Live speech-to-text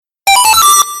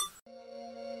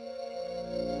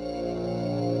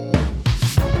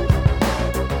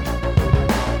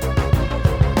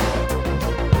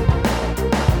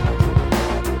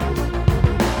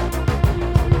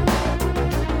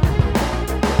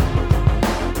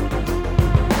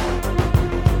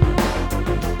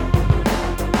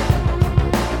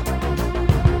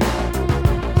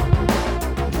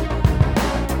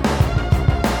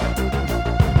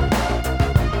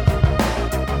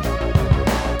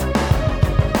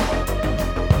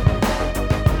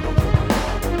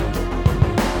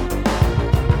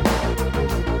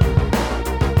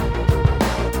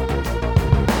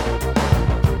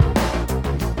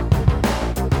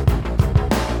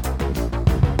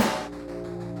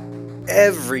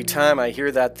Every time I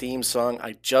hear that theme song,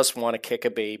 I just want to kick a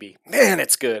baby. Man,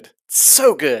 it's good. It's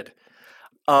so good.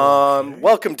 Okay.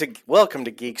 Welcome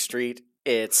to Geek Street.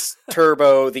 It's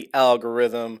Turbo, the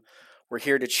algorithm. We're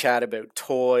here to chat about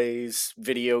toys,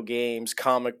 video games,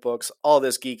 comic books, all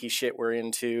this geeky shit we're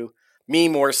into. Me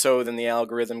more so than the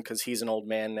algorithm because he's an old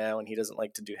man now and he doesn't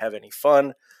like to have any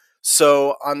fun.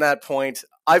 So on that point,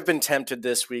 I've been tempted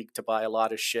this week to buy a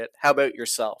lot of shit. How about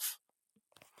yourself?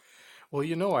 Well,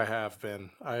 you know I have been.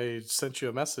 I sent you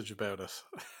a message about it.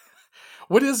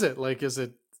 What is it? Like is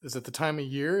it the time of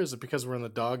year? Is it because we're in the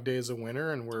dog days of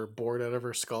winter and we're bored out of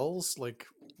our skulls? Like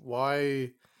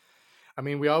why I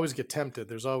mean, we always get tempted.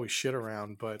 There's always shit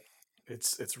around, but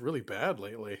it's really bad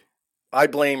lately. I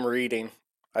blame reading.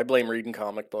 I blame reading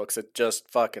comic books. It just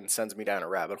fucking sends me down a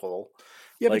rabbit hole.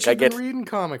 Yeah, but Like I you've been get reading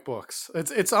comic books.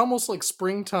 It's almost like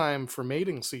springtime for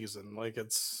mating season. Like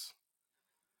it's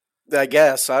I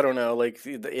guess I don't know. Like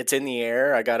it's in the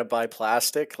air. I gotta buy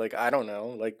plastic. Like I don't know.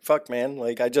 Like fuck, man.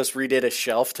 Like I just redid a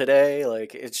shelf today.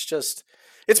 Like it's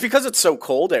because it's so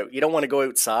cold out. You don't want to go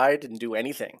outside and do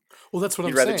anything. well, that's what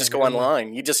You'd I'm rather just saying. go And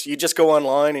online. You just go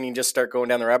online and you just start going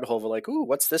down the rabbit hole of like, ooh,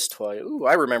 what's this toy? Ooh,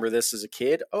 I remember this as a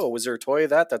kid. Oh, was there a toy of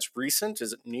that's recent?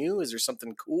 Is it new? Is there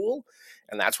something cool?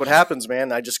 And that's what happens,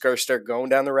 man. I just go start going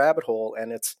down the rabbit hole,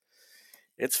 and it's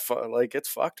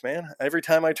fucked, man. Every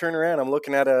time I turn around, I'm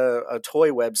looking at a toy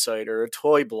website or a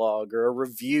toy blog or a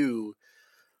review.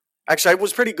 Actually, I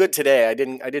was pretty good today. I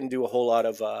didn't do a whole lot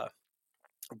of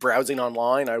browsing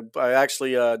online. I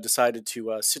actually decided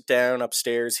to sit down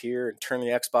upstairs here and turn the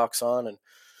Xbox on and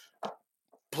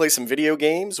play some video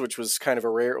games, which was kind of a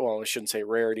rare. Well, I shouldn't say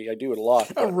rarity. I do it a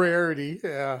lot, a but rarity,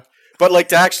 yeah. like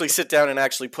to actually sit down and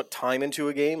actually put time into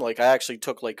a game. Like I actually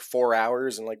took like 4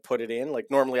 hours and like put it in. Like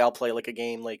normally I'll play like a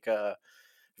game like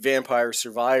Vampire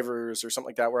Survivors or something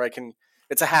like that, where I can.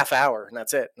 It's a half hour and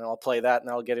that's it, and I'll play that and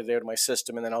I'll get it out of my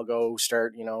system, and then I'll go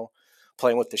start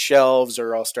playing with the shelves,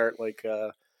 or I'll start like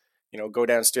go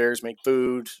downstairs, make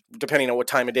food, depending on what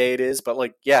time of day it is. But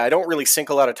like, yeah, I don't really sink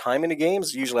a lot of time into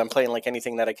games. Usually I'm playing like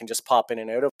anything that I can just pop in and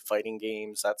out of, fighting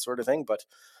games, that sort of thing. But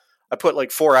I put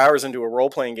like 4 hours into a role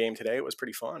playing game today. It was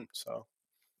pretty fun. So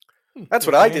that's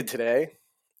what What I game? did today.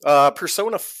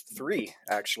 Persona 3,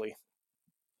 actually.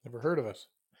 Never heard of it.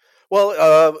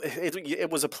 Well, it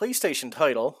was a PlayStation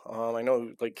title. I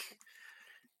know, like,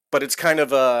 but it's kind of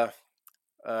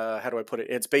how do I put it?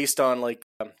 It's based on like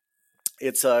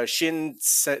it's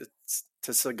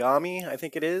Tasagami, I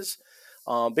think it is.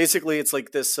 Basically, it's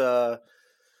like this.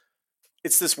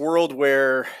 It's this world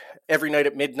where every night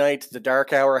at midnight the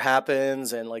dark hour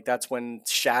happens, and like that's when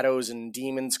shadows and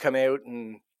demons come out,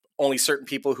 and only certain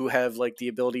people who have like the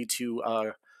ability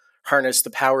to harness the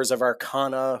powers of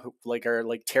arcana, like are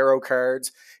like tarot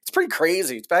cards. It's pretty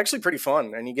crazy. It's actually pretty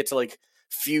fun, and you get to like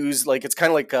fuse, like it's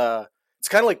kind of like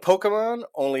Pokemon,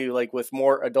 only like with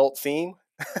more adult theme.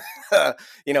 They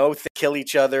kill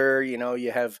each other.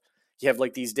 You have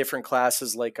like these different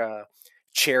classes like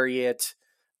chariot,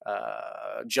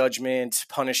 judgment,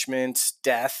 punishment,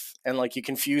 death, and like you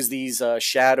can fuse these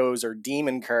shadows or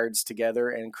demon cards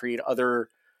together and create other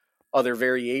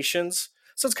variations.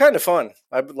 So it's kind of fun.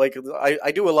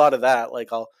 I do a lot of that.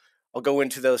 Like I'll go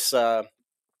into this.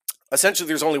 Essentially,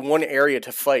 there's only one area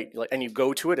to fight, like, and you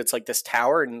go to it. It's like this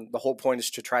tower, and the whole point is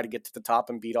to try to get to the top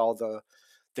and beat all the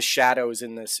shadows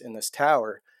in this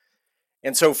tower.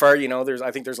 And so far,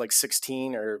 I think there's like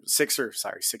 16 or 6 or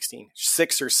sorry 16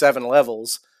 6 or 7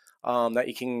 levels that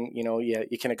you can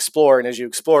you can explore, and as you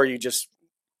explore, you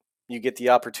get the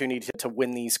opportunity to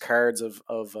win these cards of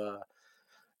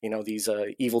these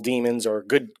evil demons or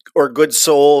good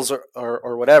souls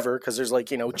or whatever, because there's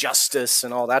like justice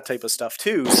and all that type of stuff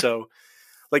too. So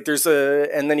like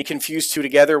and then you can fuse two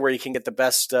together where you can get the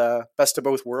best of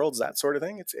both worlds, that sort of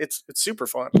thing. It's super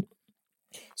fun.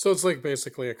 So it's like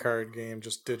basically a card game,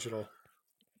 just digital.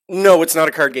 No, it's not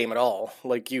a card game at all.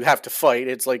 Like you have to fight.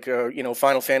 It's like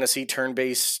Final Fantasy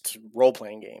turn-based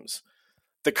role-playing games.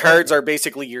 The cards Okay. are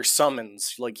basically your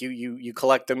summons. Like you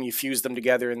collect them, you fuse them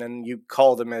together, and then you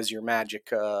call them as your magic.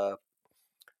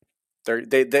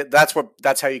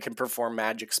 That's how you can perform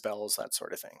magic spells, that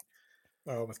sort of thing.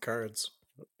 Oh, with cards.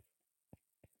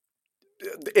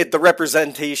 The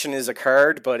representation is a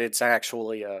card, but it's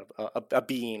actually a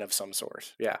being of some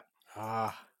sort. Yeah,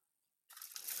 Ah.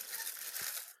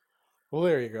 Well,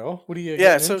 there you go. What are you yeah.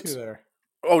 getting So into it's there?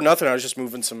 oh nothing. I was just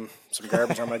moving some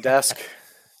garbage on my desk.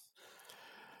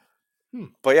 Hmm.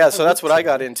 But yeah, I so that's work what I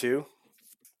got today. into.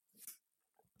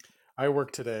 I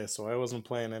work today, so I wasn't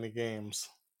playing any games.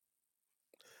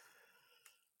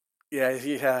 Yeah,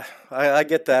 yeah. I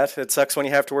get that. It sucks when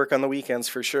you have to work on the weekends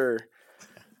for sure.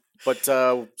 But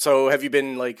so have you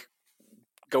been like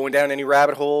going down any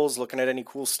rabbit holes, looking at any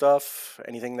cool stuff,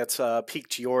 anything that's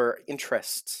piqued your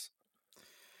interests?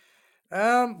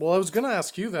 Well, I was gonna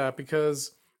ask you that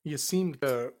because you seemed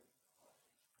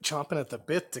chomping at the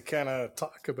bit to kind of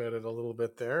talk about it a little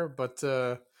bit there. But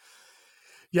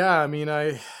yeah, I mean,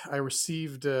 I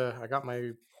received I got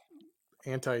my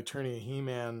anti-Eternia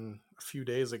He-Man a few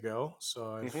days ago,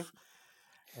 so Hmm.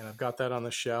 I've got that on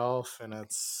the shelf, and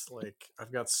it's like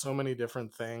I've got so many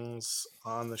different things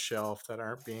on the shelf that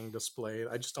aren't being displayed.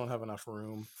 I just don't have enough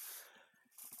room,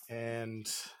 and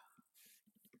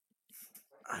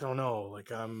I don't know.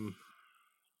 Like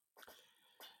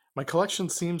my collection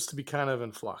seems to be kind of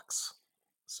in flux.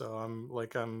 So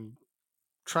I'm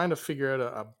trying to figure out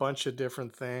a bunch of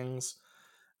different things.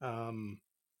 Um,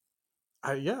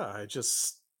 I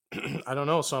just I don't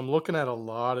know. So I'm looking at a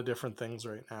lot of different things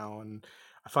right now, and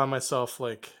I find myself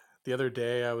like the other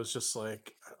day I was just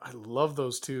like I love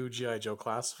those two GI Joe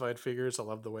classified figures. I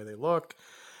love the way they look.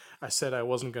 I said I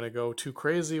wasn't going to go too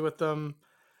crazy with them.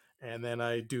 And then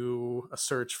I do a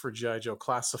search for GI Joe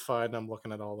classified, and I'm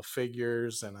looking at all the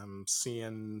figures, and I'm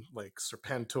seeing like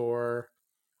Serpentor,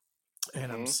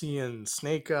 and I'm Hmm. seeing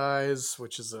Snake Eyes,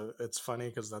 which is it's funny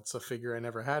because that's a figure I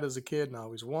never had as a kid and I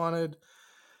always wanted.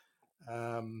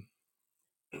 Um,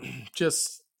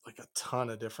 just like a ton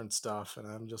of different stuff, and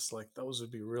I'm just like, those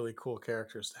would be really cool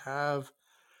characters to have.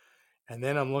 And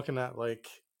then I'm looking at like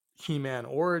He-Man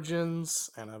Origins,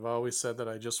 and I've always said that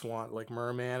I just want like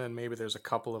Merman, and maybe there's a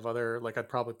couple of other, like I'd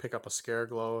probably pick up a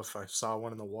Scareglow if I saw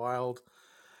one in the wild.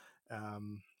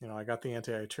 I got the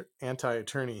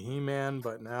anti-attorney He-Man,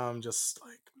 but now I'm just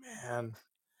like, man,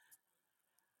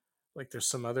 like there's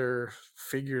some other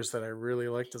figures that I really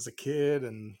liked as a kid,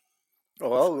 and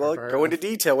Well, go into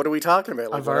detail. What are we talking about?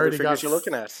 Like, I've what other already got figures you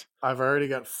looking at? I've already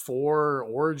got four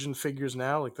origin figures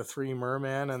now, like the three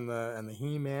Merman and the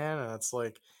He-Man, and it's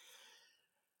like,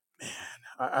 man,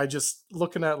 I just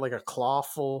looking at like a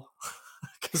Clawful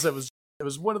because it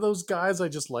was one of those guys I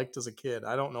just liked as a kid.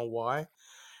 I don't know why.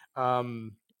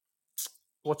 Um,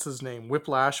 what's his name?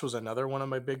 Whiplash was another one of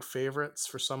my big favorites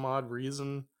for some odd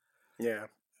reason. Yeah.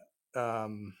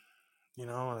 Um,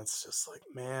 and it's just like,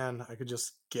 man, I could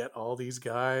just get all these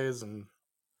guys, and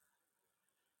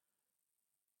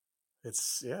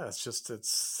it's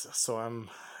so I'm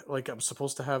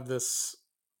supposed to have this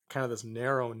kind of this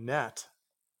narrow net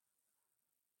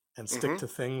and stick Hmm. to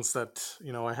things that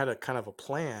I had a kind of a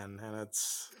plan, and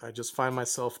I just find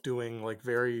myself doing like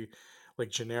very like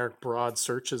generic broad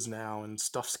searches now, and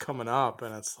stuff's coming up,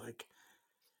 and it's like,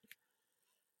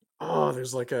 oh,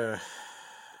 there's like I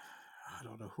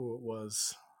don't know who it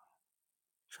was.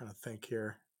 I'm trying to think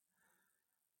here.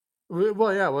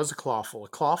 Well, yeah, it was a Clawful. A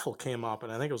Clawful came up,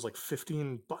 and I think it was like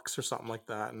 $15 or something like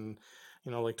that, and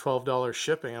like $12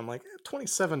 shipping. I'm like,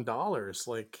 $27.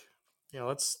 Like,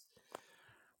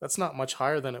 that's not much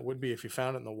higher than it would be if you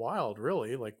found it in the wild,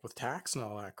 really, like with tax and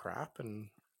all that crap. And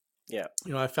Yeah.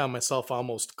 I found myself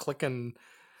almost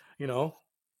you know,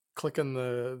 clicking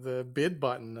the bid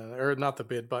button, or not the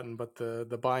bid button, but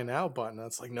the buy now button. And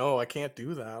it's like, no, I can't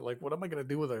do that. Like, what am I gonna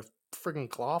do with a friggin'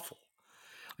 Clawful?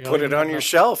 I don't Put it even have on your enough.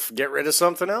 shelf. Get rid of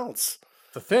something else.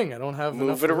 The thing, I don't have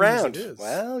Move enough it room as it around. is.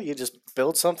 Well, you just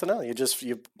build something else.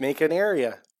 You make an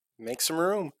area, make some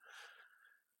room.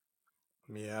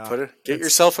 Yeah, Get it's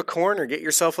yourself a corner. Get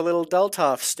yourself a little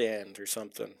Deltoff stand or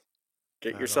something.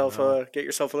 I don't know. Get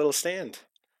yourself a little stand.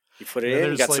 You put And it then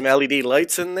in. You there's got some like LED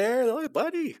lights in there. Oh,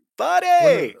 buddy, one of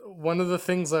buddy. one of the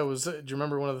things I was. Do you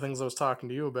remember one of the things I was talking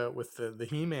to you about with the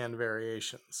He-Man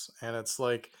variations? And it's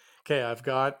like, okay, I've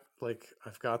got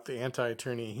the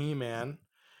anti-attorney He-Man.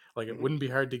 Like, it Mhm. wouldn't be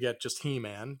hard to get just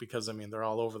He-Man because I mean they're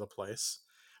all over the place.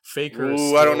 Faker is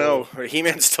Ooh, I don't know. still.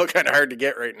 He-Man's still kind of hard to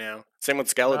get right now. Same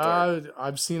with Skeletor.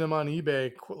 I've seen him on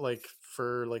eBay like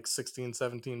for like 16,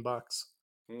 $17.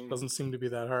 Mm. Doesn't seem to be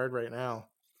that hard right now.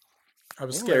 I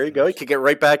was There you scouting. go. You could get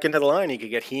right back into the line. You could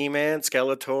get He-Man,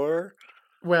 Skeletor.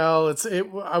 Well,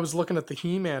 I was looking at the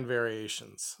He-Man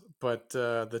variations, but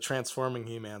the transforming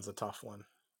He-Man's a tough one.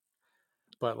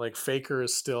 But like Faker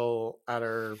is still at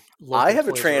our I local have a Toys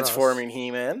R Us. transforming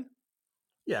He-Man.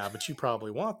 Yeah, but you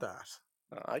probably want that.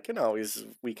 We can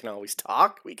always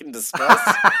talk. We can discuss.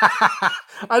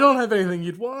 I don't have anything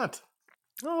you'd want.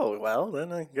 Oh, well,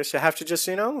 then I guess you have to just,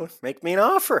 make me an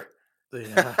offer.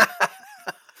 Yeah.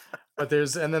 But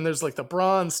then there's like the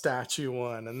bronze statue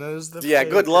one, and there's the Yeah,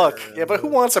 good luck. Faker Yeah, and but who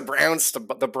the wants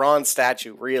the bronze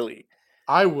statue, really?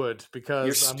 I would You're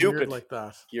because I'm weird stupid. like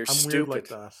that. You're I'm weird stupid. like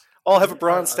that. I'll have a Yeah,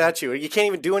 bronze statue. You can't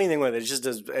even do anything with it. It's just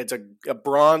it's a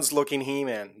bronze looking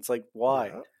He-Man. It's like, why?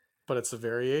 yeah. but it's a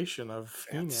variation of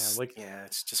He-Man. It's Like yeah,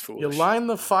 it's just you foolish. line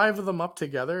the five of them up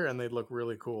together, and they look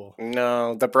really cool.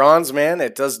 No, the bronze man,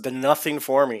 it does the nothing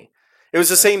for me. It was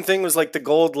the Yeah, same thing was like the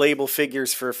gold label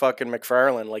figures for fucking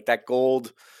McFarlane, like that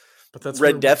gold but that's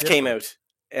where Red we Death came differ. out,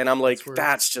 and I'm That's like, where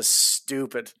that's just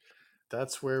stupid.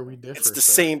 that's where we It's differ, the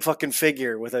sir. same fucking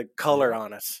figure with a color Yep.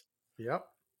 on it. Yep.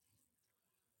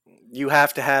 You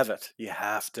have to have it. You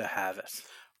have to have it.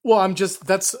 Well, I'm just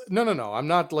that's no, no, no. I'm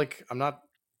not like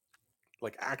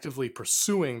actively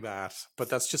pursuing that, but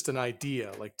that's just an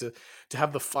idea. Like to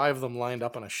have the five of them lined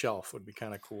up on a shelf would be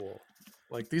kind of cool.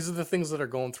 Like these are the things that are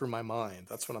going through my mind.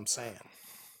 That's what I'm saying.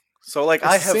 So like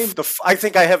It's the same. I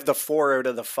think I have the 4 out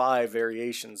of the 5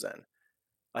 variations then.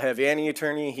 I have Annie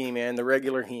Attorney He-Man, the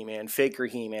regular He-Man, Faker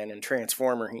He-Man, and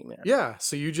Transformer He-Man. Yeah.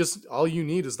 So you just all you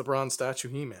need is the bronze statue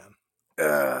He-Man.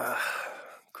 Ugh,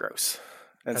 gross.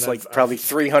 And And it's I've like probably I've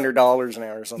 $300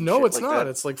 now or some no, shit it's like not. that.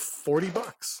 It's like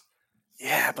 $40.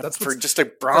 Yeah, but That's for what's just a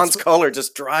that's bronze what color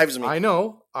just drives me. I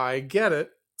know. I get it,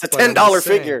 It's a but ten dollar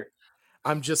figure.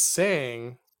 I'm just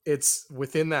saying it's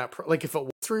within that. Like if it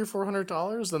was $300 or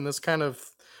 $400, then this kind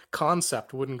of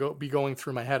concept wouldn't be going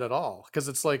through my head at all. Because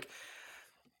it's like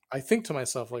I think to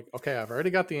myself, like, okay, I've already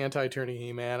got the anti-attorney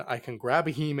He-Man. I can grab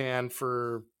a He-Man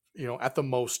for at the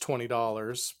most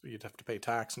 $20. You'd have to pay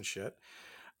tax and shit.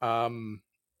 Um,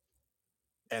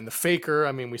 and the Faker,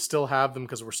 I mean, we still have them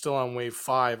because we're still on wave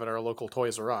 5 at our local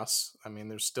Toys R Us. I mean,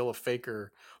 there's still a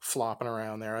Faker flopping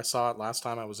around there. I saw it last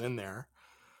time I was in there.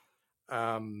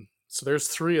 So there's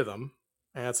 3 of them.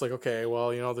 And it's like, okay, well,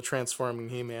 the transforming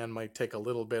He-Man might take a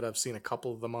little bit. I've seen a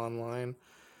couple of them online.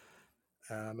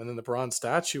 And then the bronze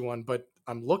statue one. But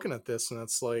I'm looking at this and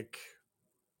it's like,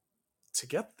 to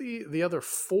get the other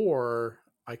 4,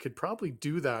 I could probably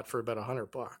do that for about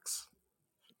 $100.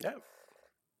 Yeah.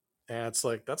 And it's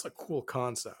like, that's a cool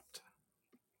concept.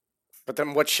 But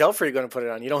then what shelf are you going to put it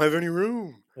on? You don't have any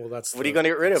room. Well, that's What are you the going to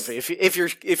get rid of? that's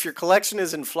If your collection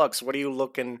is in flux, what are you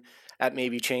looking at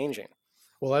maybe changing?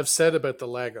 well, I've said about the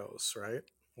Legos, right?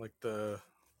 Like the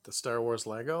Star Wars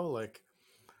Lego. Like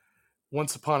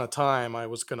once upon a time, I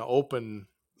was going to open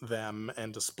them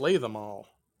and display them all,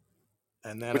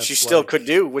 and then Which you it's still could like,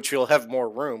 do, which you'll have more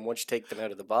room once you take them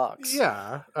out of the box.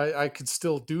 yeah, I could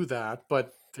still do that,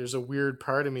 but there's a weird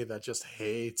part of me that just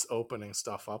hates opening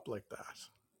stuff up like that.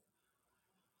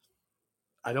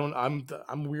 I don't.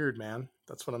 I'm weird, man.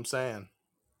 That's what I'm saying.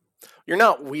 You're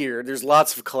not weird. There's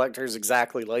lots of collectors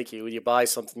exactly like you. You buy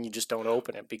something, you just don't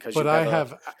open it because But you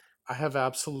have a. I have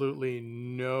absolutely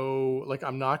no, like,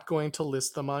 I'm not going to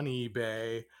list them on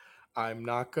eBay. I'm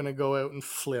not going to go out and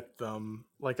flip them.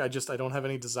 Like I don't have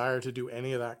any desire to do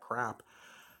any of that crap.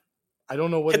 I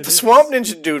don't know what Get it the Swamp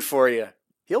is. Ninja dude for you.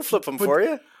 He'll flip them But for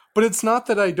you. but it's not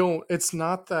that I don't, it's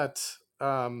not that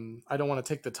I don't want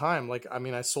to take the time. Like I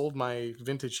mean, I sold my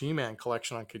vintage He-Man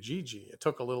collection on Kijiji. It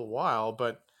took a little while,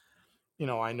 but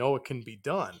I know it can be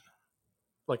done.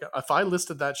 Like if I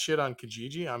listed that shit on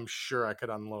Kijiji, I'm sure I could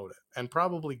unload it and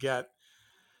probably get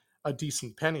a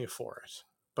decent penny for it.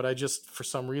 But I just, for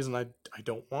some reason, I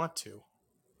don't want to.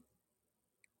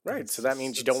 Like Right. it's So that just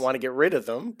means you don't want to get rid of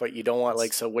them, but you don't want like.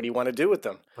 it's So what do you want to do with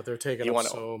them? but they're taking You up want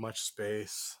to. so much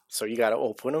space. So you got to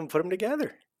open them, put them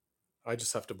together. I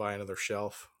just have to buy another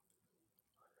shelf.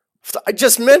 I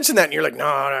just mentioned that, and you're like, no,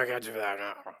 I got to do that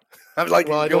now. I'm like,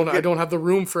 Well, go I get. don't have the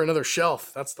room for another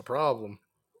shelf. That's the problem.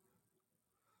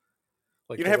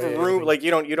 Like You the don't have a way room, everything. like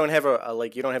you don't have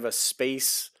you don't have a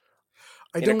space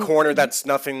I in a don't. corner that's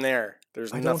nothing there.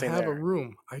 There's I don't nothing have a there.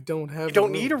 room. I don't You have a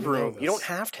don't need room. a You know room. You don't this.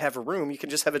 have to have a room. You can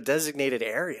just have a designated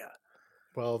area.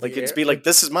 Well, Like the you just air be like, like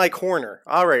this is my corner.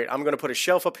 All right, I'm gonna put a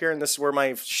shelf up here, and this is where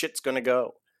my shit's gonna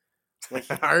go. Like,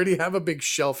 I already have a big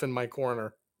shelf in my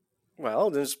corner.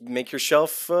 well, just make your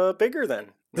shelf bigger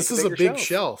then. This Make a is a bigger big shelf.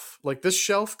 shelf. Like this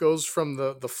shelf goes from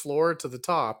the floor to the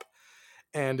top,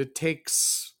 and it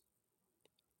takes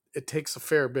a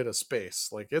fair bit of space.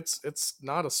 Like it's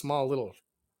not a small little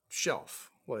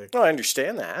shelf. No, Like I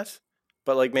understand that,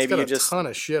 but like it's got a ton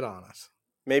of shit on it.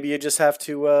 maybe you just have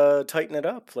to tighten it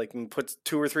up, like and put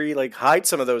 2 or 3, like hide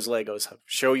some of those Legos.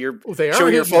 Oh, they Show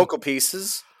are your hidden. focal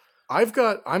pieces.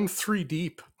 I'm 3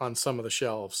 deep on some of the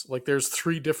shelves. Like there's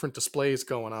 3 different displays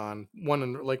going on,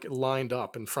 one like lined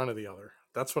up in front of the other.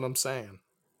 That's what I'm saying.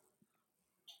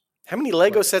 How many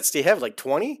Lego Like sets do you have? Like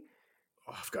 20?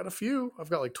 I've got a few. I've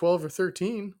got like 12 or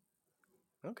 13,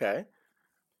 Okay.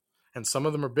 and some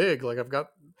of them are big. I've got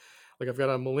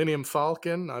a Millennium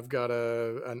Falcon. I've got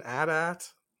an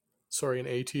AT-AT. Sorry, an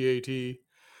AT-AT.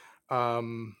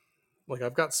 Um, like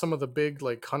I've got some of the big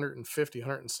like $150,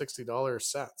 $160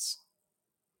 sets.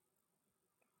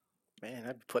 Man,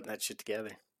 I'd be putting that shit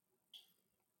together.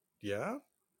 Yeah.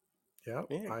 Yep.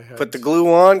 Yeah. Put the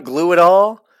glue on, glue it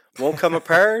won't come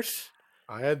apart.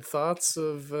 I had thoughts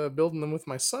of building them with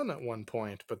my son at one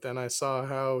point, but then I saw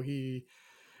how he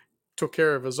took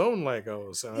care of his own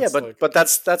Legos, and Yeah, it's but like,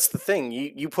 that's the thing.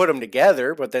 You put them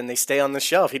together, but then they stay on the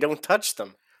shelf. You don't touch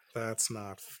them. that's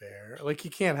not fair. Like,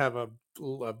 you can't have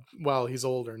well, he's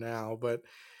older now, but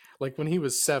like when he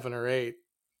was 7 or 8,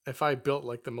 if I built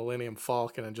like the Millennium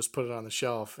Falcon and just put it on the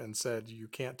shelf and said, "You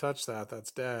can't touch that,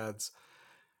 that's Dad's,"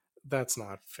 that's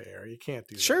not fair. You can't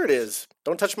do Sure, that. it is.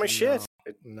 Don't touch my No, shit.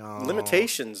 no,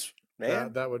 Limitations, that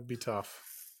man. that would be tough.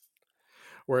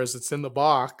 Whereas it's in the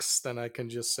box, then I can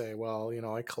just say, well,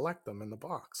 I collect them in the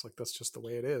box. Like, that's just the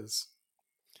way it is.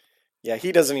 Yeah,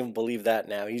 he doesn't even believe that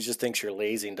now. He just thinks you're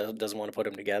lazy and doesn't want to put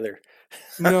them together.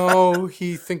 No,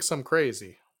 he thinks I'm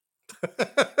crazy.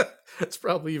 It's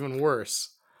probably even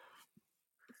worse.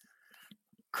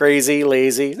 Crazy,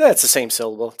 lazy. That's the same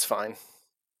syllable. It's fine.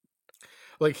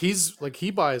 Like,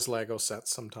 he buys Lego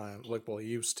sets sometimes. Like, well, he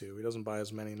used to. He doesn't buy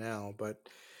as many now, but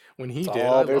when he It's did,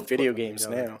 all I about loved video putting them games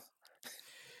together. now.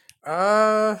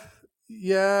 Uh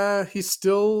yeah, he's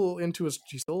still into his.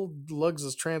 He still lugs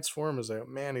his Transformers out.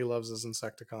 Man, he loves his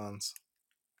Insecticons.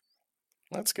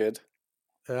 That's good.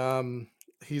 Um,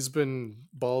 he's been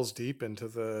balls deep into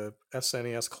the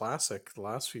SNES Classic the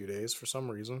last few days for some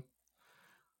reason.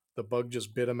 The bug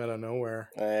just bit him out of nowhere.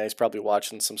 He's probably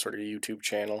watching some sort of YouTube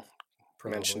channel.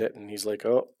 Mentioned Probably. it, and he's like,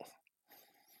 "Oh,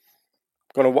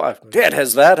 gonna watch. But Dad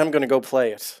has that. I'm gonna go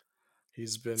play it."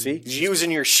 he's See, been he's he's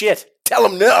using your shit. Tell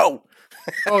him no.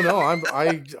 oh no,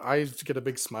 I get a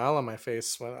big smile on my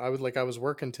face when I was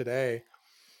working today,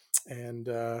 and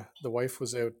the wife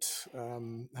was out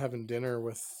having dinner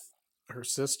with her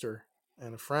sister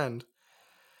and a friend,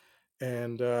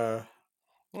 and Oh,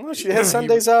 she has he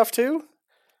Sundays off too.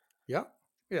 yeah,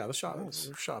 yeah, Nice.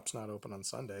 the shop's not open on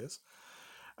Sundays.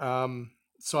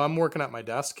 So I'm working at my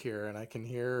desk here, and I can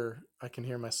hear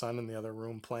my son in the other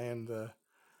room playing the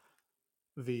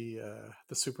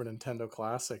Super Nintendo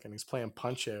Classic, and he's playing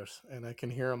Punch Out, and I can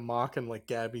hear him mocking like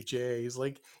Gabby J. He's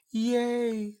like,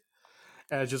 "Yay!"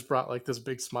 And it just brought like this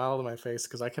big smile to my face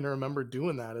because I can remember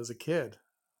doing that as a kid.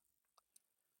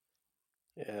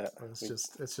 Yeah. But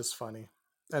it's just funny.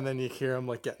 And then you hear him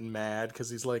like getting mad because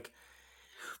he's like,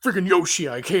 "Freaking Yoshi,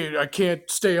 I can't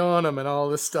stay on him," and all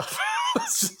this stuff.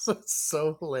 It's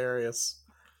so hilarious.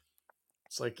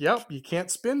 It's like, yep, you can't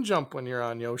spin jump when you're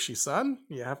on Yoshi, son.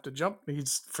 You have to jump.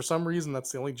 He's for some reason that's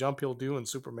the only jump he'll do in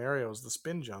Super Mario is the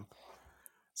spin jump.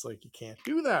 It's like you can't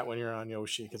do that when you're on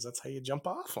Yoshi because that's how you jump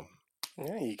off him.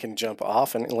 Yeah, you can jump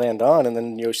off and land on, and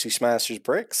then Yoshi smashes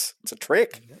bricks. It's a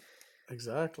trick. Yep,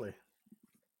 exactly.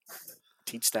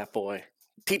 Teach that boy.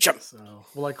 Teach him. So,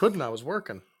 well, I couldn't. I was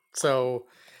working. So,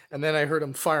 and then I heard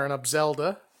him firing up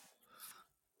Zelda,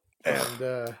 Ugh,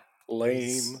 and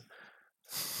he's lame.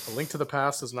 A Link to the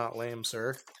Past is not lame,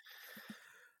 sir.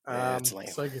 Yeah, it's lame.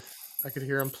 So I could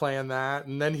hear him playing that,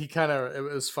 and then it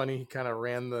was funny. He kind of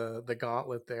ran the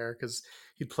gauntlet there because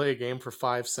he'd play a game for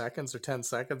 5 seconds or 10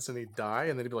 seconds, and he'd die,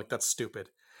 and then he'd be like, "That's stupid,"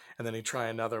 and then he'd try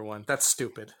another one. That's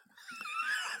stupid.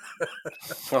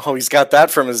 Oh, he's got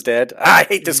that from his dad. I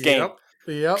hate this game. Yep,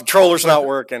 yep. Controller's But not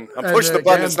working. I'm and pushing the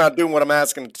button. It's not doing what I'm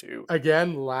asking it to.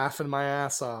 again, laughing my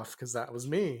ass off because that was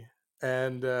me,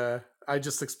 and I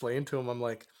just explained to him, I'm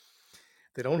like,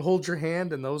 they don't hold your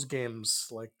hand in those games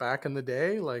like back in the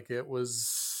day. Like it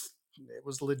was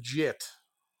legit.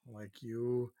 Like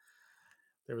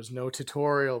there was no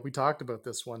tutorial. We talked about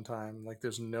this one time. Like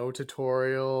there's no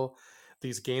tutorial.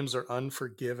 These games are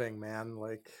unforgiving, man.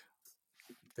 Like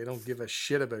they don't give a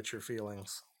shit about your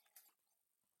feelings.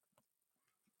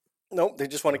 Nope, they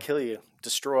just want to So, kill you,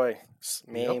 destroy, yep.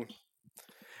 maim.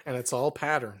 And it's all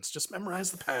patterns. Just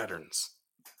memorize the patterns.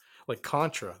 Like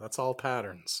Contra, that's all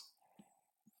patterns.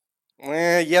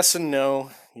 Yes and no.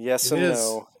 Yes It and is.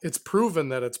 no. It's proven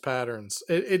that it's patterns.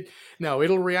 It now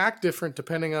it'll react different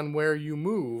depending on where you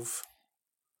move,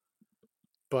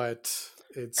 but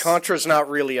it's Contra's not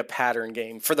really a pattern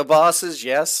game. For the bosses,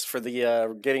 yes. For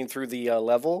the getting through the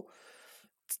level,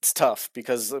 it's tough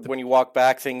because the when you walk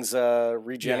back, things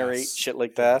regenerate, yes, shit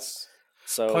like that. yes.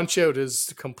 So, Punch Out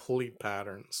is complete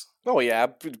patterns. oh yeah,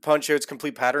 Punch Out's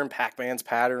complete pattern, Pac-Man's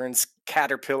patterns,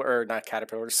 Caterpillar or not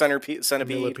Caterpillar, Centipede,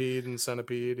 Millipede and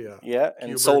Centipede, yeah. yeah,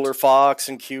 and Cubert, Solar Fox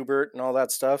and Cubert and all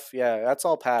that stuff. Yeah, that's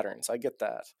all patterns. I get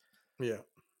that. yeah.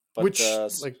 But Which,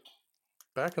 like,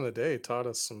 back in the day, taught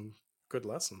us some good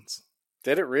lessons.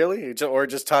 did it really, or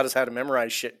just taught us how to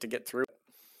memorize shit to get through?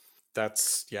 But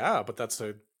that's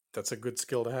a good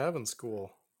skill to have in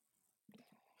school.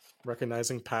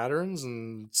 Recognizing patterns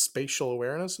and spatial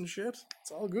awareness and shit.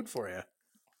 It's all good for you.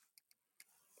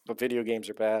 But video games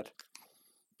are bad.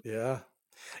 Yeah.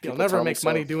 You'll People never tell me make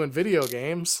money so. doing video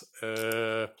games.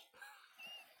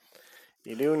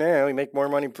 You do now. You make more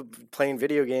money playing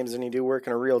video games than you do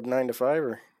working a real 9 to 5.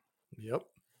 Or Yep.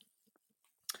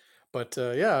 But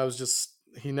yeah, I was just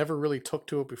he never really took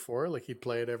to it before. Like he'd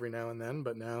play it every now and then,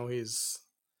 but now he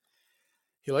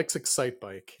likes Excite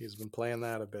Bike. He's been playing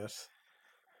that a bit.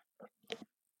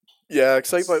 yeah,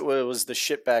 Excitebike That's was the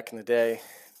shit back in the day.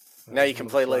 that Now was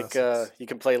one of the classics. you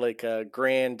can play like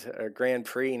Grand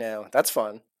Prix now. That's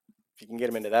fun if you can get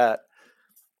him into that.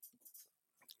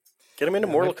 Get him into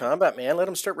Yeah, Mortal Kombat, man. Let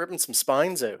him start ripping some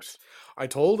spines out. I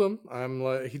told him I'm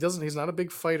like he's not a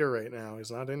big fighter right now.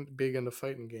 He's not big into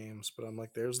fighting games, but I'm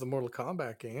like there's the Mortal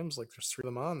Kombat games, like there's three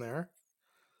of them on there.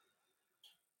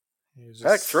 He's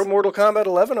Heck, throw just Mortal Kombat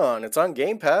 11 on. It's on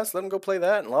Game Pass. Let him go play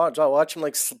that and lodge. I'll watch him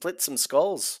like split some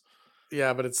skulls.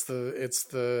 yeah, but it's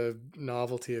the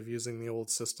novelty of using the old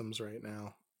systems right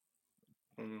now.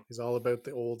 Mm. He's all about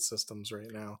the old systems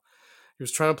right now. He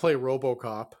was trying to play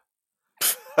RoboCop,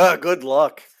 Good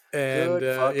luck. and Good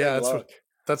yeah, fucking that's what luck.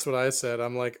 that's what I said.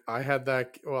 I'm like, I had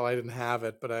that. Well, I didn't have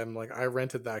it, but I'm like, I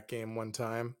rented that game one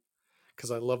time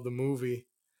because I love the movie,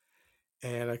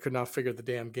 and I could not figure the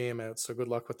damn game out. So good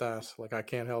luck with that. Like, I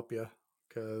can't help you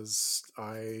because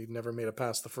I never made it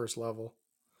past the first level.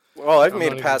 Well, Like, I've I'm made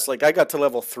not it even. past, like, I got to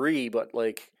level 3, but,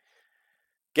 like,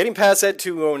 getting past Ed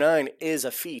 209 is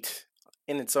a feat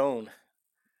in its own.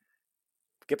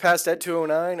 Get past Ed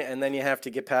 209, and then you have to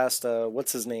get past,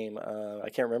 what's his name? I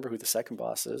can't remember who the second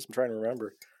boss is. I'm trying to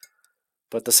remember.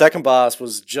 But the second boss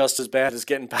was just as bad as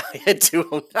getting by Ed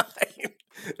 209.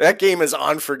 That game is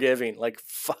unforgiving, like,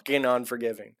 fucking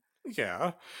unforgiving.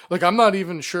 Yeah, like I'm not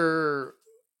even sure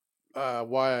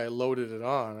why I loaded it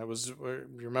on. You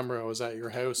remember I was at your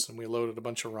house and we loaded a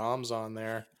bunch of ROMs on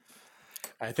there.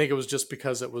 I think it was just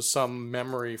because it was some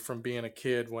memory from being a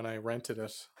kid when I rented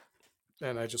it,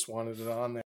 and I just wanted it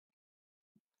on there.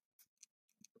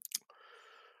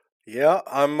 Yeah,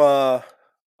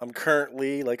 I'm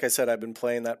currently, like I said, I've been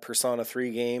playing that Persona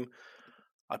 3 game.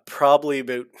 I probably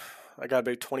about I got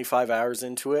about 25 hours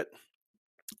into it.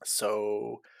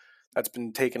 So that's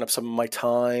been taking up some of my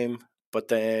time, but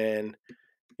then,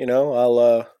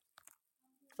 I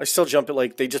still jump at,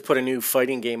 like, they just put a new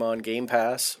fighting game on Game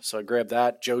Pass, so I grabbed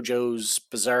that, JoJo's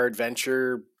Bizarre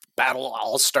Adventure Battle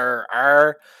All-Star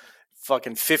R.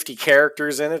 Fucking 50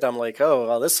 characters in it. I'm like, oh,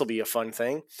 well, this will be a fun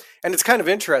thing. And it's kind of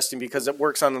interesting because it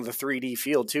works on the 3D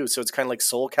field too. So it's kind of like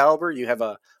Soul Calibur. You have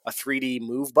a 3D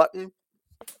move button,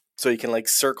 so you can like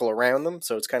circle around them.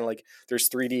 So it's kind of like there's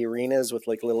 3D arenas with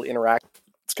like little interact.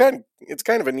 It's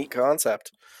kind of a neat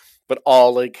concept, but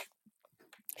all like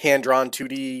hand drawn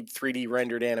 2D, 3D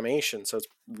rendered animation. So it's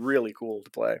really cool to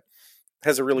play. It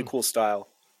has a really Hmm, cool style.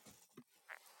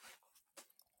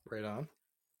 right on.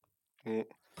 Mm.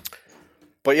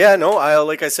 But yeah, no, I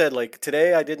like I said, like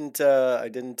today I didn't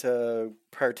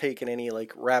partake in any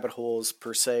like rabbit holes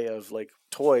per se of like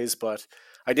toys, but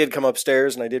I did come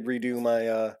upstairs and I did redo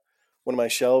my one of my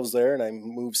shelves there, and I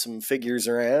moved some figures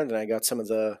around, and I got some of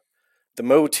the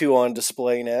Motu on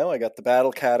display now. I got the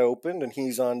Battle Cat opened and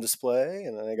he's on display,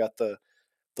 and then I got the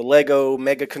Lego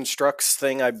Mega Constructs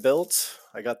thing I built.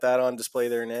 I got that on display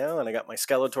there now, and I got my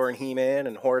Skeletor and He-Man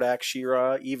and Hordak,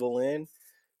 She-Ra, Evil Lyn,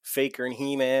 Faker and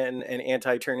He-Man and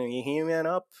Anti-Turning He-Man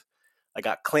up. I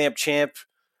got Clamp Champ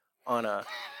on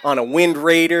a Wind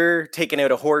Raider taking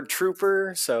out a Horde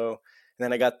Trooper. So and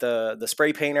then I got the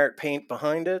spray paint art paint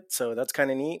behind it. So that's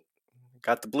kind of neat.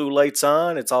 Got the blue lights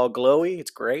on. It's all glowy. It's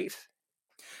great.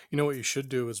 You know what you should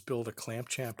do is build a Clamp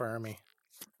Champ army.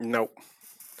 Nope.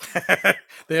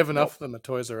 They have enough Nope. of them at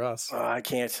Toys R Us. I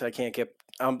can't. I can't get.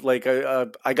 Like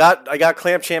I got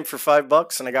Clamp Champ for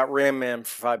 $5, and I got Ram Man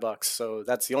for $5. So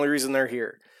that's the only reason they're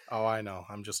here. Oh, I know.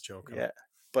 I'm just joking. Yeah.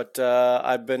 But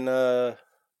I've been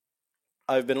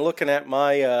looking at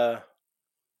my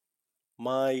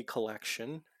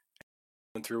collection,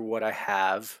 going through what I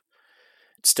have.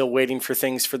 Still waiting for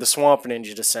things for the Swamp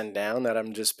Ninja to send down that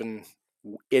I'm just been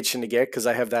itching to get, because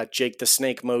I have that Jake the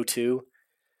Snake Motu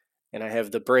and I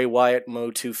have the Bray Wyatt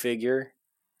Motu figure.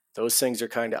 Those things are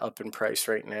kind of up in price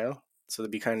right now, so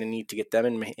it'd be kind of neat to get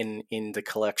them in the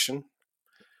collection.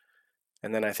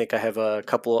 And then I think I have a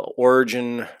couple of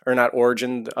Origin, or not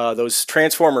Origin, those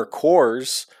Transformer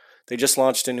cores. They just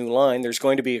launched a new line. There's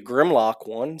going to be a Grimlock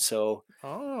one, so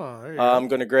Oh, there you go. I'm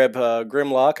going to grab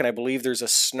Grimlock, and I believe there's a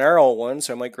Snarl one,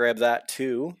 so I might grab that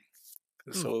too.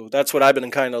 Hmm. So that's what I've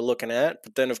been kind of looking at.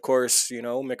 But then, of course,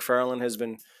 McFarlane has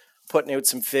been putting out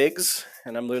some figs,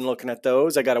 and I've been looking at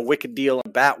those. I got a wicked deal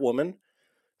on Batwoman.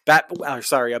 A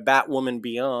Batwoman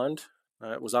Beyond.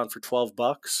 It was on for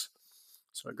 $12,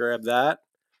 so I grabbed that.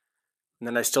 And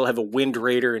then I still have a Wind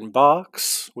Raider in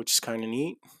box, which is kind of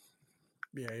neat.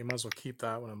 Yeah, you might as well keep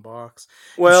that one in box.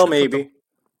 You Well, should put the maybe.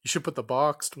 you should put the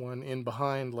boxed one in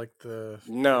behind like the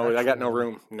No, I got actual no one.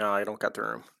 room. No, I don't got the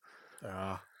room.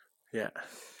 Uh, Yeah.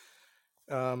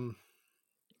 um,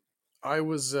 I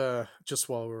was just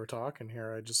while we were talking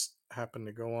here, I just happened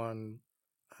to go on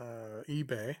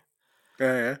eBay,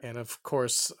 Yeah, yeah. and of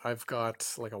course, I've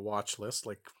got like a watch list,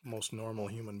 like most normal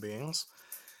human beings.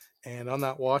 And on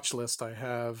that watch list, I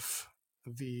have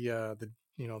the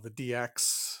the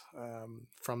DX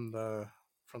from the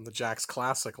Jack's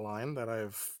Classic line that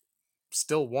I've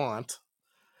still want,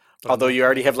 but I'm Although not you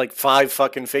already have paying. like 5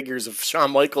 fucking figures of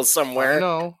Shawn Michaels I somewhere.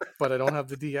 know, but I don't have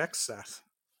the DX set,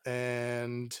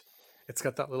 and it's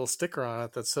got that little sticker on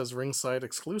it that says ringside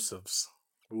exclusives.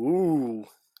 Ooh.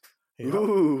 Yep.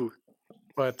 Ooh.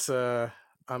 But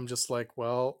I'm just like,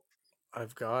 well,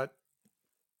 I've got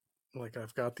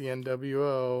I've got the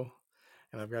NWO,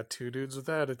 and I've got two dudes with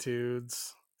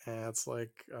attitudes, and it's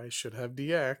like I should have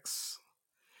DX,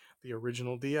 the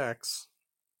original DX,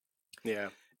 Yeah.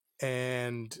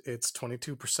 and it's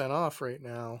 22% off right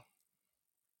now.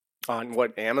 On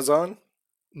what, Amazon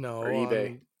or No,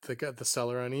 eBay? on the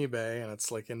seller on eBay, and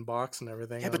it's like in box and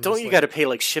everything. Yeah, And but I'm don't just you like, got to pay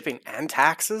like shipping and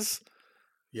taxes?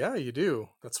 yeah, you do.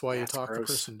 That's why you That's talk the gross.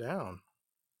 person down.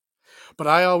 But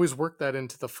I always work that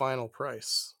into the final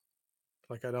price.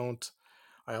 Like I don't.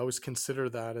 I always consider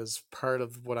that as part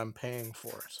of what I'm paying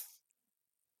for it.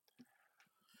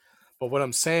 But what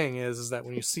I'm saying is that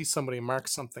when you see somebody mark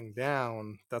something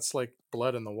down, that's like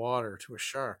blood in the water to a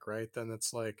shark, right? Then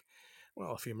it's like,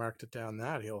 well, if he marked it down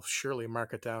that, he'll surely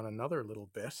mark it down another little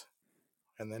bit,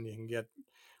 and then you can get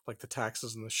like the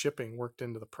taxes and the shipping worked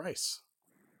into the price.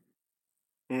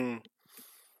 Mm,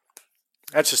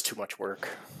 that's just too much work.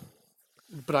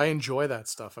 But I enjoy that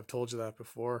stuff. I've told you that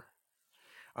before.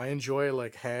 I enjoy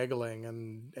like haggling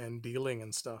and dealing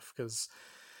and stuff because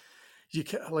you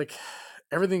can like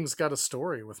everything's got a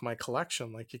story with my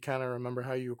collection. Like you kind of remember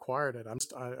how you acquired it.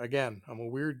 Again, I'm a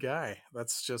weird guy.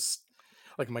 That's just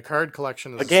like my card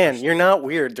collection is Again, you're especially. not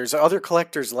weird. There's other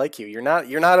collectors like you. You're not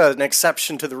an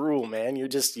exception to the rule, man.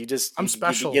 I'm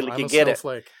special. I'm You a get it.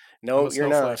 snowflake. I'm No, a you're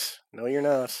snowflake. not. No, you're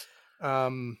not.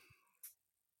 Um,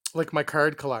 like my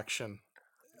card collection.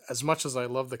 As much as I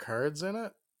love the cards in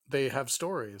it, they have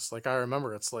stories. Like I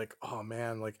remember, it's like, oh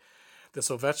man, like this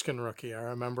Ovechkin rookie. I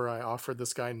remember I offered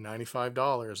this guy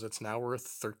 $95. It's now worth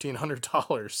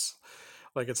 $1,300.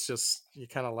 Like it's just you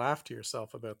kind of laugh to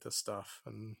yourself about this stuff,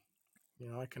 and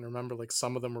I can remember like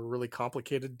some of them were really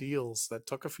complicated deals that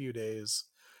took a few days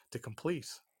to complete.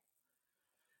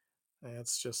 And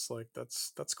it's just like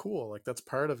that's cool. Like that's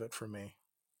part of it for me.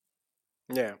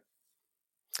 Yeah.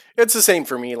 It's the same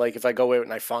for me. Like if I go out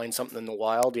and I find something in the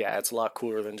wild, yeah, it's a lot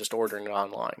cooler than just ordering it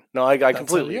online. No, I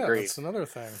completely Yeah, agree. that's another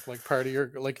thing. Like part of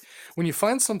your like when you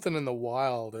find something in the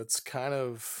wild, it's kind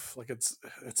of like it's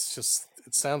just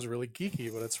it sounds really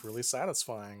geeky, but it's really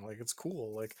satisfying. Like it's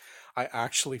cool. Like I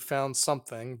actually found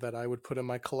something that I would put in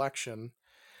my collection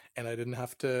and I didn't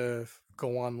have to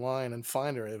go online and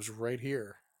find it. It was right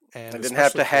here. I And didn't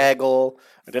have especially to for haggle.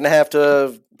 I didn't have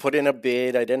to put in a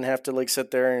bid. I didn't have to like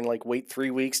sit there and like wait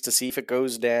 3 weeks to see if it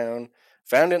goes down.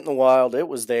 Found it in the wild. It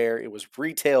was there. It was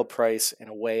retail price, and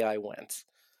away I went.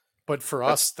 but for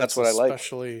us That's what I like.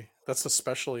 that's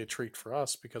especially a treat for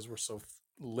us because we're so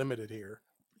limited here.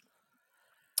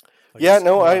 Like Yeah, it's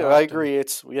no, not I often. agree.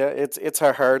 It's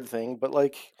a hard thing, but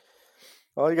like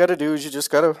all you got to do is you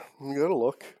gotta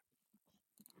look.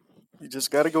 You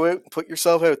just got to go out and put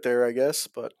yourself out there, I guess.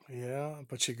 But Yeah,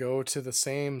 but you go to the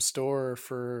same store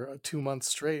for 2 months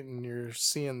straight and you're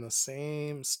seeing the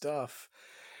same stuff.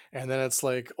 And then it's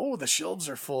like, oh, the shelves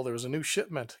are full. There was a new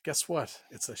shipment. Guess what?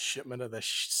 It's a shipment of the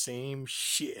same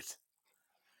shit.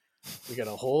 We got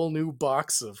a whole new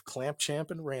box of Clamp Champ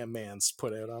and Ram Mans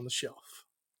put out on the shelf.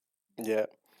 yeah,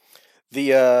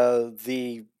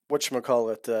 the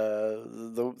whatchamacallit,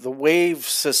 the wave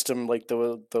system, like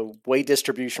the way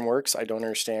distribution works, I don't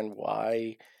understand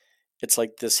why it's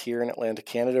like this here in Atlantic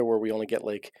Canada, where we only get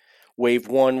like wave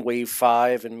 1, wave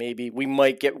 5, and maybe we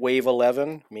might get wave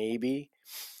 11, maybe,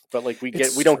 but like It's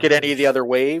we don't get any of the strange. other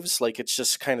waves. Like it's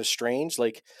just kind of strange.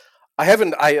 Like I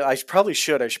haven't. I probably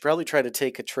should. I should probably try to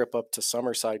take a trip up to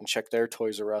Summerside and check their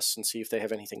Toys R Us and see if they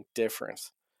have anything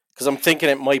different. Because I'm thinking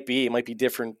it might be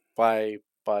different by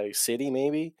city,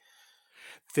 maybe.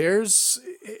 There's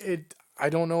it. I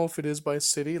don't know if it is by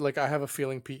city. Like I have a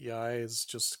feeling PEI is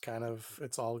just kind of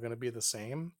it's all going to be the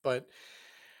same. But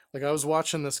like I was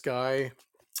watching this guy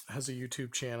has a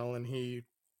YouTube channel and he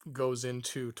goes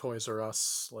into Toys R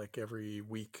Us like every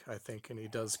week, I think, and he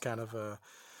does kind of a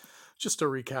just a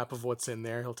recap of what's in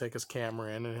there. He'll take his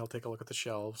camera in and he'll take a look at the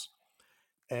shelves.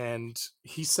 And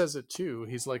he says it too.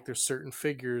 He's like, there's certain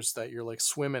figures that you're like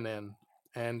swimming in.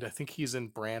 And I think he's in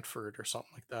Brantford or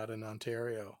something like that in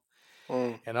Ontario.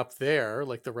 Mm. And up there,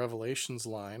 like the Revelations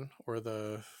line or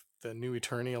the New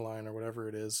Eternia line or whatever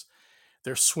it is,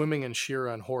 they're swimming in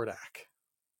Shira and Hordak.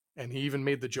 And he even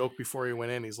made the joke before he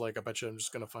went in. He's like, I bet you I'm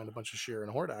just going to find a bunch of Shira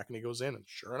and Hordak. And he goes in, and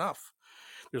sure enough,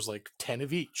 there's like 10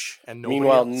 of each and nobody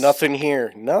Meanwhile, else. nothing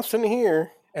here. Nothing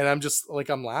here. And I'm just like,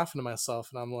 I'm laughing to myself,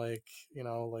 and I'm like,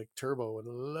 like Turbo would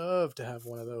love to have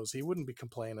one of those. He wouldn't be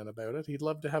complaining about it. He'd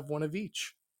love to have one of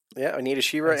each. Yeah, I need a And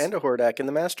She-Ra it's and a Hordak in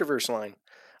the Masterverse line.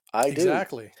 I do.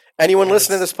 exactly. Anyone And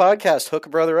listening to it's, this podcast, hook a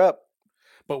brother up.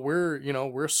 but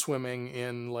we're swimming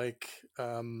in like,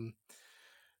 King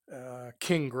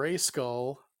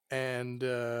Grayskull and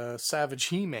Savage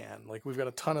He-Man. Like we've got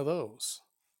a ton of those.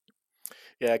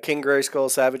 Yeah, King Grayskull,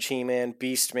 Savage He-Man,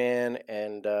 Beastman,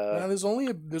 and Now there's only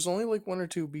like one or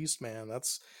two Beastman.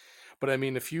 But I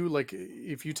mean, if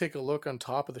you take a look on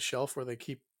top of the shelf where they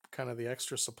keep kind of the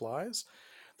extra supplies,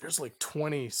 there's like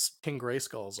 20 King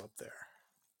Grayskulls up there.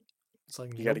 It's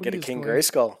like you got to get nobody a is King going,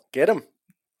 Grayskull. Get him.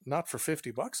 not for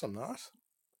 $50. I'm not.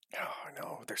 Oh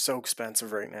no, they're so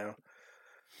expensive right now.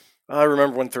 I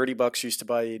remember when $30 used to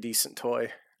buy you a decent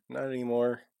toy. Not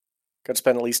anymore. Got to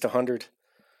spend at least 100.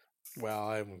 Well,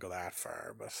 I wouldn't go that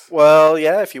far, but Well,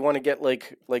 yeah, if you want to get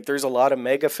like there's a lot of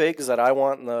mega figs that I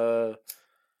want in the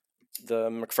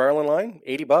McFarlane line,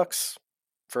 $80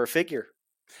 for a figure.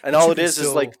 And but all you it can is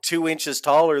still, like 2 inches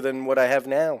taller than what I have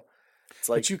now. It's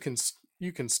but like you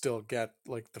can still get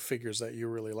like the figures that you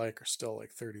really like are still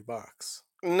like $30.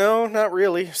 no, not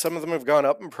really. Some of them have gone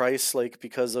up in price, like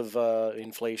because of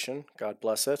inflation. God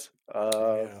bless it.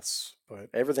 I guess, but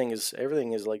Everything is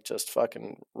like just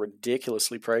fucking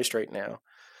ridiculously priced right now.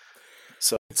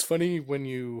 So it's funny when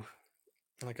you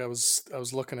like I was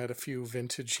looking at a few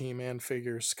vintage He-Man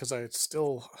figures because I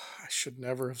should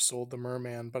never have sold the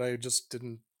Merman, but I just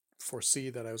didn't foresee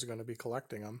that I was going to be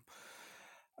collecting them.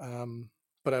 Um,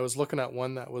 but I was looking at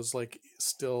one that was like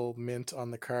still mint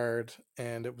on the card,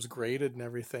 and it was graded and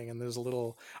everything. And there's a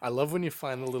little. I love when you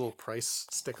find the little price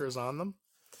stickers on them.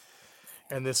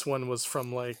 And this one was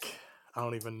from like, I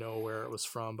don't even know where it was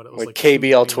from, but it was like like two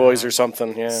KBL ninety toys or nine,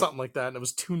 something, yeah. something like that, and it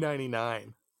was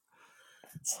 $2.99.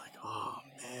 It's like, oh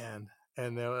man.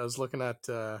 And then I was looking at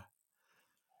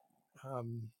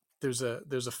um, there's a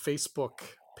Facebook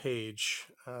page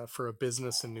for a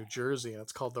business in New Jersey, and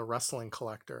it's called the Wrestling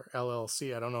Collector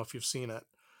LLC. I don't know if you've seen it.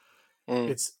 Mm.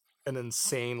 It's an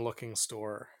insane looking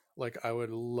store. Like I would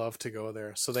love to go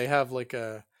there. So they have like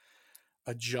a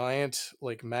giant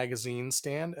like magazine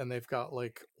stand, and they've got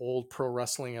like old Pro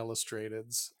Wrestling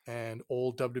Illustrateds and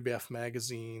old WWF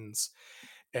magazines,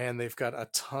 and they've got a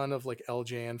ton of like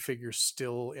LJN figures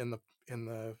still in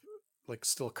the like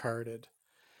still carded,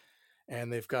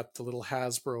 and they've got the little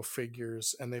Hasbro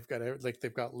figures, and they've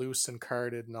got loose and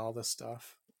carded and all this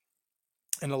stuff,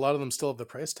 and a lot of them still have the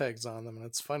price tags on them. And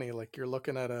it's funny, like you're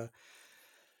looking at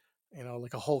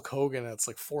like a Hulk Hogan, and it's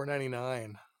like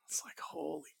 $4.99. It's like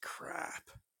holy crap.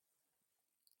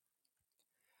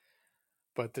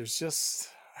 But there's just,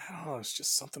 I don't know, it's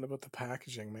just something about the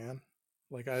packaging, man.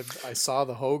 Like I saw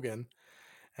the Hogan,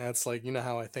 and it's like,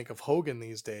 how I think of Hogan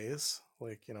these days.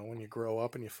 Like, when you grow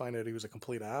up and you find out he was a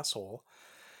complete asshole.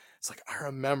 It's like, I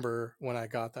remember when I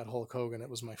got that Hulk Hogan, it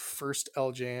was my first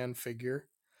LJN figure,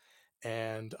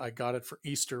 and I got it for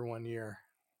Easter one year.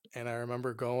 And I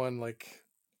remember going like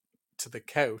to the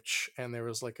couch, and there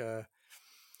was like and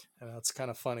that's kind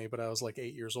of funny, but I was like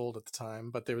 8 years old at the time,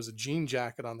 but there was a jean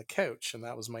jacket on the couch, and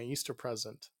that was my Easter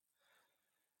present.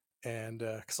 And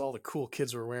because all the cool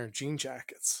kids were wearing jean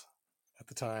jackets at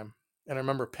the time. And I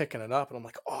remember picking it up, and I'm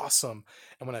like, awesome.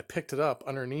 And when I picked it up,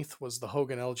 underneath was the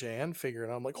Hogan LJN figure,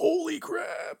 and I'm like, holy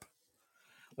crap.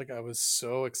 Like I was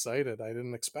so excited. I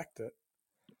didn't expect it.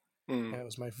 Mm. And it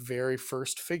was my very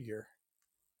first figure.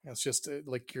 It's just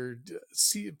like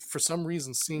see, for some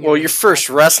reason, seeing it Well, in your the first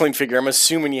package. wrestling figure, I'm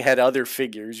assuming you had other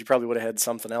figures. You probably would have had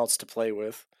something else to play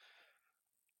with.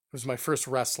 It was my first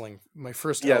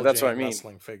Yeah, that's what I LJN mean.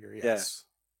 wrestling figure. Yeah. Yes,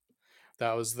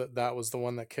 that was the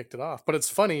one that kicked it off. But it's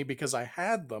funny because I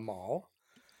had them all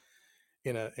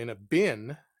in a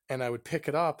bin, and I would pick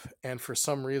it up, and for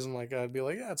some reason, like I'd be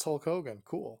like, yeah, it's Hulk Hogan,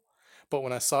 cool. But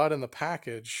when I saw it in the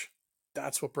package,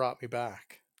 that's what brought me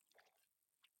back.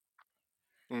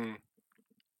 Mm.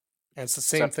 And it's the It's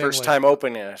same that thing. first Like, time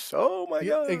opening it. Oh my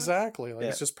yeah, god. exactly. Like Yeah.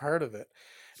 it's just part of it,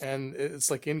 and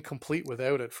it's like incomplete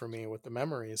without it for me with the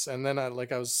memories. And then I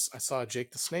saw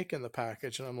Jake the Snake in the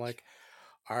package, and I'm like,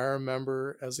 I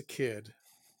remember as a kid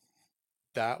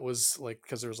that was like,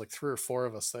 because there was like three or four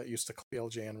of us that used to call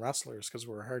LJN wrestlers because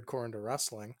we were hardcore into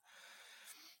wrestling.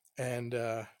 And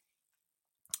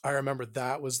I remember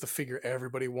that was the figure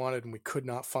everybody wanted, and we could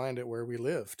not find it where we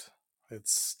lived. It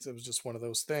was just one of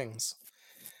those things.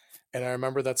 And I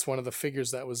remember that's one of the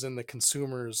figures that was in the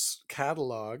consumer's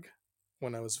catalog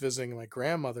when I was visiting my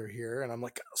grandmother here. And I'm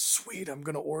like, oh, sweet, I'm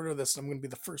going to order this. I'm going to be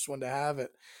the first one to have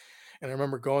it. And I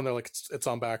remember going there like it's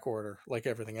on back order, like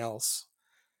everything else.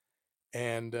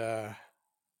 And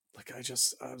like I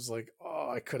was like, oh,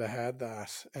 I could have had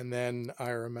that. And then I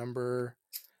remember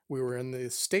we were in the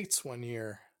States one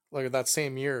year, like that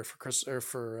same year for Chris or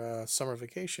for summer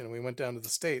vacation. We went down to the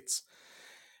States,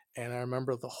 and I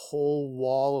remember the whole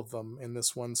wall of them in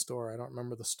this one store. I don't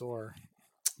remember the store,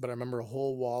 but I remember a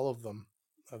whole wall of them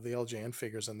of the LJN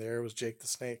figures, and there was Jake the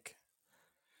Snake.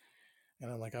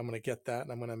 And I'm like, I'm gonna get that,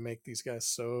 and I'm gonna make these guys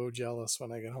so jealous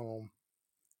when I get home.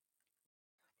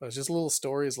 But it's just little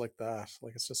stories like that.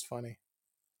 Like it's just funny.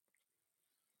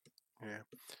 Yeah.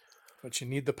 But you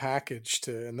need the package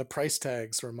to, and the price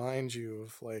tags remind you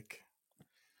of like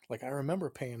I remember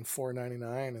paying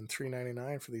 $4.99 and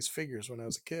 $3.99 for these figures when I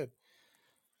was a kid.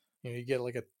 You know, you get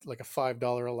like a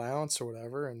 $5 allowance or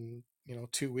whatever, and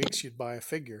 2 weeks you'd buy a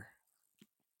figure.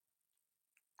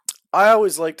 I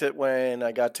always liked it when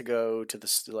I got to go to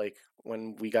this, like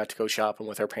when we got to go shopping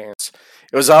with our parents.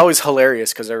 It was always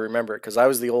hilarious because I remember it because I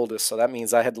was the oldest, so that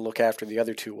means I had to look after the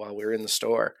other two while we were in the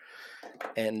store.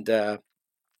 And I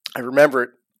remember it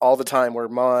all the time where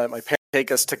my parents take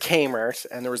us to Kmart,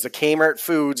 and there was the Kmart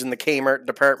Foods and the Kmart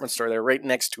department store. They're right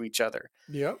next to each other,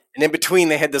 Yep. and in between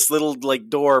they had this little like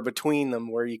door between them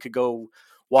where you could go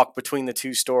walk between the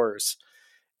two stores.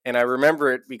 And I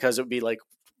remember it because it would be like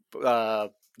uh,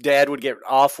 dad would get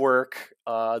off work.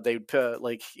 They'd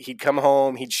like he'd come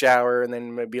home, he'd shower, and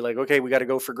then it'd be like, okay, we got to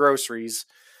go for groceries.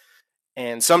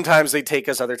 And sometimes they'd take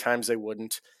us, other times they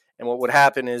wouldn't. And what would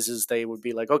happen is they would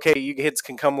be like, okay, you kids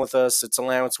can come with us. It's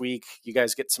allowance week. You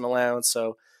guys get some allowance,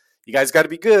 so you guys got to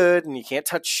be good, and you can't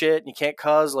touch shit, and you can't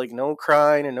cause like no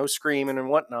crying and no screaming and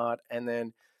whatnot. And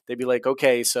then they'd be like,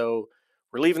 okay, so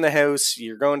we're leaving the house.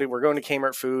 We're going to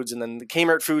Kmart Foods, and then the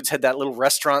Kmart Foods had that little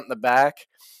restaurant in the back.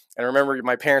 And I remember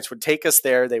my parents would take us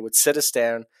there. They would sit us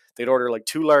down. They'd order like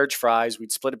two large fries.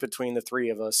 We'd split it between the three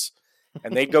of us,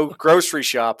 and they'd go grocery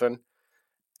shopping.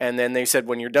 And then they said,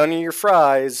 when you're done eating your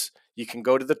fries, you can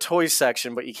go to the toy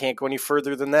section, but you can't go any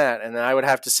further than that. And then I would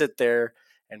have to sit there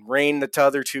and rein the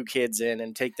other two kids in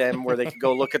and take them where they could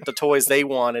go look at the toys they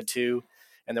wanted to,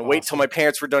 and then wait till my Awesome.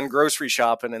 parents were done grocery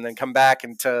shopping, and then come back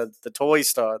into the toy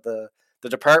store, the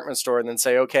department store, and then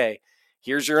say, okay,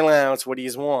 here's your allowance. What do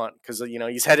you want? Because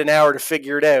he's had an hour to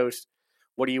figure it out.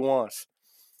 What do you want?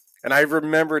 And I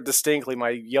remember distinctly my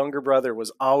younger brother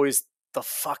was always the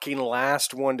fucking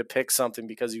last one to pick something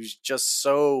because he was just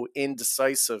so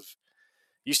indecisive.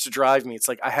 It used to drive me. It's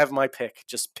like, I have my pick.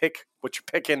 Just pick what you're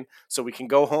picking so we can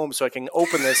go home so I can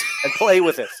open this and play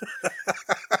with it.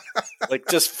 Like,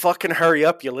 just fucking hurry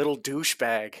up, you little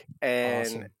douchebag. And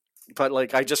Awesome. but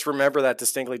like I just remember that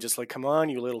distinctly. Just like, come on,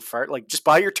 you little fart! Like, just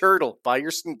buy your turtle, buy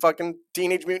your fucking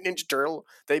Teenage Mutant Ninja Turtle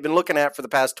they've been looking at for the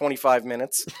past 25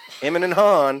 minutes. Him and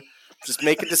Han, just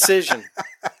make a decision.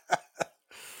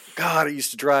 God, it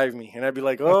used to drive me, and I'd be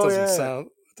like, That oh yeah,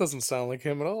 doesn't sound like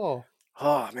him at all.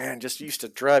 oh man, just used to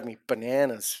drive me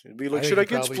bananas. It'd be I like, think should he I get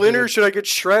probably did Splinter? it. Should I get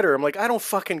Shredder? I'm like, I don't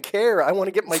fucking care. I want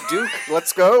to get my Duke.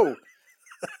 Let's go.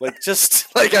 Like,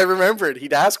 just like I remember it.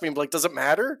 He'd ask me, I'm like, does it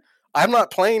matter? I'm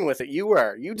not playing with it. You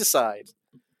are. You decide.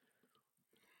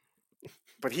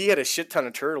 But he had a shit ton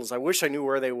of turtles. I wish I knew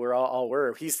where they were all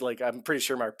were. He's like, I'm pretty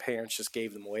sure my parents just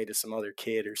gave them away to some other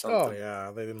kid or Oh something. yeah,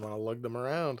 they didn't want to lug them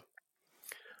around.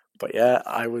 But yeah,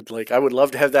 I would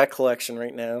love to have that collection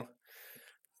right now.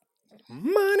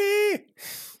 Money,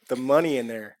 the money in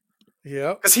there.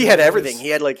 Yep. Because he You had everything.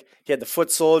 always. He had the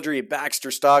Foot Soldier, he had Baxter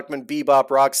Stockman, Bebop,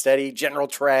 Rocksteady, General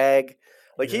Trag.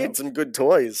 Like, he Yep. had some good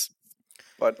toys.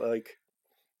 But like,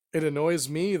 It annoys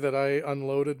me that I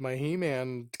unloaded my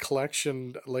He-Man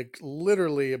collection like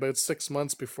literally about 6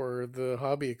 months before the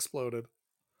hobby exploded.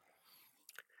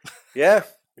 yeah,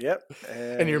 yep.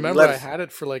 And you You remember let I had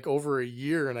it for like over a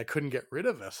year and I couldn't get rid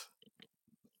of it.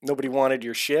 nobody wanted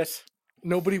your shit.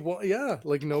 Yeah,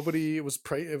 like nobody. It was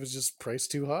just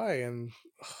priced too high, and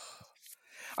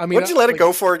I mean, What'd you let it like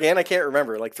go for again? I can't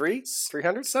remember. Like 300?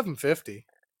 750.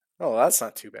 Oh, that's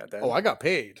not too bad Oh, then. I got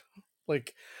paid.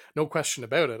 Like no question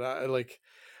about it.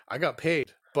 I got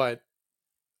paid, but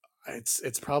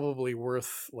it's probably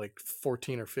worth like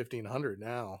 14 or 1500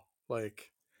 now.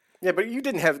 Like Yeah, but you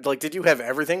didn't have like, did you have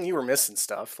everything? You were missing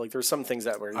stuff. Like, there's some things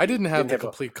that were I you didn't have didn't the have a.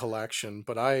 complete collection,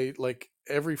 but I like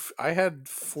I had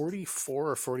 44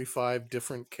 or 45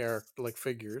 different character like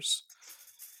figures,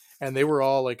 and they were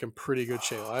all like in pretty good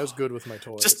shape. I was good with my Just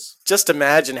toys. just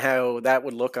imagine how that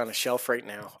would look on a shelf right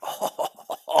now. Oh,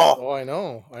 Oh, I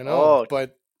know, oh,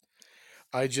 but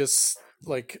I just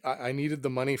like I needed the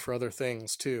money for other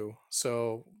things too.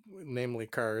 So, namely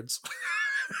cards.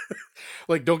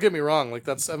 Like, don't get me wrong, like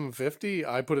that 750,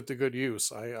 I put it to good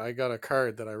use. I got a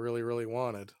card that I really really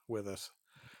wanted with it.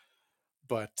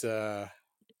 But and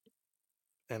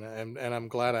I'm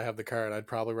glad I have the card. I'd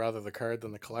probably rather the card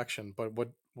than the collection. But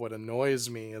what annoys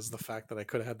me is the fact that I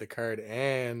could have had the card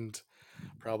and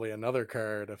probably another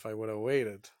card if I would have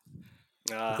waited.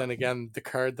 But uh, then again, the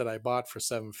card that I bought for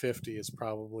 750 is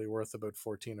probably worth about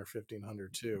 14 or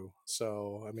 1500 too.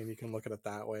 So I mean, you can look at it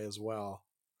that way as well.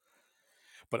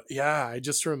 But yeah, I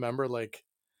just remember like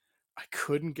I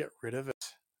couldn't get rid of it,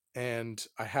 and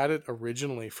I had it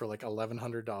originally for like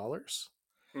 $1,100.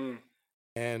 mm.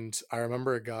 And I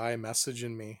remember a guy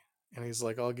messaging me, and he's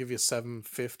like, "I'll give you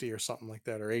 750 or something like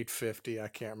that, or 850. I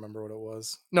can't remember what it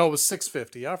was. No, it was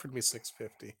 650. He offered me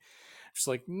 650. Just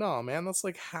like, no, man, that's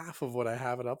like half of what I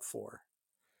have it up for.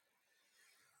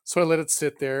 So I let it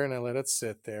sit there, and I let it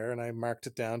sit there, and I marked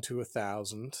it down to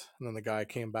 1,000. And then the guy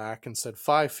came back and said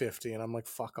 550, and I'm like,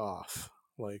 fuck off.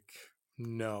 Like,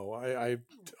 no, I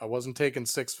wasn't taking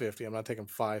 650. I'm not taking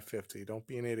 550. Don't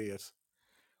be an idiot.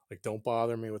 Like, don't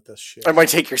bother me with this I shit. might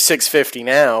take your 650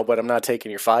 now, but I'm not taking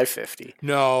your 550.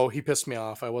 No, he pissed me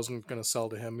off. I wasn't going to sell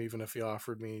to him even if he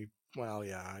offered me. Well,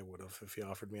 yeah, I would have if he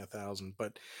offered me 1,000.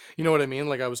 But you know what I mean?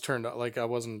 Like I was turned like I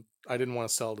wasn't. I didn't want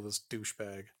to sell to this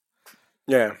douchebag.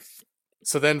 Yeah,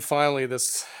 So then finally,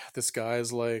 this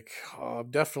guy's like, oh,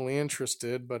 I'm definitely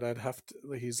interested, but I'd have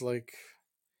to. He's like,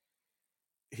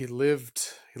 he lived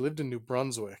in New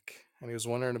Brunswick, and he was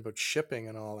wondering about shipping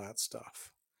and all that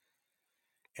stuff.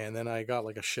 And then I got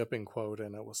like a shipping quote,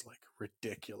 and it was like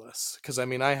ridiculous. Because I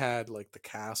mean, I had like the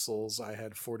castles, I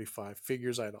had 45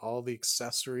 figures, I had all the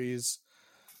accessories.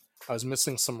 I was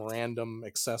missing some random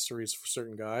accessories for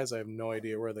certain guys. I have no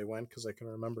idea where they went because I can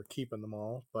remember keeping them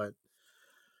all. But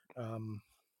um,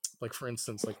 like for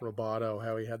instance, like Roboto,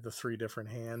 how he had the three different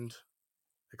hand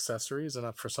accessories,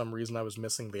 and for some reason I was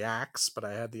missing the axe, but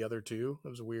I had the other two. It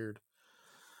was weird.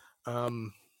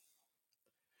 Um,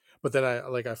 But then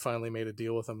I finally made a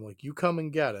deal with him like you come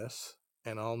and get it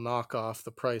and I'll knock off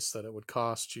the price that it would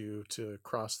cost you to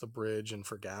cross the bridge and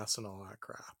for gas and all that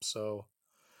crap. So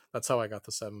that's how I got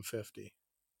the 750.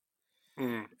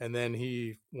 mm. And then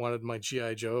he wanted my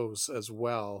GI Joes as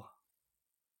well,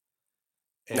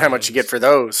 How much you and get for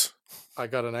those? I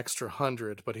got an extra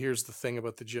 100, but here's the thing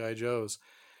about the GI Joes.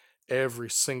 Every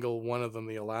single one of them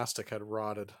the elastic had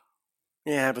rotted.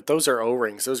 Yeah, but those are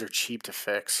O-rings. Those are cheap to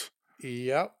fix.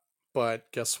 Yep.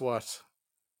 But guess what?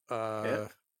 Yeah, Uh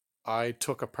I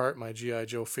took apart my GI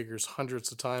Joe figures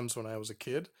hundreds of times when I was a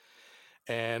kid,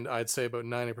 and I'd say about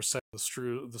 90%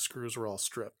 of the screws were all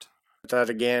stripped. but that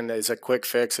again is a quick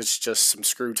fix. It's just some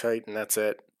screw tight, and that's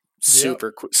it. Yep,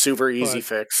 Super easy but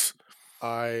fix.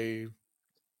 I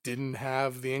didn't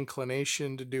have the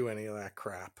inclination to do any of that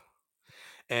crap.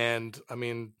 And I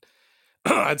mean,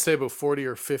 I'd say about 40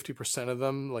 or 50% of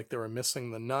them, like they were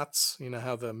missing the nuts. You know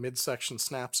how the midsection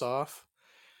snaps off?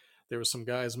 There were some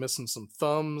guys missing some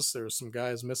thumbs. There were some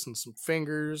guys missing some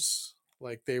fingers.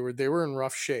 Like they were in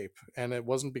rough shape, and it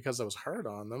wasn't because I was hard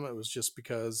on them. It was just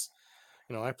because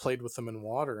I played with them in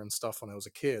water and stuff when I was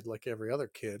a kid, like every other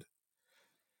kid.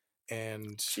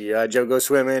 And G.I. Joe go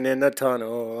swimming in the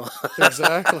tunnel.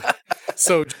 exactly.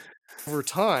 So over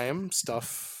time,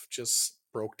 stuff just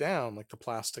broke down. Like the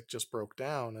plastic just broke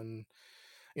down, and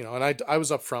and I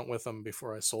was upfront with them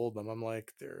before I sold them. I'm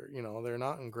like, they're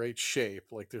not in great shape.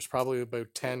 Like there's probably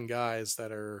about 10 guys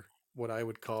that are what I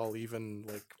would call even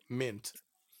like mint.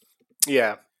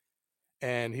 Yeah,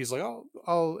 And he's like,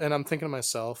 I'll, and I'm thinking to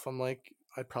myself, I'm like,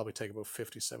 I'd probably take about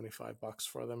 50, $75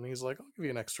 for them. And he's like, I'll give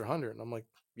you an extra 100. And I'm like,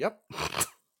 yep.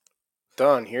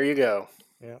 done. Here you go.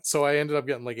 Yeah. So I ended up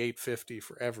getting like 850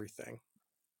 for everything.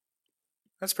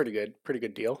 That's pretty good. Pretty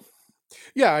good deal.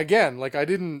 Yeah. Again, I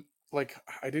didn't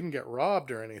get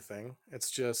robbed or anything.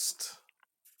 It's just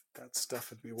that stuff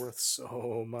would be worth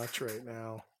so much right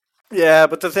now. Yeah,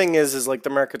 but the thing is like the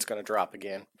market's gonna drop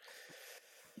again.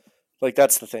 Like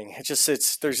that's the thing.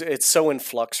 It's so in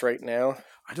flux right now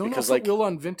I don't know because if it like will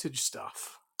on vintage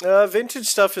stuff. vintage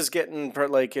stuff is getting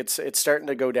like it's starting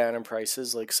to go down in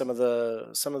prices. Like some of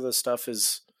the stuff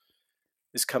is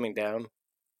coming down.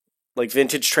 Like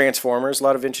vintage Transformers, a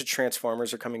lot of vintage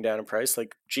Transformers are coming down in price.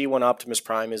 Like G1 Optimus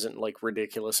Prime isn't like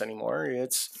ridiculous anymore.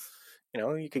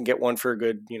 You can get one for a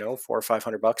good, 400 or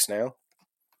 500 bucks now.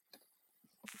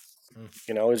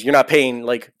 Mm. You're not paying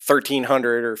like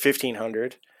 1,300 or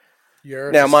 1,500. Yeah,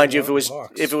 if Now, you still mind you, want if it it in was if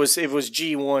box. it was if it was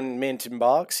G1 mint in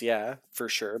box, yeah, for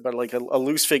sure. But like a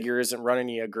loose figure isn't running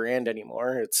you $1,000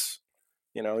 anymore. It's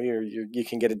you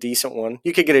can get a decent one.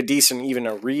 You could get a decent even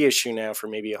a reissue now for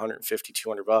maybe 150,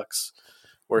 200 bucks.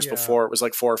 Whereas Yeah, before it was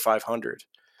like 400 or 500.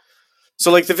 So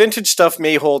like the vintage stuff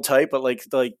may hold tight, but like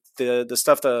the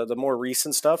stuff the more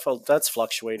recent stuff, that's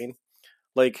fluctuating.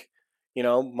 Like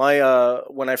my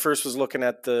when I first was looking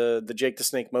at the Jake the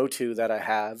Snake Motu that I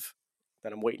have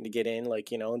that I'm waiting to get in, like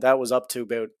that was up to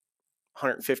about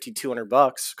 150, 200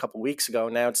 bucks a couple weeks ago.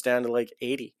 Now it's down to like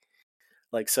 80.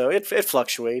 Like so it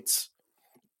fluctuates.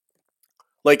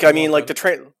 Like I you mean want like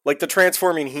that. the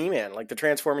transforming He-Man, like the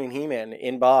transforming He-Man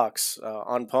in box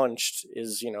unpunched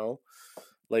is,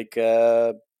 like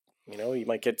you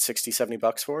might get 60, 70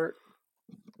 bucks for it,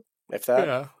 if that.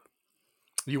 Yeah,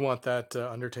 you want that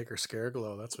Undertaker Scare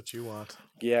Glow. That's what you want.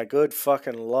 Yeah, good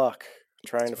fucking luck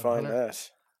trying It's to about find 100. that.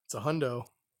 It's a hundo.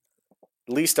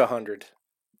 At least 100.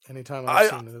 Anytime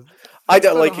I've I seen it, I it's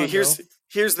don't about a like hundo.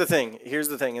 here's the thing. Here's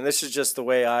the thing, and this is just the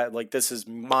way I like. This is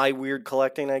my weird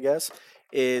collecting, I guess.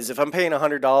 Is if I'm paying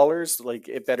 $100, like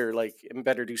it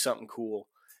better do something cool.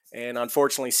 And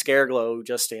unfortunately, Scare Glow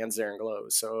just stands there and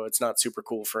glows, so it's not super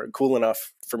cool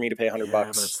enough for me to pay 100 Yeah, but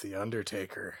it's bucks. the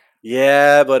Undertaker.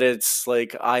 Yeah, but it's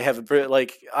like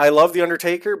like I love the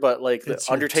Undertaker, but like the It's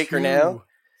your Undertaker now, two,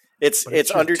 but it's it's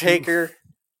your two. Undertaker.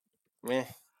 Meh,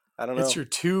 I don't It's know. your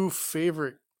two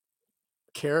favorite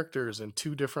characters in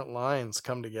two different lines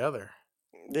come together.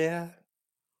 Yeah,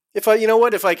 if I, you know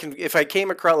what, if I came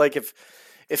across like if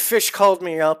Fish called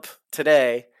me up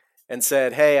today and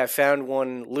said, "Hey, I found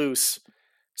one loose,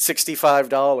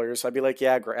 $65," I'd be like,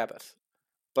 "Yeah, grab it."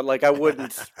 But I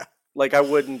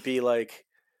wouldn't be like,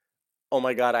 "Oh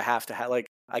my god, I have to have like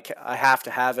I have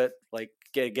to have it, like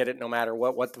get it no matter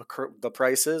what the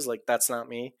price is." Like that's not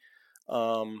me.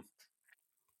 Um,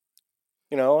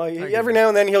 I get every it. now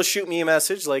and then he'll shoot me a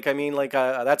message. Like I mean, like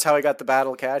that's how I got the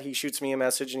Battle Cat. He shoots me a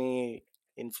message and he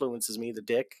influences me, the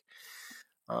dick.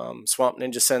 Swamp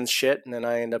Ninja sends shit, and then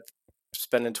I end up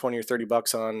spending 20 or 30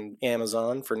 bucks on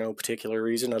Amazon for no particular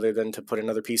reason other than to put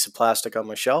another piece of plastic on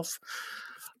my shelf.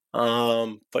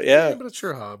 But Yeah, yeah, but it's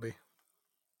your hobby.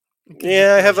 It gives you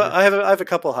yeah, pleasure. I have a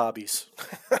couple hobbies.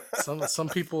 Some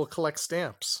people collect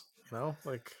stamps.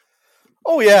 Like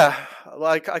Oh yeah,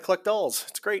 like I collect dolls.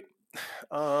 It's great.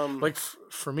 Um,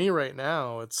 for me right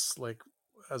now, it's like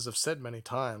as I've said many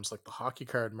times, like the hockey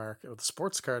card market or the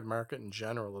sports card market in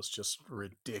general is just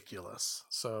ridiculous.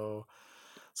 So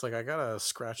it's like I gotta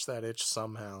scratch that itch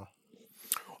somehow.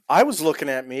 I was looking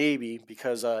at maybe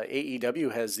because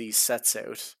AEW has these sets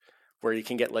out where you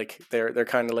can get like they're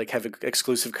kind of like have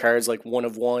exclusive cards like one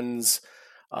of ones,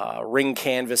 ring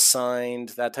canvas signed,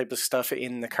 that type of stuff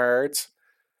in the cards.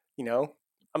 You know,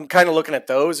 I'm kind of looking at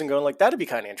those and going like that'd be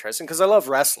kind of interesting because I love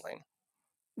wrestling.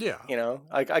 Yeah,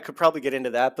 I could probably get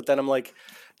into that, but then I'm like,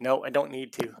 no, I don't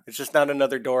need to. It's just not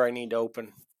another door I need to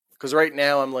open. Because right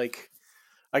now I'm like,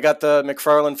 I got the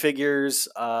McFarlane figures.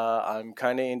 I'm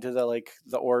kind of into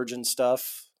the Origin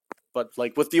stuff, but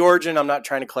like with the Origin, I'm not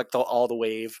trying to collect all the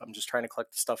wave. I'm just trying to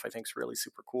collect the stuff I think is really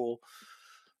super cool.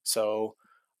 So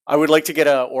I would like to get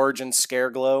a Origin Scare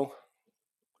Glow.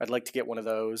 I'd like to get one of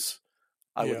those.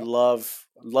 I would yeah.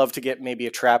 love to get maybe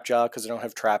a Trap Jaw because I don't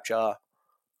have Trap Jaw.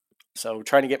 So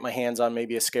trying to get my hands on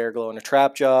maybe a Scare Glow and a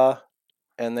Trap Jaw,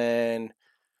 and then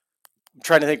I'm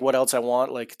trying to think what else I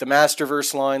want. Like the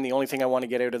Masterverse line, the only thing I want to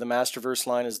get out of the Masterverse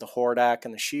line is the Hordak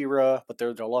and the She-Ra, but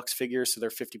they're deluxe figures, so they're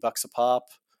 $50 a pop.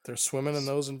 They're swimming in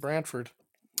those in Brantford.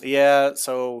 Yeah,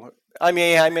 so I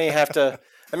may have to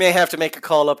make a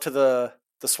call up to the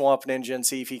Swamp Ninja and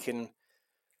see if he can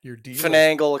Your dealer.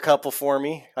 finagle a couple for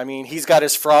me. I mean, he's got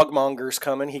his Frogmongers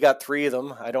coming. He got 3 of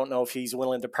them. I don't know if he's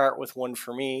willing to part with one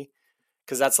for me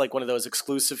because that's like one of those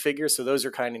exclusive figures. So those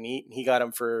are kind of neat. He got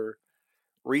them for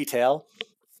retail.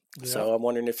 Yeah. So I'm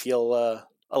wondering if he'll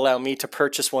allow me to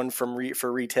purchase one for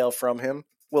retail from him.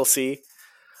 We'll see.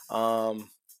 Um,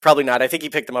 Probably not. I think he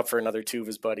picked them up for another 2 of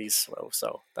his buddies.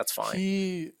 So that's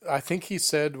fine. I think he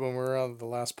said when we were on the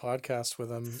last podcast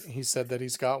with him, he said that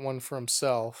he's got one for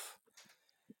himself,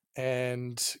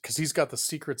 and because he's got the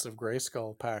Secrets of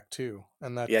Grayskull pack too,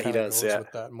 and that Yeah, he kind of does. goes Yeah.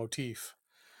 with that motif.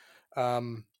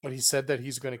 But he said that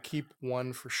he's going to keep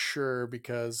one for sure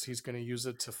because he's going to use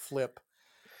it to flip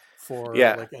for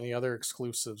Yeah. like any other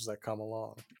exclusives that come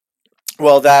along.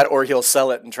 Well, that or he'll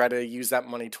sell it and try to use that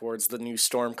money towards the new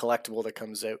Storm collectible that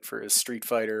comes out for his Street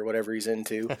Fighter or whatever he's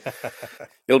into.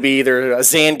 It'll be either a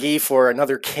Zangief or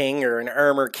another King or an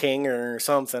Armor King or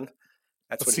something.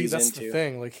 That's But what see, he's that's the into.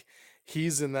 thing. Like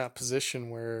he's in that position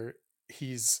where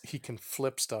he can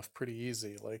flip stuff pretty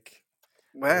easy. Like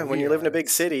where Well, when we you live in a are, big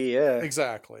it's city, yeah.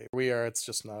 exactly we are. It's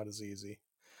just not as easy.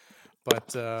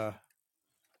 But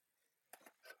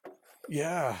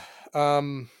yeah, I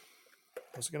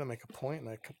was gonna make a point and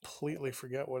I completely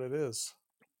forget what it is.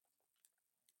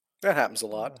 That happens a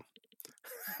lot.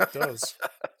 It does.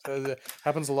 It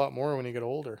happens a lot more when you get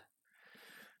older.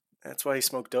 That's why you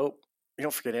smoke dope. You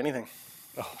don't forget anything.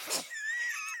 Oh,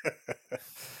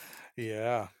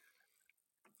 yeah.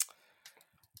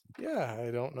 Yeah,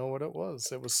 I don't know what it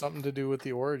was. It was something to do with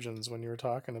the origins when you were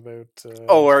talking about.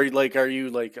 Oh, are you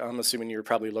like? I'm assuming you're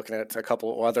probably looking at a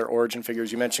couple other origin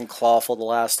figures. You mentioned Clawful the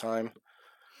last time.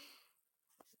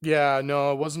 Yeah,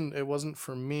 no, it wasn't. It wasn't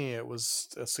for me. It was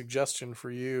a suggestion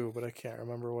for you, but I can't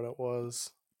remember what it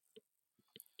was.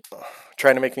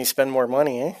 Trying to make me spend more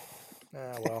money, eh?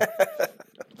 Ah, well,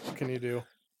 what can you do?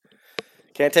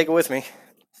 Can't take it with me.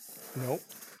 Nope.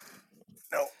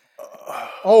 No.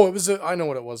 Oh, it was. I know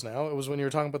what it was now. It was when you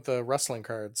were talking about the wrestling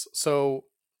cards. So,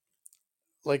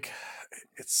 like,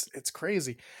 it's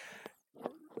crazy.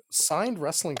 Signed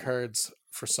wrestling cards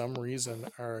for some reason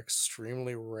are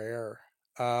extremely rare.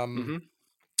 Um, Mm-hmm.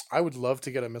 I would love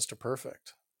to get a Mr.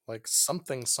 Perfect, like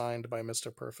something signed by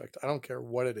Mr. Perfect. I don't care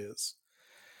what it is,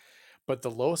 but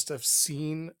the lowest I've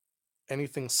seen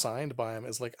anything signed by him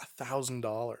is like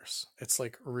 $1,000. It's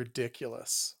like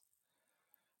ridiculous.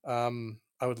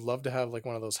 I would love to have like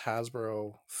one of those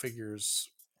Hasbro figures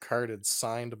carded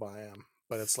signed by him,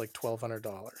 but it's like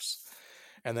 $1,200.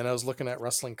 And then I was looking at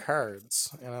wrestling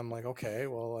cards, and I'm like, okay,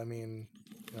 well, I mean,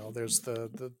 there's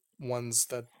the ones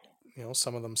that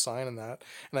some of them sign in that,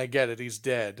 and I get it, he's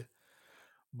dead,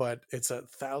 but it's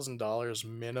 $1,000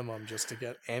 minimum just to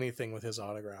get anything with his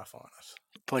autograph on it.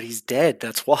 But he's dead.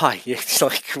 That's why. It's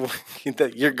like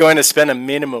you're going to spend a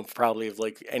minimum probably of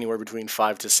like anywhere between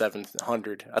 500 to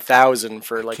 700, 1,000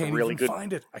 for I like a can't really even good.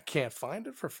 find it. I can't find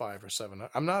it for 5 or 7.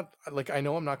 I'm not like I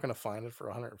know I'm not going to find it for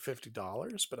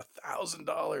 $150, but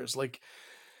 $1,000. Like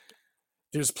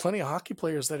there's plenty of hockey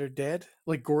players that are dead.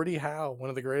 Like Gordie Howe, one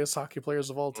of the greatest hockey players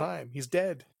of all time. He's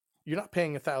dead. You're not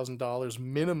paying $1,000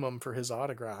 minimum for his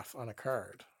autograph on a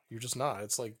card. You're just not.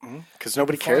 It's like Because you can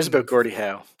nobody cares find them about for Gordie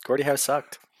Howe. Gordie Howe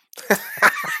sucked.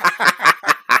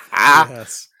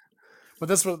 yes. But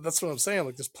that's what I'm saying.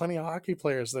 Like there's plenty of hockey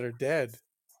players that are dead.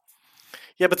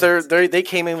 Yeah, but It's they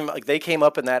came in like they came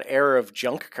up in that era of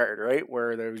junk card, right,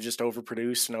 where they were just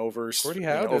overproduced and Gordie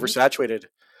Howe didn't. oversaturated.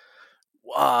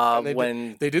 And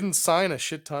When they didn't sign a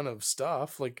shit ton of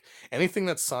stuff. Like anything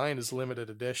that's signed is limited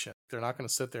edition. They're not going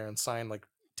to sit there and sign like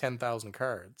 10,000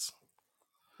 cards.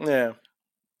 yeah,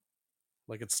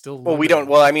 Like it's still well we don't.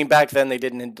 limited. Well, I mean back then they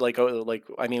didn't like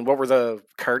I mean what were the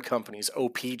card companies?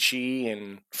 OPG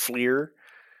and Fleer.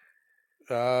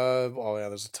 Oh yeah,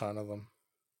 there's a ton of them.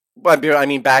 But I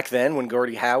mean back then when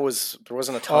Gordie Howe was there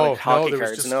wasn't a ton of Oh no, hockey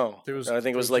cards. No, I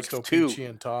think it there was was like just two. OPG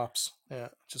and tops. Yeah,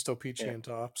 just OPG Yeah, and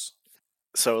tops.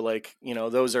 so like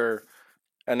those are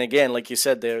and again like you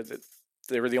said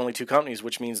they were the only two companies,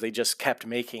 which means they just kept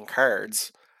making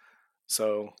cards.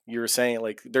 So you were saying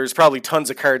like there's probably tons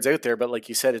of cards out there, but like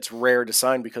you said, it's rare to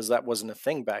sign because that wasn't a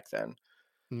thing back then.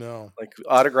 No. Like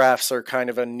autographs are kind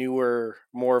of a newer,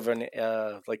 more of an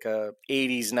like a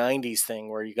 '80s '90s thing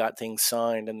where you got things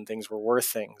signed and things were worth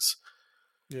things.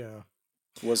 Yeah.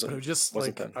 But it wasn't was just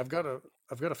wasn't like then. I've got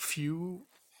a few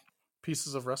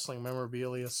pieces of wrestling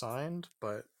memorabilia signed,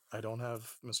 but I don't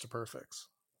have Mr. Perfect's.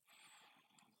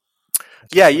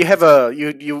 It's Yeah, just you like have a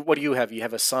you what do you have? You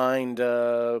have a signed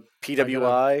I got a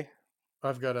PWI.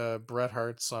 I've got a Bret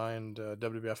Hart signed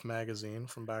WWF magazine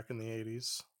from back in the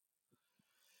 80s.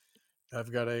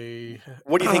 I've got a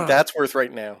What do you think I that's worth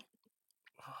right now?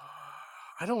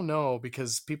 don't know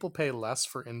because people pay less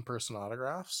for in-person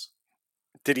autographs.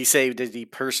 Did he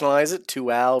personalize it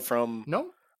to Al from?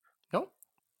 No, no,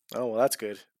 Oh well, that's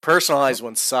good. Personalized no.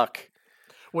 ones suck.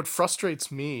 What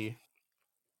frustrates me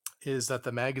is that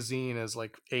the magazine is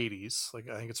like 80s, like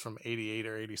I think it's from 88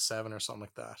 or 87 or something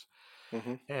like that.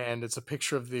 Hmm. And it's a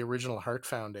picture of the original Heart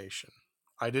Foundation.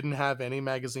 I didn't have any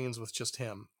magazines with just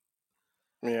him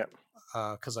Yeah.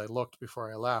 because I looked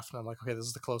before I left and I'm like, okay, this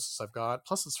is the closest I've got.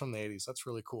 Plus, it's from the 80s. That's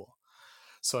really cool.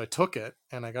 So I took it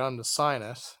and I got him to sign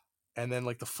it. And then,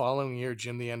 like the following year,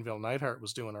 Jim the Anvil Neidhart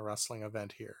was doing a wrestling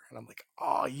event here. And I'm like,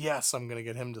 oh, yes, I'm going to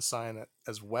get him to sign it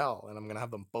as well. And I'm going to have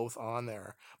them both on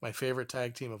there. My favorite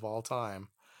tag team of all time.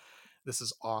 This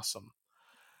is awesome.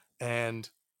 And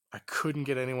I couldn't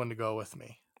get anyone to go with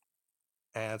me.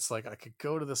 And it's like I could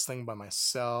go to this thing by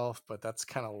myself, but that's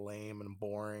kind of lame and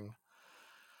boring.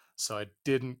 So I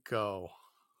didn't go.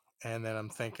 And then I'm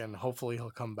thinking, hopefully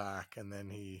he'll come back. And then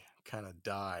he kind of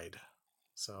died.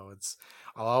 So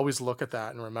I'll always look at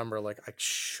that and remember, like, I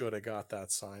should have got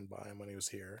that signed by him when he was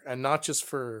here. And not just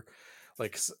for,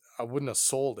 like, I wouldn't have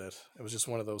sold it. It was just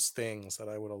one of those things that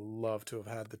I would have loved to have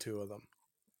had the two of them.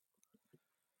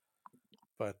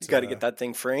 You But got to get that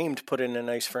thing framed, put it in a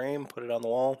nice frame, put it on the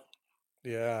wall.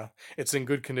 yeah, it's in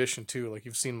good condition too. Like,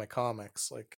 you've seen my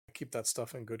comics. Like, I keep that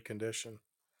stuff in good condition.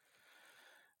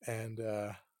 And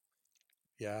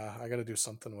yeah, I got to do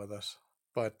something with it.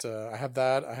 But I have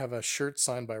that. I have a shirt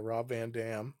signed by Rob Van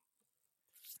Dam.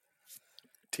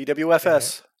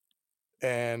 And, TWFS.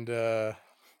 and I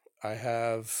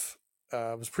have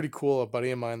it was pretty cool. A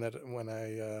buddy of mine that when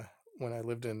I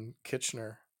lived in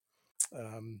Kitchener,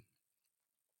 um,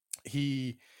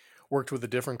 he worked with a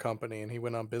different company and he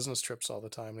went on business trips all the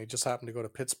time. And he just happened to go to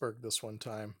Pittsburgh this one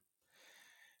time,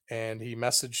 and he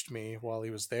messaged me while he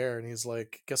was there, and he's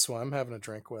like, "Guess who I'm having a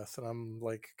drink with?" And I'm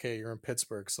like, "Okay, you're in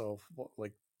Pittsburgh, so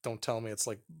like, don't tell me it's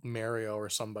like Mario or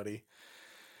somebody."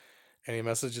 And he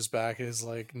messages back, and he's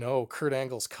like, "No, Kurt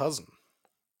Angle's cousin."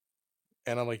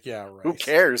 And I'm like, "Yeah, Who right."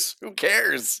 cares? Who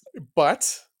cares?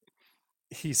 But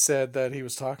he said that he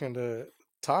was talking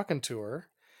to her,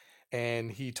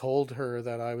 and he told her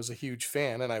that I was a huge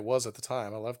fan, and I was at the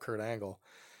time. I love Kurt Angle.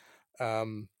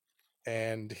 Um,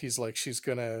 and he's like, she's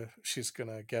gonna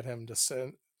get him to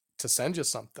send you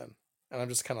something. And I'm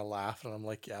just kind of laughing. I'm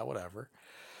like, yeah, whatever.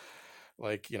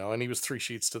 Like, and he was three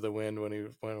sheets to the wind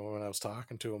when I was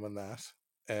talking to him and that.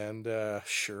 And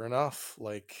sure enough,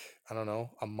 like, I don't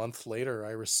know, a month later,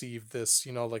 I received this,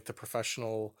 like the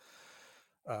professional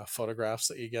photographs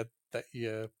that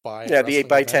you buy at Yeah, the eight wrestling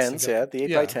by events to tens. get. Yeah, the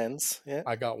eight by Yeah, tens. Yeah,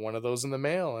 I got one of those in the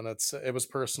mail, and it was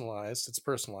personalized. It's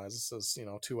personalized. It says,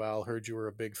 to Al, heard you were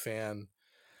a big fan.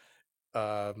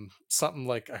 Something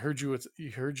like, I heard you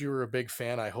were a big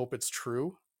fan. I hope it's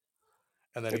true.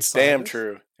 And then he it's signed damn it.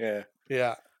 true. Yeah,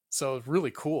 Yeah, so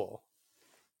really cool.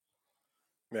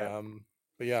 yeah. Um,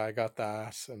 but yeah, I got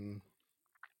that, and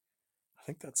I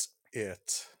think that's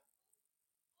it.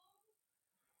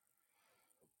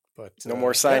 But No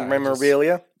more yeah, signed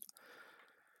memorabilia.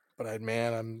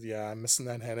 man, I'm missing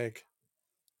that headache.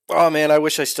 Oh man, I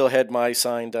wish I still had my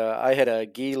signed. I had a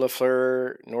Guy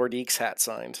Lafleur Nordiques hat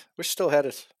signed. Wish I still had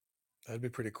it. That'd be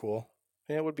pretty cool.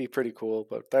 Yeah, it would be pretty cool,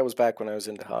 but that was back when I was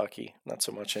into hockey. Not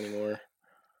so much anymore.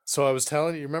 So I was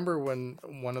telling you, remember when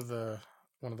one of the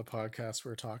podcasts we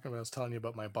were talking about, I was telling you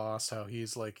about my boss, how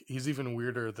he's even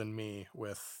weirder than me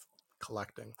with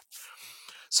collecting.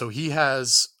 So he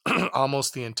has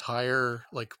almost the entire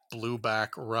like blue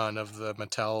back run of the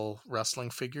Mattel wrestling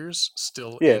figures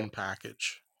still Yeah, in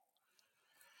package.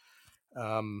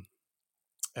 Um,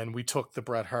 and we took the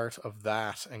Bret Hart of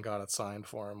that and got it signed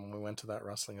for him when we went to that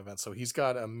wrestling event. So he's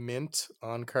got a mint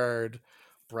on card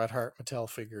Bret Hart Mattel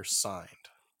figure signed.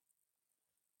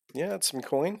 yeah, that's some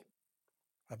coin.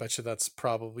 I bet you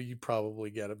you probably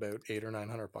get about $800 or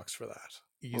 $900 for that.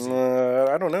 Easy.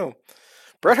 I don't know.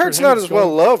 Well, Bret Kurt Hart's not Hennig's as well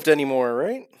going loved anymore,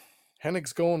 right?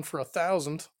 Hennig's going for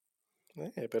 1,000.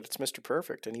 Yeah, but it's Mr.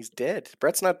 Perfect, and he's dead.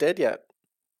 Bret's not dead yet.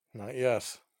 Not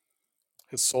yet.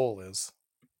 His soul is.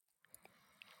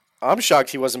 I'm shocked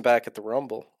he wasn't back at the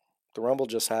Rumble. The Rumble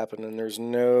just happened, and there's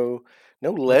no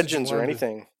What did you legends or want him to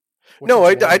anything. what No, did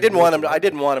I, you want I him to didn't do at want the him. I Rumble?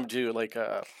 didn't want him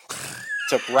to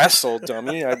to wrestle,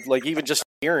 dummy. I like even just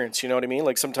appearance. You know what I mean?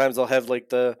 Like sometimes they'll have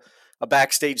like a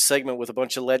backstage segment with a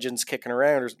bunch of legends kicking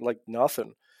around, or like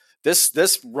nothing.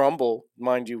 This Rumble,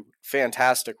 mind you,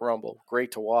 fantastic Rumble,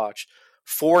 great to watch.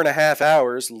 4.5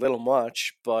 hours, little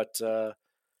much, but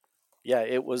yeah,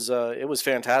 it was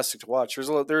fantastic to watch.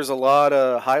 There's a lot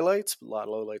of highlights, a lot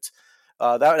of lowlights.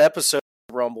 That episode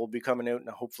of Rumble will be coming out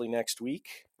hopefully next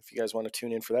week. If you guys want to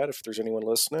tune in for that, if there's anyone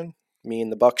listening, me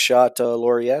and the Buckshot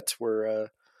Laureate were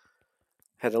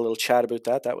had a little chat about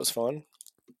that. That was fun.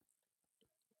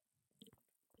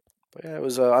 But yeah, it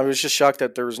was. I was just shocked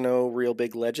that there was no real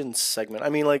big legends segment. I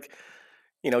mean, like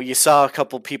you saw a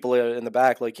couple people in the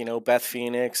back, like Beth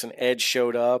Phoenix and Edge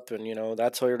showed up, and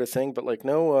that sort of thing. But like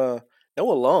no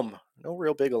alum, no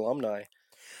real big alumni.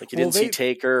 Like you Well, didn't see they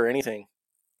Taker or anything.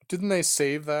 didn't they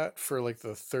save that for like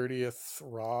the 30th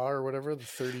Raw or whatever, the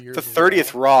 30 The years of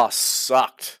 30th Raw? Raw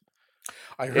sucked.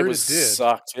 I It heard was it did.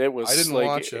 sucked. It I was didn't like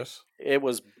watch it. it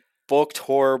was booked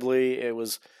horribly. It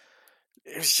was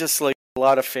just like a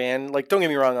lot of like don't get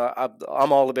me wrong,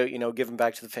 I'm all about giving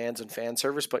back to the fans and fan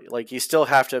service, but like you still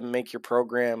have to make your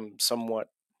program somewhat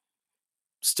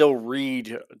still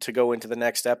read to go into the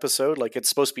next episode. Like it's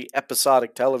supposed to be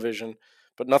episodic television,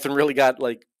 but nothing really got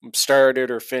like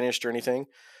started or finished or anything.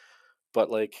 But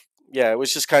like yeah, it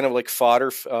was just kind of like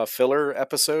fodder filler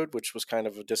episode, which was kind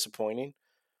of disappointing.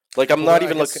 Like I'm Well, then not I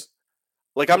even looking. guess.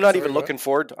 Like Oh, sorry. Go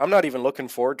ahead. I'm not even looking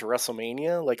forward to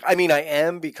WrestleMania. Like I mean I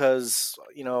am because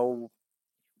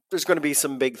there's going to be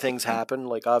some big things happen.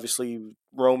 Like obviously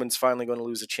Roman's finally going to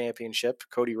lose a championship.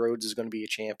 Cody Rhodes is going to be a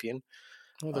champion.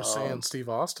 Oh, they're saying Um, Steve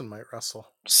Austin might wrestle.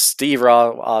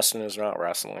 Austin is not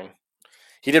wrestling.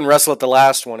 He didn't wrestle at the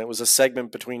last one. It was a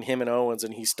segment between him and Owens,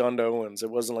 and he stunned Owens. It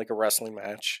wasn't like a wrestling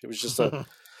match. It was just a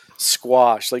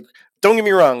squash. Like, don't get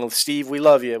me wrong, Steve. We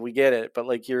love you. We get it. But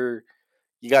like, you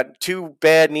got two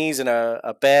bad knees and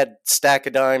a bad stack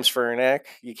of dimes for a neck.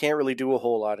 You can't really do a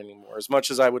whole lot anymore. As much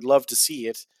as I would love to see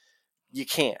it, you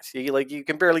can't. You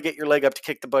can barely get your leg up to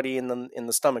kick the buddy in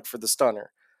the stomach for the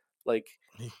stunner. Like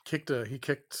He kicked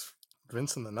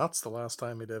Vince in the nuts the last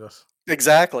time he did it.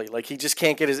 exactly. Like he just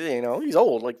can't get his. He's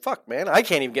old. Like fuck, man. I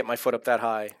can't even get my foot up that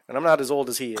high, and I'm not as old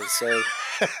as he is. So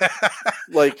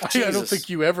like I don't Jesus. think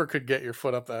you ever could get your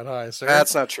foot up that high, sir.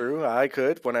 That's not true. I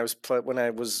could when I was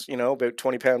about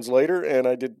 20 pounds lighter and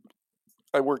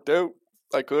I worked out.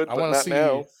 I could, I but want to not see.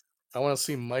 now. I want to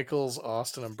see Michaels,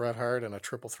 Austin, and Bret Hart in a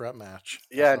triple threat match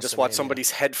at Yeah, and just watch WrestleMania.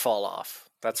 somebody's head fall off.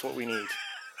 That's what we need.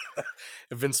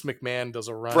 If Vince McMahon does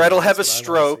a Brett run, will have that's a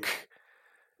what I want to see.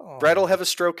 stroke. Brett will Oh, have a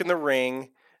stroke in the ring.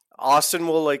 Austin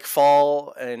will like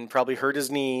fall and probably hurt his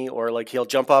knee, or like he'll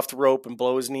jump off the rope and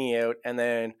blow his knee out. And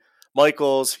then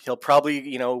Michaels, he'll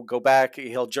probably go back.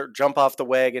 He'll jump off the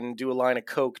wagon and do a line of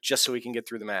coke just so he can get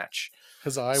through the match.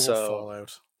 his eye will So, fall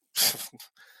out.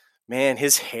 man,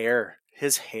 his hair,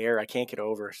 I can't get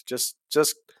over it. Just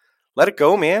let it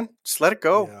go, man. Just let it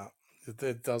go. Yeah,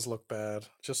 it does look bad.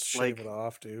 Just shave it Like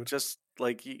off, dude. just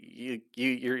like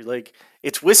you're like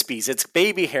it's wispies, it's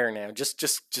baby hair now.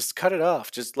 Just cut it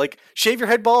off. Just like shave your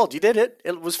head bald. You did it.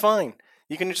 It was fine.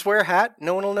 You can just wear a hat.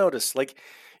 No one will notice. Like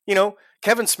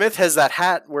Kevin Smith has that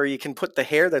hat where you can put the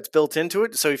hair that's built into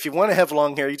it. So if you want to have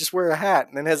long hair, you just wear a hat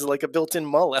and then it has like a built-in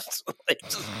mullet. Like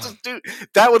just do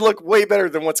that would look way better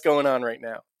than what's going on right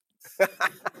now.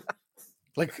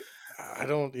 Like, I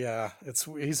don't. Yeah, it's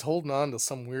he's holding on to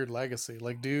some weird legacy.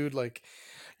 Like, dude, like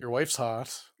your wife's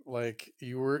hot. Like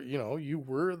you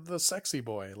were the sexy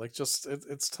boy. Like, just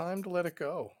it's time to let it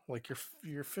go. Like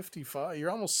you're 55.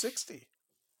 You're almost 60.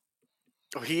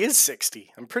 Oh, he is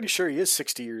 60. I'm pretty sure he is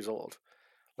 60 years old.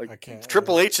 Like I can't.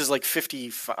 Triple H is like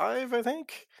 55, I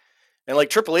think. And like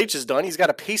Triple H is done. He's got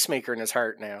a pacemaker in his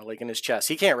heart now, like in his chest.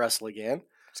 He can't wrestle again.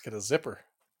 Just get a zipper.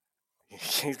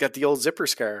 He's got the old zipper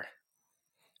scar.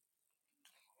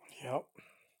 Yep.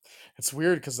 It's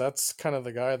weird because that's kind of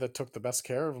the guy that took the best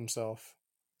care of himself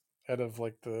out of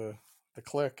like the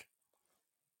clique.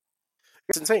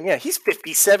 It's insane. Yeah, he's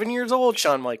 57 years old,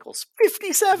 Shawn Michaels.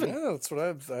 57. Yeah, that's what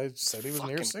I said. He was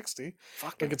near Fucking 60. Like,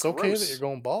 fucking it's okay that you're gross.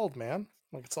 going bald, man.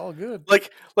 Like, it's all good. Like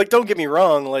don't get me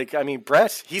wrong, like I mean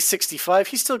Brett, he's 65.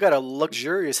 He's still got a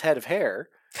luxurious head of hair.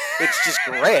 It's just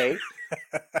gray,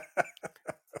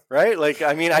 right? Like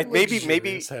I mean, A I luxurious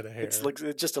maybe head of it's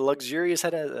hair. just a luxurious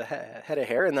head of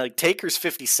hair, and like Taker's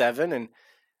 57, and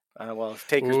well,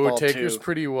 Taker's Ooh, bald Taker's too.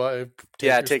 pretty Yeah,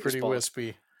 Taker's Taker's pretty bald.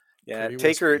 wispy. Yeah, Pretty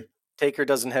wispy. Taker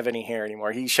doesn't have any hair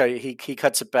anymore. He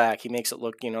cuts it back. He makes it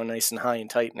look nice and high and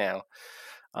tight now.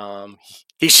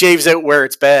 He shaves out where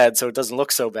it's bad, so it doesn't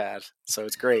look so bad. So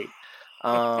it's great.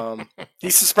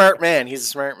 He's a smart man. He's a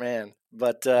smart man.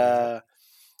 But Yeah.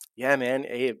 yeah, man,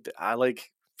 I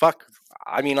like fuck.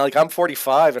 I mean, like I'm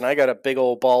 45 and I got a big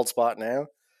old bald spot now,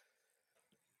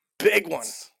 big one.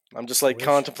 I'm just It's the like way it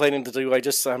contemplating to do. I'm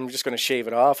just going to shave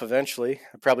it off eventually.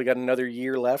 I probably got another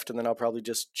year left, and then I'll probably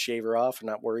just shave her off and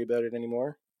not worry about it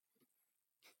anymore.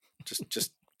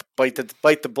 Just bite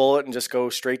the bullet and just go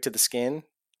straight to the skin,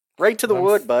 right to when the I'm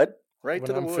wood, f- bud, right when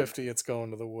to the I'm wood. 50, it's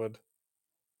going to the wood.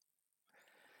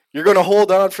 You're going to hold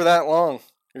on for that long.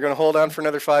 You're going to hold on for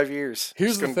another 5 years.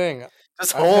 Here's the thing.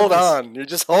 Just I've had hold this on. You're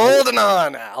just I holding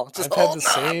on, Al. Just I've had the holding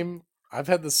on. same I've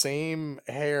had the same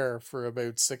hair for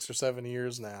about 6 or 7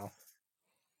 years now.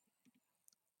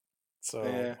 So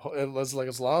Yeah. it was like,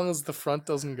 as long as the front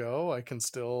doesn't go, I can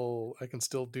still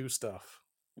do stuff.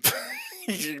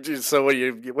 So what?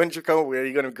 When's your comb? Are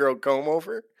you going to grow a comb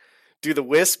over? Do the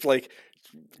wisp like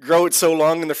grow it so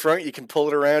long in the front you can pull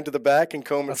it around to the back and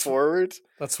comb it That's forward?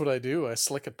 that's what I do. I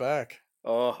slick it back.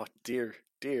 Oh dear,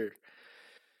 dear.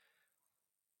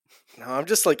 No, I'm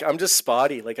just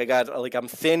spotty. Like I got like I'm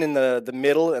thin in the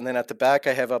middle, and then at the back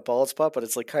I have a bald spot, but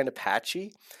it's like kind of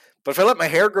patchy. But if I let my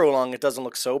hair grow long, it doesn't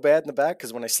look so bad in the back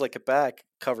because when I slick it back, it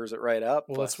covers it right up.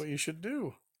 Well, But that's what you should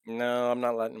do. no, I'm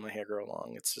not letting my hair grow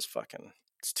long. It's just fucking.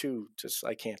 It's too. Just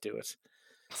I can't do it.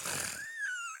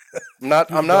 I'm not.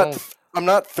 Do the I'm not. Donald. I'm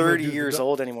not I'm gonna 30 do the years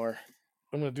old anymore.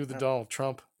 I'm gonna do the Uh, Donald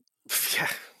Trump. Yeah.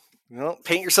 Well,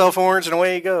 paint yourself orange and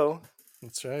away you go.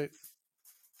 That's right.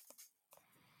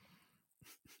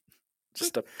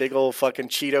 Just a big old fucking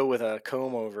Cheeto with a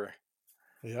comb over.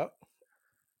 Yep.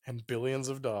 And billions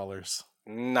of dollars.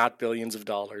 Not billions of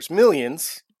dollars.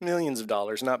 Millions. Millions of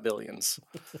dollars, not billions.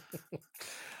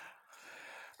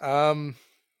 Um,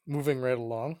 moving right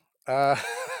along. Uh,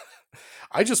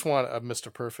 I just want a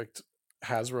Mr. Perfect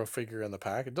Hasbro figure in the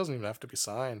pack. It doesn't even have to be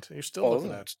signed. You're still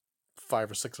looking Oh, at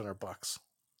 $500 or $600.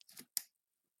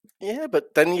 yeah,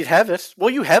 but then you'd have it. Well,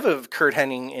 you have a Kurt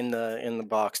Hennig in the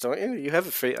box, don't you? You have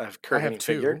a I Kurt have Hennig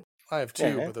figure. two. I have two,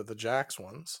 Yeah. but they're the Jax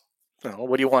ones. Oh,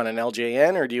 what do you want, an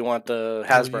LJN or do you want the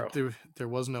Well, Hasbro? there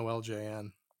was no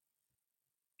LJN.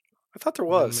 I thought there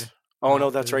They didn't was. make. Oh no, No,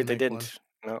 they that's right, didn't they make one. didn't.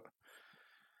 No.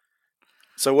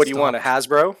 So what do you want, a Stopped.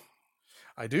 Hasbro?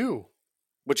 I do.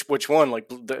 Which one? Like,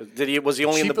 did he was he The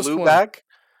only in the cheapest blue one. bag?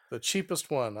 The cheapest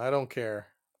one. I don't care.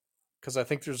 Because I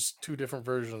think there's two different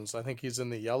versions. I think he's in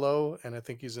the yellow and I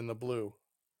think he's in the blue.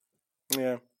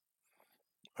 Yeah.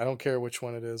 I don't care which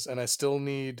one it is. And I still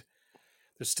need.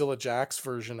 There's still a Jax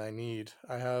version I need.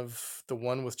 I have the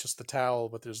one with just the towel,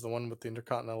 but there's the one with the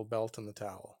Intercontinental belt and the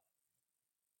towel.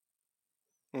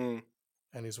 Hmm.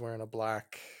 And he's wearing a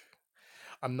black.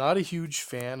 I'm not a huge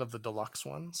fan of the deluxe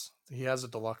ones. He has a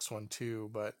deluxe one too,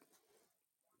 but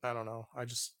I don't know. I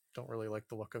just don't really like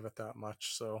the look of it that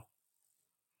much. So,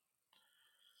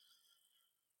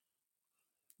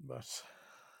 but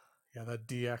yeah, that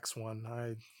DX one,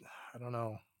 I don't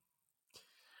know.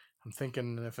 I'm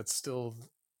thinking if it's still,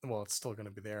 well, it's still going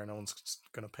to be there. No one's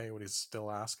going to pay what he's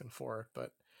still asking for it.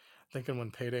 But thinking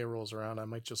when payday rolls around, I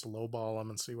might just lowball him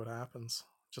and see what happens.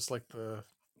 Just like the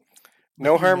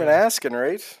No harm in He-Man. asking,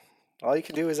 right? All you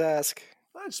can do is ask.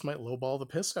 I just might lowball the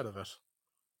piss out of it.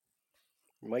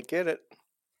 You might get it.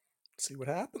 See what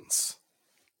happens.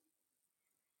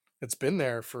 It's been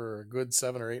there for a good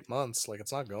 7 or 8 months. Like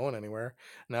it's not going anywhere.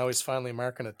 Now he's finally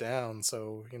marking it down.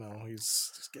 So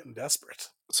he's just getting desperate.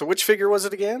 So which figure was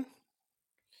it again?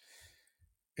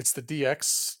 It's the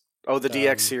DX, Oh, the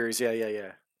DX um, series. Yeah, yeah,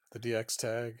 yeah. the DX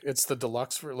tag. It's the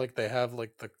deluxe for like they have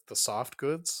like the soft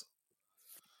goods.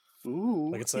 Like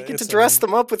Ooh, it's a you get to it's dress an.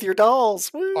 them up with your dolls.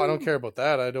 Oh, I don't Woo! care about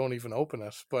that. I don't even open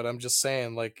it. But I'm just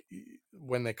saying, like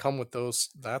when they come with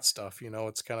that stuff,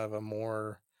 it's kind of a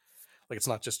more like it's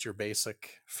not just your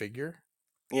basic figure.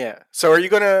 Yeah. So are you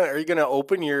gonna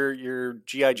open your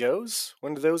GI Joes?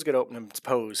 When do those get opened and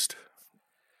exposed?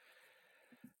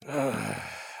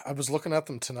 I was looking at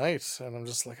them tonight, and I'm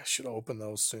just like, I should open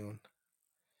those soon.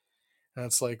 And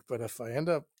it's like, but if I end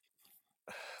up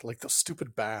like those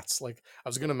stupid bats, like I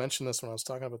was gonna mention this when I was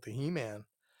talking about the He-Man,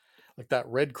 like that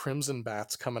red crimson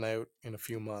bat's coming out in a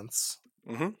few months,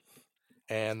 Mm-hmm.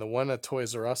 and the one at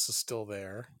Toys R Us is still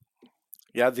there.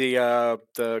 Yeah,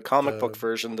 the comic book The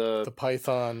version. The the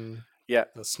Python, yeah.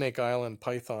 the Snake Island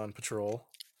Python Patrol.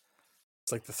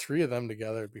 It's like the three of them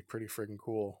together would be pretty friggin'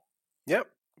 cool. Yep.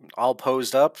 All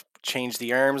posed up. Change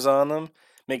the arms on them.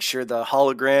 Make sure the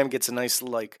hologram gets a nice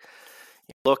like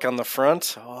look on the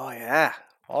front. Oh yeah.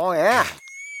 Oh yeah.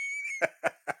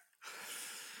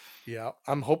 Yeah,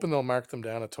 I'm hoping they'll mark them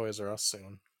down at Toys R Us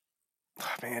soon. Oh,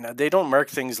 man, they don't mark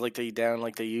things like they down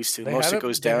like they used to. They Most had it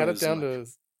goes it. They down had it as down much.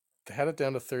 to. They had it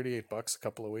down to $38 a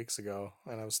couple of weeks ago,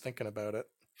 and I was thinking about it.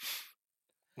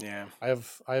 Yeah. I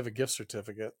have a gift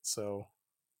certificate, so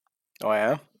Oh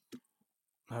yeah.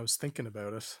 I was thinking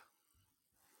about it.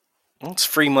 Well, it's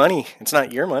free money. It's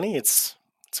not your money. It's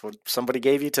what somebody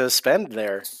gave you to spend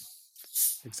there.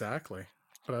 Exactly.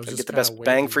 But I was Gotta get just the kind of best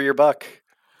bang for waiting. your buck.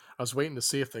 I was waiting to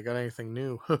see if they got anything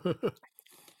new.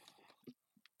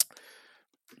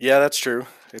 Yeah, that's true.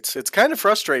 It's kind of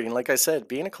frustrating. Like I said,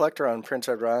 being a collector on Prince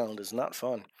Edward Island is not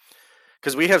fun.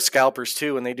 Because we have scalpers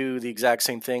too, and they do the exact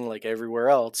same thing like everywhere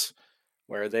else,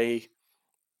 where they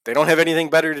don't have anything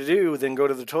better to do than go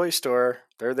to the toy store.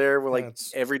 They're there And like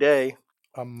it's every day,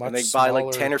 a and much they buy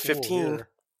like smaller 10 or pool 15. here.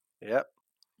 Yep.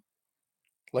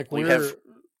 Like We have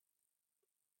we're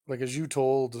like as you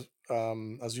told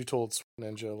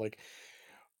Ninja, like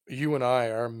you and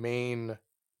I, our main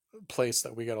place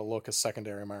that we got to look is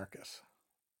secondary market.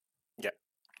 yeah.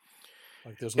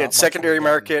 Like there's not It's much we're secondary getting.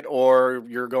 market, or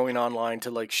you're going online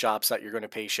to like shops that you're going to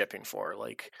pay shipping for.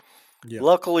 Like, Yeah.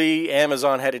 luckily,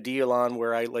 Amazon had a deal on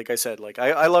where like I said, like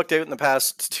I lucked out in the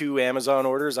past two Amazon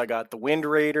orders. I got the Wind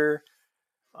Raider.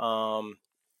 Um,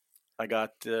 I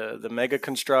got the Mega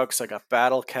Constructs. I got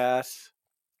Battle Cat.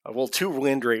 Well, two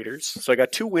Wind Raiders. So I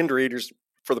got two Wind Raiders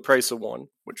for the price of one,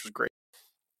 which was great.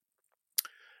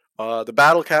 The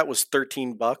Battle Cat was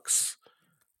 $13.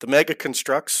 The Mega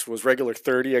Constructs was regular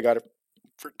 30. I got it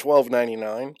for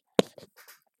 $12.99.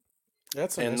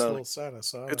 That's a And nice little set. I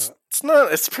saw that. it's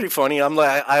not it's pretty funny. I'm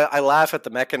like I laugh at the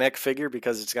Mechanic figure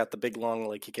because it's got the big long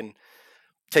like you can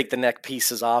take the neck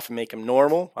pieces off and make him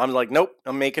normal. I'm like, nope,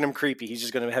 I'm making him creepy. He's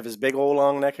just gonna have his big old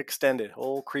long neck extended,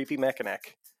 old creepy mecha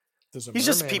neck. There's a He's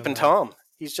just a merman in peeping that. tom.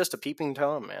 He's just a peeping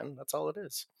tom, man. That's all it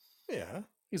is. Yeah,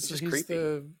 He's just he's creepy.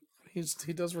 the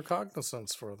he does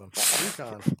reconnaissance for them.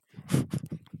 Recon.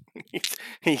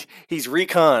 He's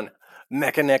recon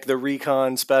mecha neck, the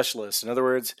recon specialist. In other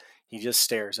words, he just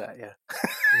stares at you.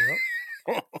 Yep.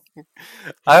 He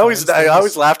I always finds I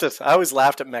always things. laughed at I always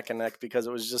laughed at mecha neck because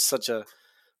it was just such a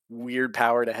weird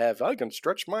power to have. I can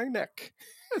stretch my neck.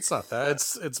 It's not that.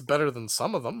 It's better than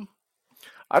some of them.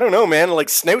 I don't know, man. Like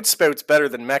Snout Spout's better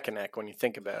than Mechanic when you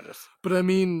think about it. But I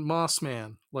mean, Moss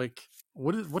Man, like,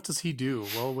 what does he do?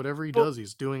 Well, whatever he Well, does,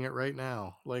 he's doing it right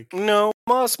now. Like, no,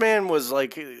 Moss Man was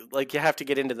like you have to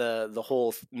get into the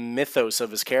whole mythos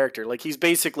of his character. Like he's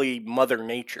basically Mother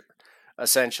Nature,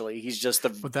 essentially. He's just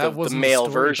but the, that the wasn't his male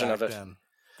story version of back it. then.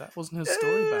 That wasn't his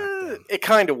story back then. It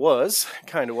kind of was,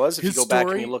 if you His go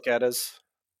back and you story, look at his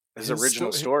his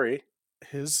original story, story.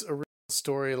 his original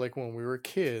story, like when we were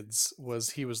kids,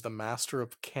 was he was the master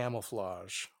of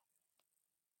camouflage.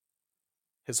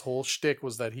 His whole shtick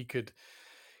was that he could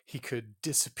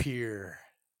disappear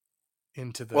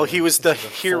Well, he was the into the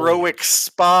heroic foliage.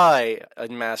 spy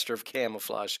and master of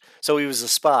camouflage. So he was a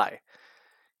spy.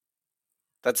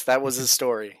 That He was could his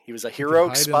story. He was a he could heroic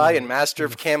hide spy and master in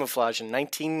of the. camouflage in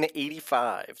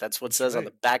 1985. That's what it That's says on right.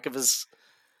 the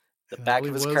And all back he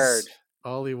of his card. was,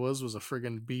 all he was a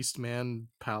friggin' beast man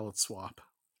palette swap.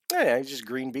 Yeah, he's just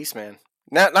Green Beast Man.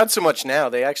 Not so much now.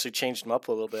 They actually changed him up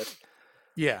a little bit,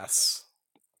 Yes.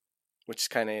 which is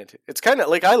kind of it's kind of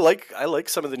like I like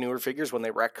some of the newer figures when they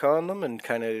retcon them and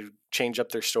kind of change up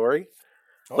their story.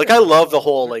 Oh Like I yeah, love the no,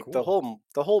 whole they're like cool. the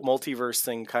whole multiverse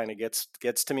thing kind of gets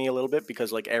to me a little bit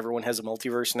because like everyone has a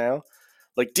multiverse now.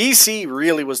 Like DC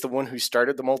really was the one who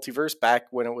started the multiverse back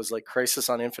when it was like Crisis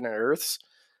on Infinite Earths.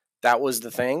 That was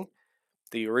the thing,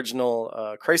 the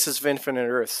original Crisis of Infinite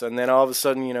Earths, and then all of a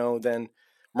sudden, then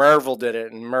Marvel did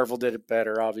it, and Marvel did it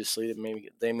better. Obviously,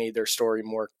 they made their story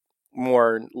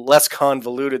more less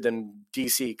convoluted than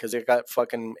DC because it got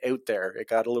fucking out there. It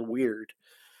got a little weird,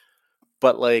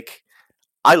 but like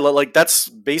like that's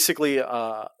basically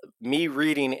me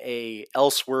reading a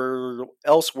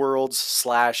Elseworlds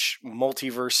slash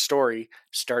multiverse story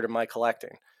started my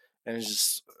collecting, and it's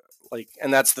just like,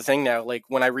 and that's the thing now. Like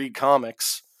when I read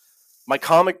comics, my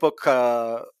comic book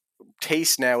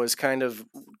taste now is kind of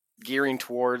gearing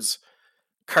towards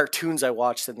cartoons I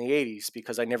watched in the '80s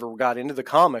because I never got into the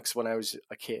comics when I was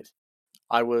a kid.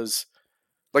 I was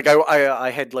like I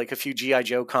had like a few GI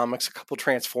Joe comics, a couple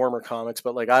Transformer comics,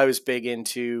 but like I was big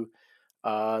into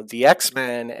the X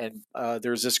Men, and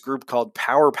there's this group called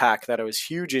Power Pack that I was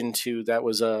huge into. That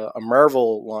was a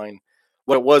Marvel line.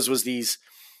 What it was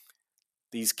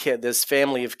this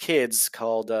family of kids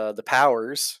called the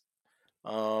Powers.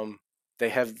 Um, they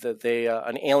have they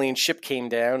an alien ship came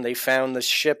down. They found this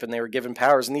ship and they were given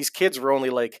powers. And these kids were only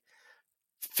like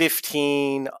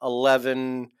 15,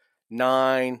 11,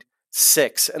 9,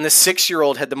 6. And the 6-year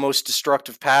old had the most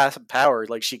destructive power.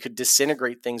 Like she could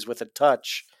disintegrate things with a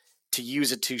touch to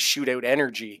use it to shoot out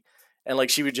energy. And like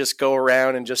she would just go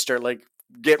around and just start like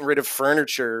getting rid of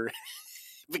furniture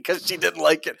because she didn't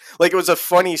like it. Like it was a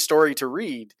funny story to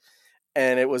read,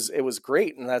 and it was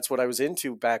great, and that's what I was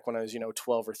into back when I was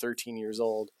 12 or 13 years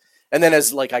old. And then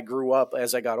as like I grew up,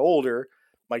 as I got older,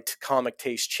 my comic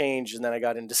taste changed, and then I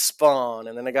got into Spawn,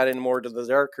 and then I got into more to the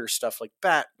darker stuff like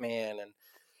Batman and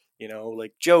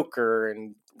like Joker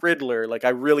and Riddler. Like I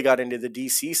really got into the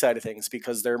DC side of things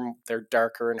because they're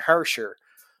darker and harsher.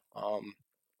 um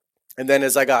and then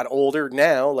as I got older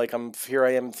now, like I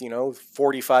am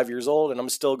 45 years old, and I'm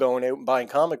still going out and buying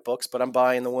comic books, but I'm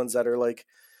buying the ones that are like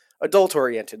adult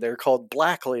oriented. They're called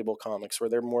black label comics, where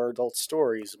they're more adult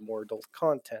stories, more adult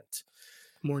content.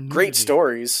 More Great nudity.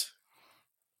 stories.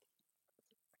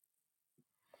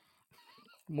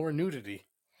 More nudity.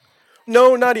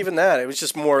 No, not even that. It was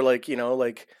just more like,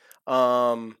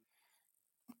 um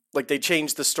like they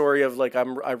changed the story of like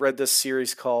I read this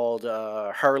series called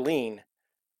Harleen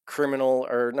Criminal,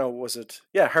 or no, was it?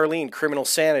 Yeah, Harleen Criminal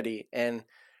Sanity, and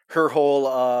her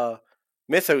whole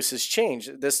mythos has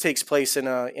changed. This takes place in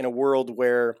a world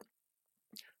where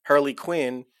Harley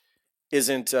Quinn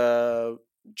isn't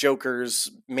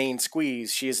Joker's main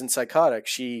squeeze. She isn't psychotic.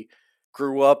 She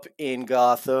grew up in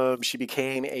Gotham. She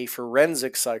became a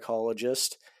forensic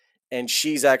psychologist, and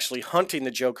she's actually hunting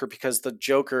the Joker because the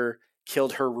Joker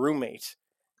killed her roommate,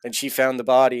 and she found the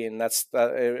body, and that's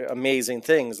amazing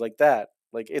things like that.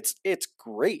 Like it's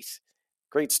great,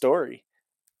 great story.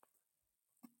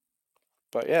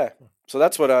 But yeah, so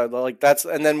that's what I like.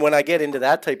 And then when I get into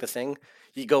that type of thing,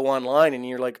 you go online and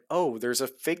you're like, oh, there's a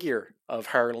figure of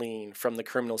Harleen from the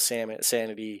Criminal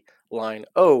Sanity line.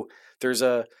 Oh, there's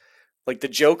a like the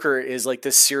Joker is like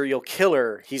this serial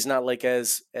killer. He's not like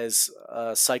as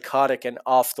psychotic and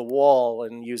off the wall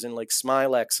and using like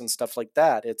Smilex and stuff like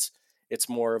that. It's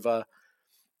more of a,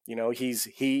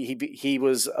 he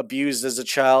was abused as a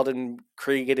child and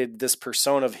created this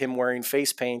persona of him wearing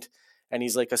face paint, and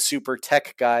he's like a super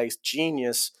tech guy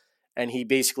genius, and he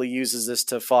basically uses this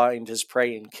to find his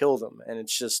prey and kill them, and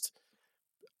it's just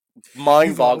You've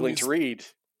mind-boggling to always read.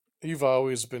 you've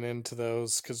always been into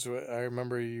those because I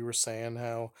remember you were saying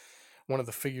how one of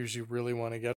the figures you really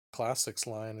want to get classics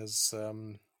line is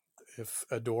if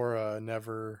Adora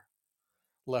never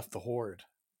left the Horde.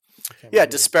 I can't Yeah,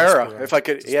 remember the Despera. Despera.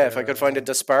 If I could find a Despera.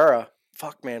 Despera.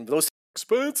 Fuck man, those are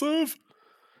expensive.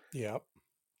 Yeah,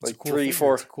 it's a Like cool three, figure. It's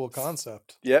four, a cool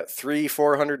concept. yeah,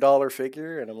 $300-$400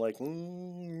 figure, and I'm like,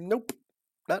 nope,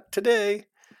 not today.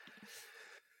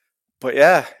 But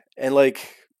yeah, and like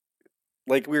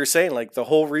we were saying, like the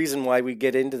whole reason why we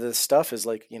get into this stuff is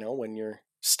like, when you're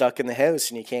stuck in the house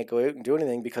and you can't go out and do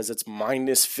anything because it's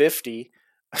 -50.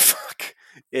 Fuck,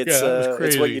 Yeah, that was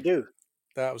it's what you crazy. do.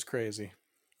 That was crazy.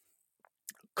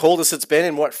 Coldest it's been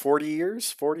in what, 40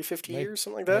 years, 40, 50 Nin- years,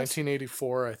 something like that.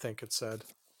 1984, I think it said.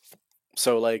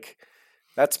 So like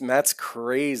that's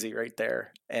crazy right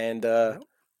there. And Yep.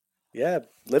 yeah,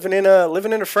 living in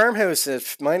a farmhouse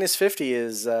if -50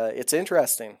 is it's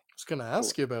interesting. I was gonna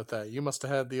ask you about that. You must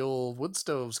have had the old wood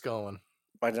stoves going.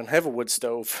 I don't have a wood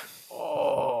stove.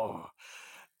 Oh,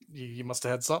 you must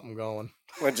have had something going.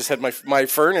 I just had my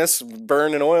furnace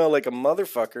burning oil like a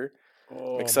motherfucker. I'm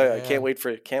Oh excited. I man. can't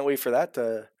wait for that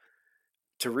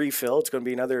to refill. It's going to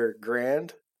be another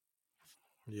grand.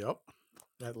 Yep.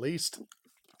 At least.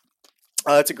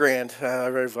 It's a grand.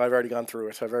 I've already gone through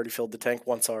it. I've already filled the tank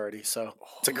once already, so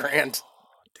it's a grand.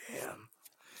 Oh, damn.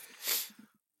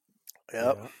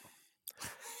 Yep. Yeah.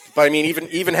 But I mean,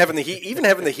 even having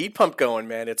the heat pump going,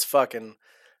 man, it's fucking.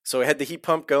 So I had the heat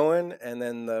pump going, and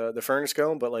then the furnace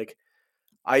going. But like,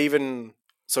 I even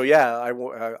so yeah,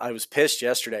 I was pissed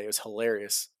yesterday. It was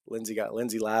hilarious.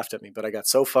 Lindsay laughed at me, but I got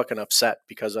so fucking upset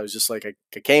because I was just like,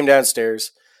 I came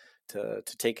downstairs to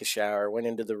take a shower, went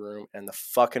into the room, and the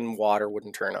fucking water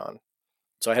wouldn't turn on.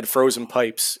 So I had frozen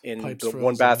pipes in Pipes the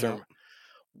one frozen. Yep. bathroom,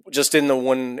 just in the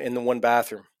one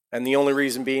bathroom, and the only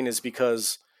reason being is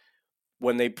because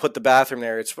when they put the bathroom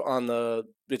there, it's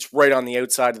right on the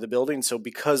outside of the building. So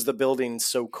because the building's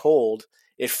so cold,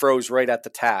 it froze right at the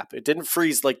tap. It didn't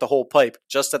freeze like the whole pipe,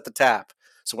 just at the tap.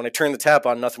 So when I turned the tap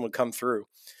on, nothing would come through.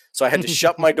 So I had to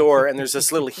shut my door, and there's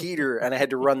this little heater, and I had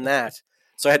to run that.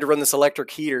 So I had to run this electric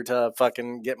heater to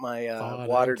fucking get my Thawed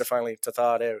water to out. finally to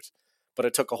thaw it out. But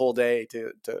it took a whole day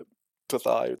to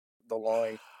thaw out the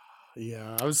line.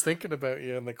 Yeah, I was thinking about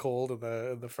you in the cold of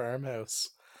the farmhouse.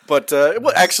 But I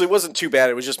was. actually, it wasn't too bad.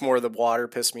 It was just more the water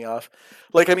pissed me off.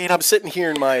 Like, I mean, I'm sitting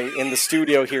here in the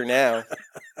studio here now.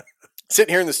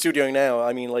 Sitting here in the studio now.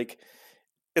 I mean, like,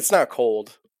 it's not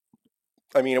cold.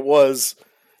 I mean, it was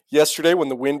yesterday when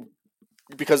the wind,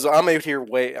 because I'm out here.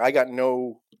 I got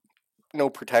no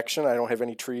protection. I don't have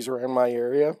any trees around my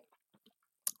area.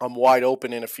 I'm wide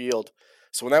open in a field.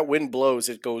 So when that wind blows,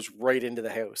 it goes right into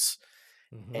the house.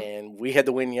 Hmm. And we had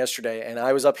the wind yesterday, and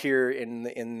I was up here in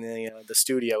the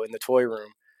studio in the toy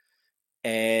room,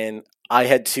 and I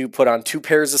had to put on 2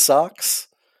 pairs of socks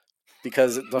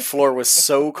because the floor was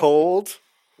so cold.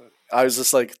 I was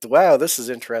just like, "Wow, this is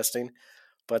interesting."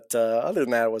 But other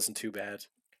than that, it wasn't too bad.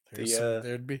 There's The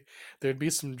some. There'd be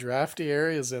some drafty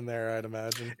areas in there, I'd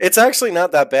imagine. It's actually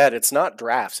not that bad. It's not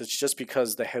drafts. It's just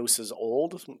because the house is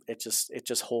old. It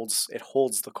just holds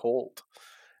the cold,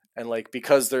 and like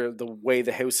because the way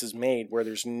the house is made, where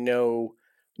there's no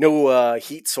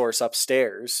heat source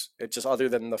upstairs. It just other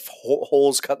than the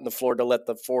holes cut in the floor to let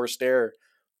the forced air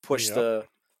push Yep.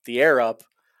 the air up.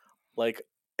 Like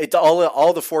it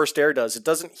all the forced air does, it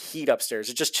doesn't heat upstairs.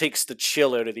 It just takes the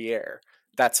chill out of the air.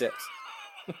 That's it.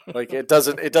 Like it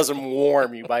doesn't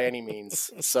warm you by any means.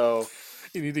 So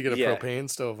You need to get a yeah, propane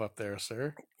stove up there,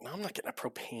 sir. no, I'm not getting a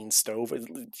propane stove.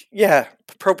 Yeah,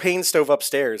 propane stove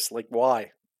upstairs. Like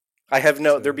why?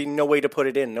 There'd To be no way to put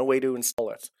it in, no way to install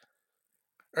it.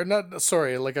 or not.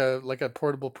 Sorry, like a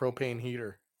portable propane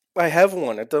heater. I have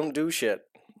one. It don't do shit.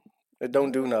 It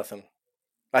don't do Uh, nothing.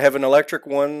 I have an electric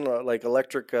one, like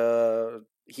electric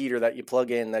heater that you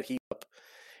plug in that heat up.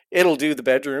 It'll do the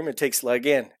bedroom. It takes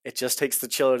again. It just takes the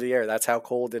chill of the air. That's how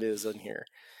cold it is in here.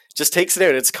 It just takes it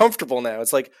out. It's comfortable now.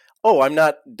 It's like, oh, I'm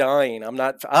not dying. I'm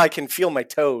not. I can feel my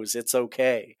toes. It's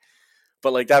okay.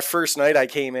 But like that first night I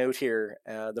came out here,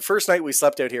 the first night we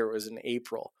slept out here was in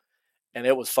April, and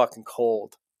it was fucking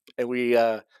cold. and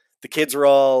the kids were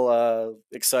all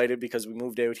excited because we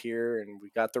moved out here and we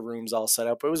got the rooms all set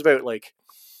up. It was about like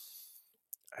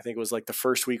I think it was like the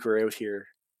first week we were out here,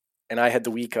 and I had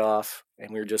the week off,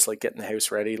 and we were just like getting the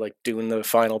house ready, like doing the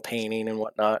final painting and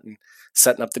whatnot, and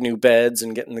setting up the new beds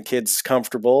and getting the kids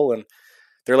comfortable. And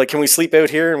they're like, "Can we sleep out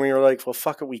here?" And we were like, "Well,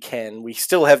 fuck it, we can. We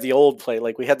still have the old place.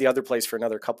 Like we had the other place for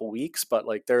another couple weeks, but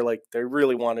like they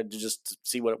really wanted to just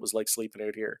see what it was like sleeping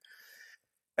out here."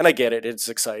 And I get it; it's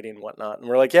exciting and whatnot. And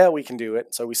we're like, "Yeah, we can do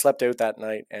it." So we slept out that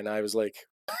night, and I was like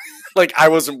I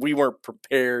wasn't. We weren't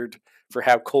prepared for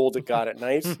how cold it got at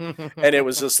night, and it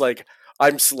was just like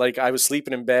like I was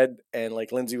sleeping in bed, and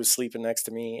like Lindsay was sleeping next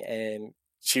to me, and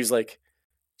she was like,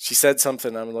 she said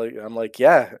something. I'm like,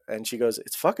 yeah, and she goes,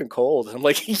 "It's fucking cold." I'm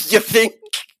like, "You think?"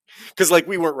 Because like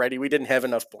we weren't ready. We didn't have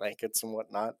enough blankets and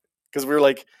whatnot. Because we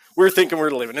were thinking we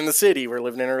are living in the city. We're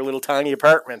living in our little tiny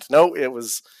apartment. No, it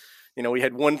was we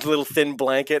had one little thin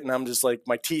blanket, and I'm just like,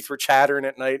 my teeth were chattering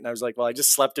at night, and I was like, well, I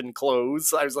just slept in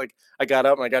clothes. I was like, I got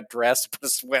up and I got dressed, put a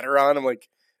sweater on. I'm like,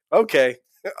 okay,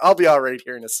 I'll be all right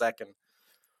here in a second.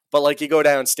 But like, you go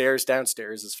downstairs.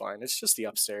 Downstairs is fine. It's just the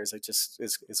upstairs. It just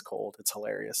is cold. It's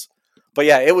hilarious. But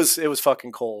yeah, it was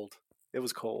fucking cold. It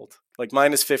was cold. Like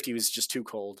 -50 was just too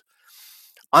cold.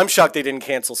 I'm shocked they didn't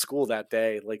cancel school that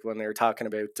day. Like when they were talking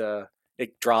about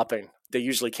it dropping, they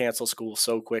usually cancel school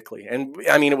so quickly. And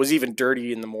I mean, it was even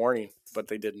dirty in the morning, but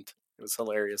they didn't. It was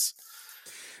hilarious.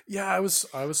 Yeah, I was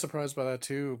surprised by that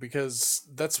too, because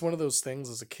that's one of those things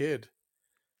as a kid.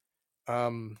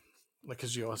 Like,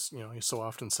 because you so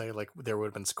often say like there would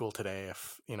have been school today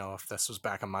if this was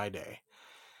back in my day,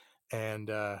 and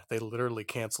they literally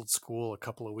canceled school a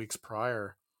couple of weeks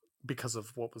prior because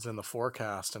of what was in the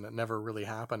forecast, and it never really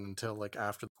happened until like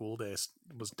after the school day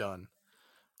was done.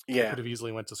 I Yeah. could have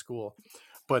easily went to school,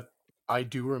 but I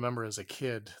do remember as a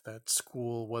kid that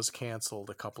school was canceled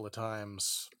a couple of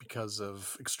times because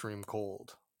of extreme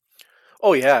cold.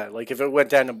 Oh yeah. Like if it went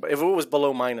down to, if it was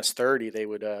below -30, they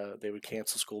would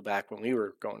cancel school back when we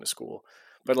were going to school.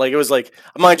 But like it was like,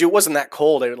 mind you, it wasn't that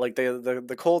cold. Like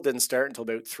the cold didn't start until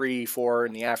about 3, 4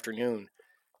 in the afternoon.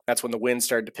 That's when the wind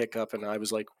started to pick up, and I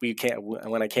was like, we can't.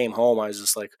 When I came home, I was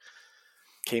just like,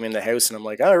 came in the house, and I'm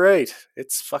like, all right,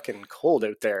 it's fucking cold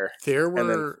out there. There And then,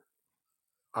 were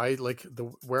I like the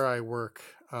where I work,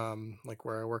 like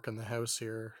where I work in the house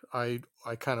here. I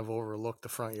kind of overlook the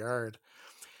front yard.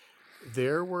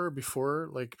 There were before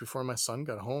my son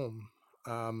got home,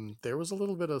 there was a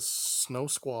little bit of snow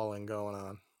squalling going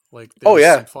on. Like there oh was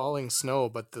yeah, some falling snow,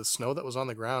 but the snow that was on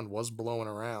the ground was blowing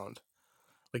around.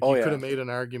 Like oh you could yeah, have made an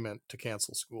argument to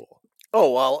cancel school.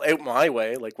 oh well, out my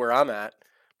way, like where I'm at,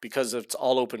 because it's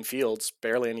all open fields,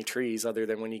 barely any trees, other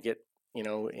than when you get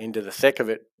into the thick of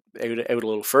it, out a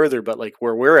little further. But like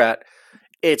where we're at,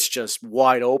 it's just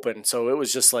wide open. So it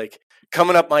was just like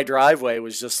coming up my driveway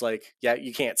was just like, yeah,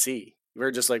 you can't see. We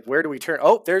are just like, where do we turn?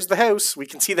 Oh, there's the house. We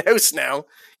can see the house now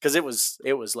because it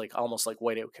was like almost like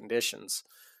whiteout conditions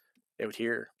out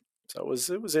here. So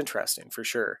it was interesting for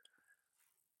sure.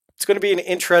 It's going to be an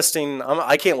interesting.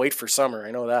 I can't wait for summer. I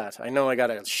know that. I know I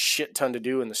got a shit ton to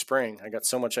do in the spring. I got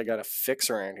so much I got to fix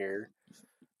around here.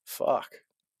 Fuck.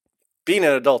 Being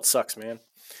an adult sucks, man.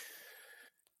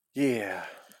 Yeah.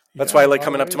 That's why I Yeah, like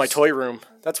coming up to my toy room.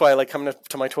 That's why I like coming up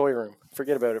to my toy room.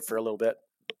 Forget about it for a little bit.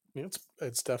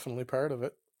 it's definitely part of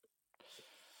it.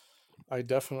 I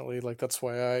definitely like that's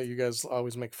why I you guys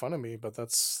always make fun of me, but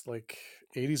that's like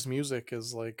 80s music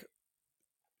is like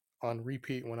on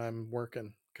repeat when I'm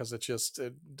working because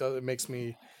it makes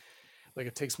me like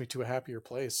it takes me to a happier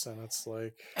place, and it's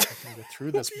like I can get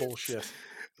through this bullshit.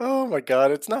 Oh my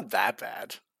god, it's not that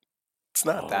bad. It's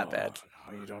not that Oh, bad.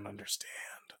 no, you don't understand.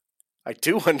 I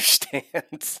do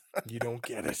understand. You don't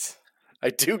get it. I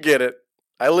do get it.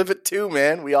 I live it too,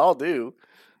 man. We all do.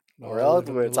 It's all in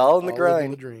the All live in the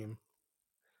grind. dream.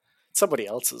 It's somebody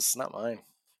else's, not mine.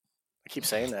 I keep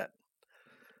saying that.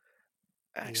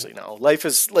 Yeah, Actually, no. Life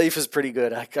is pretty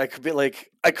good. I could be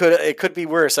like it could be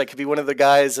worse. I could be one of the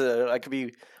guys. I could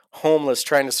be homeless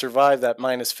trying to survive that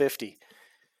 -50.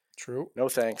 true. No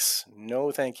thanks.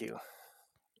 No thank you.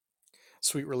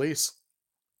 Sweet release.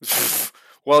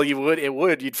 Well, you would. It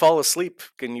would. You'd fall asleep,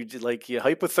 and your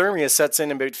hypothermia sets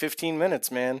in about 15 minutes,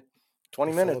 man. You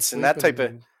twenty fall minutes, and asleep that type of.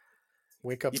 and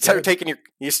wake up You start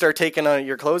dead. taking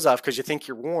your clothes off because you think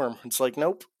you're warm. It's like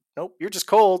nope, nope. You're just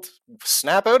cold.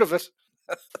 Snap out of it.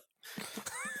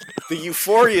 The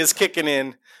euphoria is kicking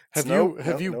in. It's nope,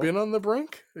 Have nope, you nope. been on the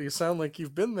brink? You sound like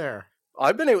you've been there.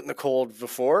 I've been out in the cold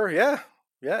before. Yeah,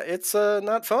 yeah. It's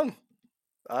not fun.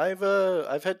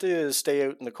 I've had to stay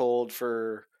out in the cold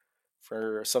for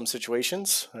for some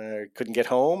situations. I couldn't get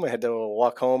home. I had to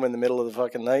walk home in the middle of the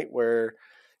fucking night where,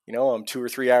 I'm 2 or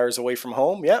 3 hours away from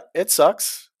home. Yep, it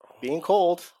sucks. Being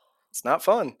cold, it's not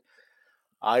fun.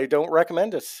 I don't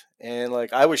recommend it. And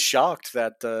like, I was shocked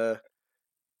that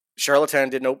Charlottetown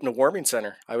didn't open a warming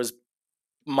center.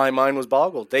 My mind was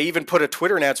boggled. They even put a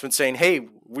Twitter announcement saying, "Hey,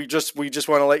 we just want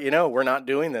to let you know we're not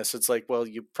doing this." It's like, well,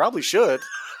 you probably should,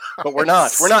 but we're I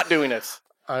not. We're was, not doing it.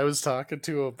 I was talking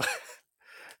to a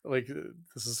like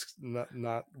this is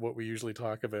not what we usually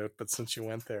talk about, but since you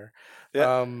went there,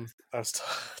 Yeah. I was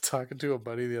talking to a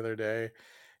buddy the other day.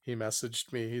 He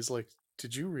messaged me. He's like,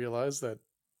 "Did you realize that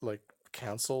like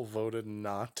council voted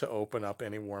not to open up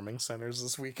any warming centers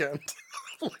this weekend?"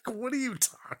 Like, what are you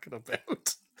talking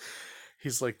about?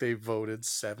 He's like, they voted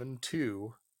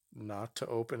 7-2 not to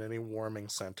open any warming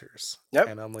centers, Yep.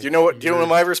 and I'm Do you like, know what? Do you know what you're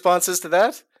my response is to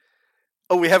that?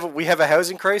 Oh, we have a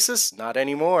housing crisis? Not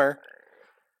anymore,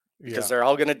 because yeah. they're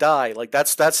all gonna die. Like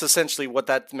that's essentially what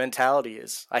that mentality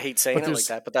is. I hate saying But it like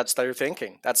that, but that's their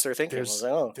thinking. That's their thinking. I was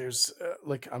like, oh, there's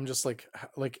like I'm just like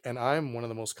and I'm one of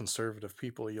the most conservative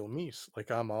people you'll meet.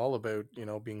 Like I'm all about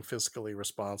being fiscally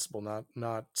responsible,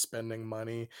 not spending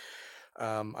money.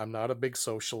 I'm not a big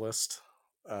socialist.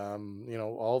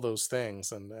 All those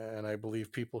things, and I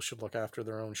believe people should look after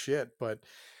their own shit. But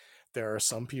there are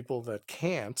some people that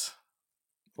can't.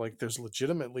 Like there's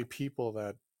legitimately people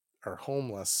that are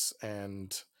homeless,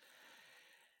 and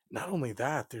not only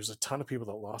that, there's a ton of people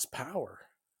that lost power.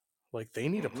 Like they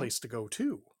need a mm-hmm. place to go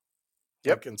too.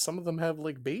 Yep. Like, and some of them have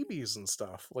like babies and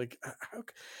stuff. Like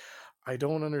I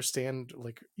don't understand,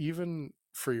 like, even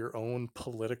for your own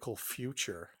political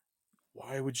future,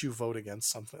 why would you vote against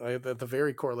something at the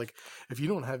very core? Like, if you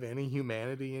don't have any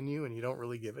humanity in you and you don't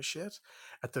really give a shit,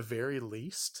 at the very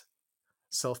least,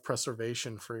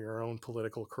 self-preservation for your own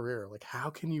political career. Like, how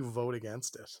can you vote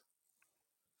against it?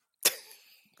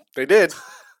 They did.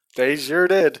 They sure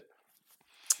did.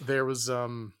 There was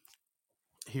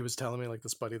he was telling me, like,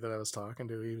 this buddy that I was talking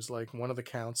to, he was like, one of the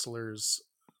counselors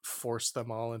forced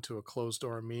them all into a closed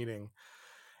door meeting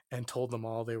and told them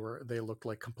all they looked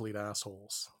like complete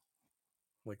assholes.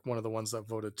 Like one of the ones that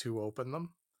voted to open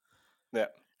them, Yeah.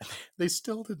 they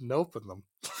still didn't open them.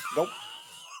 Nope.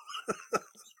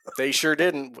 They sure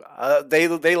didn't. They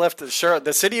left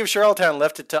the city of Charlottetown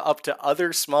left it to up to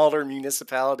other smaller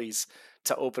municipalities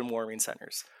to open warming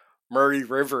centers. Murray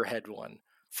River had one.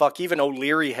 Fuck, even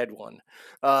O'Leary had one.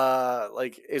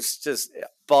 Like it's just it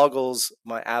boggles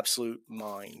my absolute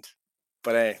mind.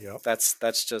 But hey, Yep.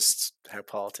 that's just how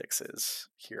politics is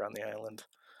here on the island.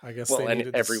 I guess Well,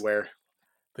 and everywhere.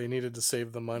 they needed to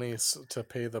save the money to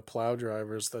pay the plow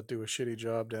drivers that do a shitty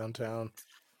job downtown.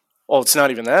 Oh, it's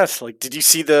not even that. Like, did you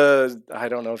see the? I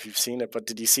don't know if you've seen it, but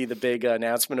did you see the big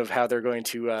announcement of how they're going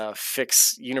to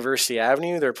fix University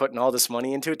Avenue? They're putting all this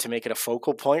money into it to make it a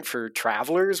focal point for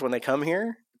travelers when they come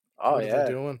here. Oh What are they yeah.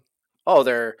 doing? Oh,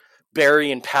 they're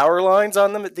burying power lines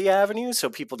on them at the avenue so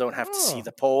people don't have to see Oh,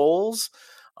 the poles.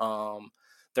 Um,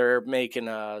 they're making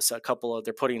a couple of.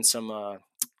 They're putting some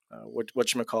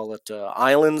what you call it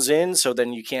islands in, so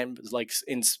then you can't, like,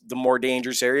 in the more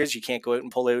dangerous areas you can't go out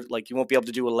and pull out, like you won't be able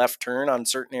to do a left turn on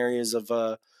certain areas of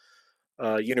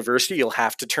university. You'll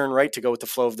have to turn right to go with the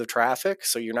flow of the traffic,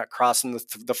 so you're not crossing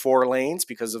the four lanes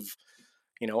because of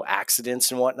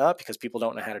accidents and whatnot, because people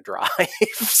don't know how to drive.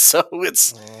 So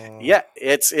it's, uh, yeah,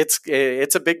 it's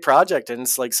a big project, and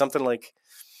it's like something like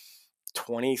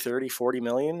 20, 30, 40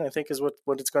 million, I think, is what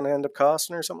it's going to end up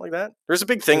costing, or something like that. There's a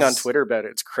big thing on is Twitter about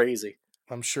it. It's crazy.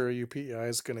 I'm sure UPI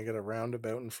is going to get a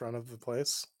roundabout in front of the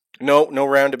place. No, no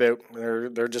roundabout.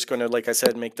 They're just going to, like I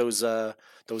said, make those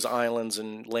islands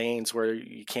and lanes where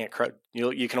you can't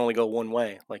you can only go one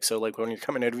way. Like, so, like when you're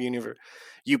coming out of Oh,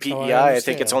 I UPEI, I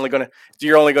think it's understand. only going to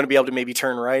you're only going to be able to maybe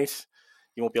turn right.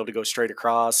 You won't be able to go straight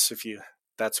across, if you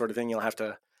that sort of thing. You'll have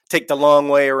to take the long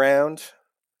way around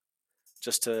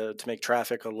just to make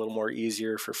traffic a little more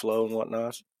easier for flow and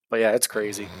whatnot. But yeah, it's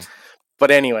crazy.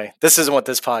 But anyway, this isn't what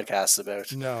this podcast is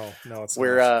about. No, no, it's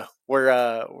We're not.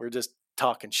 uh we're just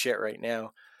talking shit right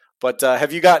now. But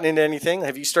have you gotten into anything?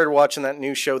 Have you started watching that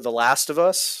new show, The Last of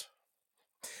Us?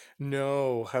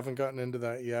 No, haven't gotten into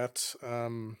that yet.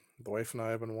 The wife and I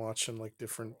have been watching like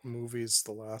different movies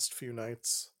the last few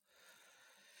nights.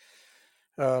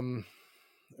 Um,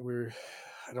 we're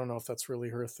I don't know if that's really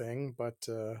her thing, but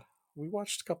we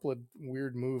watched a couple of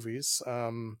weird movies.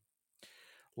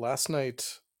 Last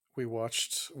night we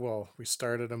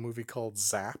started a movie called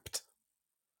Zapped.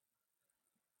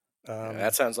 Yeah, that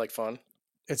Um, sounds like fun.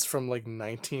 it's from like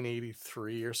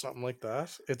 1983 or something like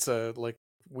that. It's a like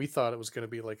we thought it was going to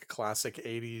be like a classic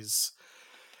 80s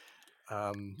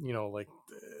Like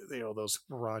those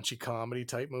raunchy comedy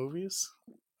type movies.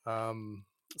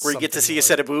 Where you get to Something see a like,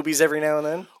 set of boobies every now and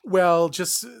then. well,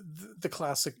 just the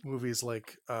classic movies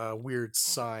like Weird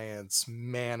Science,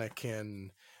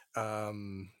 Mannequin,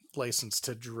 License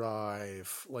to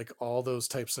Drive, like all those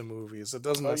types of movies. It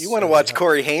doesn't Oh, you want to necessarily watch have,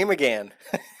 Corey Haim again?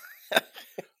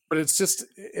 but it's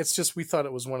just we thought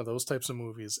it was one of those types of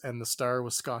movies, and the star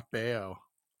was Scott Baio.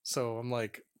 So I'm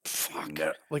like, Fuck.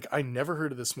 like I never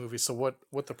heard of this movie. So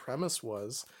what the premise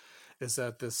was is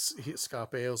that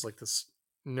Scott Baio's like this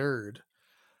nerd,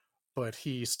 but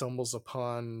he stumbles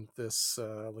upon this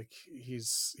like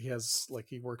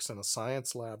he works in a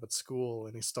science lab at school,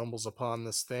 and he stumbles upon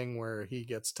this thing where he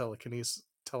gets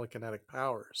telekinetic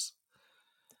powers.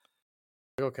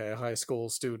 Okay, a high school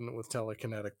student with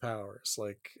telekinetic powers,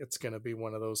 like it's going to be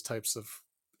one of those types of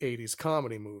 80s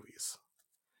comedy movies,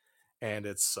 and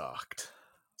it sucked.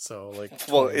 So like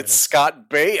Well, 20 it's minutes. Scott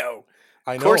Baio.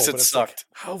 I Of know, course, but it it's like, sucked.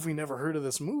 how have we never heard of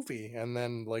this movie? And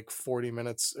then like 40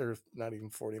 minutes, or not even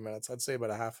 40 minutes, I'd say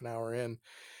about a half an hour in,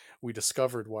 we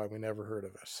discovered why we never heard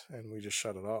of it, and we just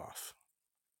shut it off.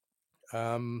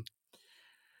 Um,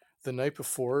 the night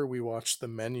before, we watched The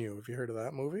Menu. Have you heard of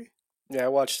that movie? Yeah, I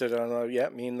watched it on. Yeah,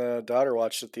 me and the daughter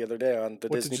watched it the other day on the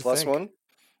What did Disney you Plus think? one. It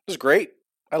was great.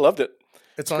 I loved it.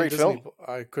 It's It's a on great Disney. film.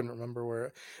 I couldn't remember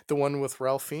where. The one with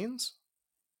Ralph Fiennes?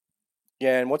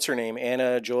 Yeah, and what's her name?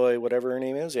 Anna Joy, whatever her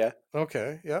name is. Yeah,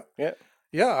 Okay, yeah. yeah.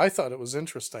 Yeah, I thought it was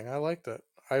interesting. I liked it.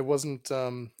 I wasn't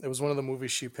it was one of the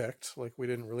movies she picked. Like we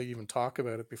didn't really even talk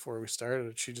about it before we started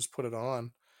it. She just put it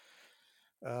on.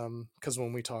 Because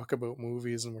when we talk about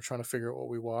movies and we're trying to figure out what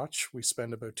we watch, we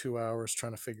spend about 2 hours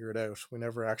trying to figure it out. We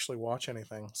never actually watch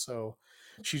anything. So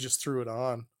she just threw it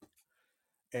on,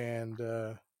 and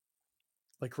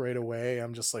like right away,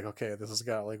 I'm just like, okay, this has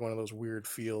got like one of those weird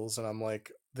feels, and I'm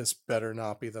like, this better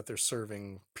not be that they're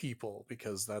serving people,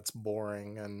 because that's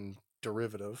boring and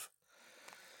derivative.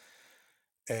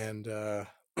 And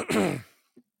and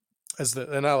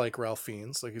I like Ralph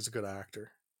Fiennes, like he's a good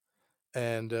actor.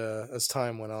 And as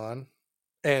time went on,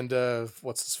 and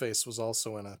what's his face was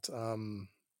also in it. Oh,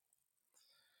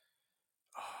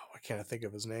 why can't I think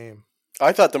of his name?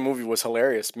 I thought the movie was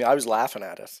hilarious. I mean, I was laughing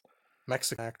at it.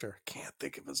 Mexican actor. Can't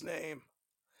think of his name.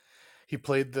 He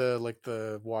played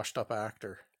the washed up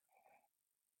actor.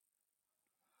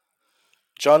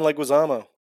 John Leguizamo.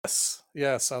 Yes,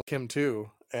 yes, I like him too.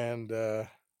 And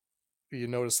you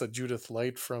notice that Judith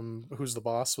Light from Who's the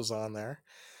Boss was on there.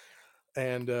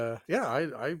 And yeah,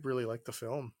 I really liked the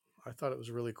film. I thought it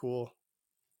was really cool.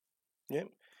 Yeah,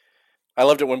 I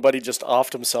loved it when Buddy just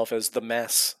offed himself as the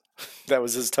mess. That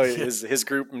was Yeah, his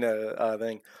group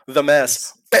thing. The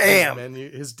mess. his Bam. menu,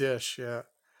 his dish, yeah.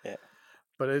 Yeah.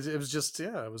 But it was just,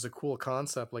 yeah, it was a cool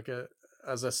concept. Like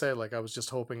as I say, like I was just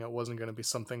hoping it wasn't going to be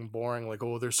something boring, like,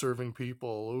 oh, they're serving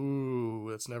people. Ooh,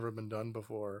 it's never been done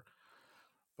before.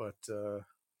 But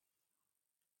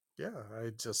yeah,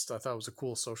 I thought it was a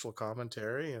cool social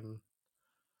commentary, and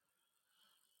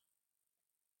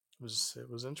it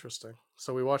was interesting.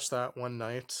 So we watched that one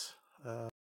night. Uh,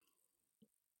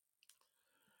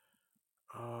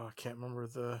 I can't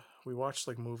remember we watched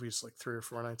like movies like 3 or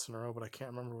 4 nights in a row, but I can't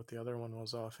remember what the other one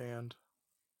was offhand.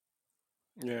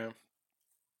 Yeah.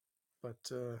 But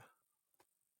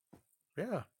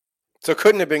yeah, So it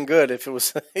couldn't have been good if it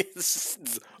was.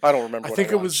 I don't remember I what I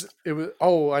think watched. it was.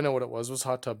 Oh, I know what it was. It was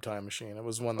Hot Tub Time Machine. It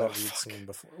was one Oh that we'd fuck. seen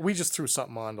before. We just threw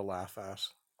something on to laugh at.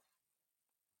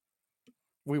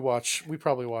 We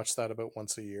probably watch that about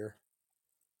once a year.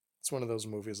 It's one of those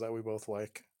movies that we both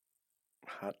like.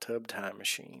 Hot Tub Time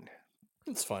Machine.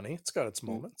 It's funny. It's got its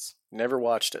moments. Never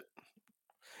watched it.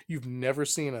 You've never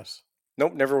seen it.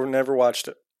 Nope, never watched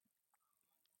it.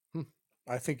 Hmm.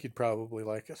 I think you'd probably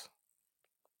like it.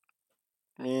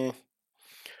 Mm.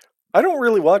 I don't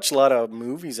really watch a lot of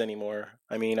movies anymore.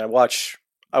 I mean, I watch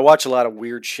a lot of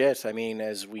weird shit. I mean,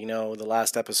 as we know, the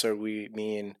last episode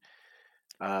me and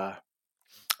uh,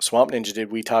 Swamp Ninja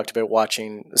did, we talked about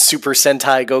watching Super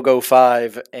Sentai Go Go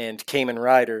 5 and Kamen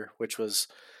Rider, which was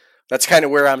that's kind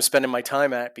of where I'm spending my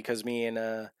time at because me and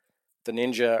the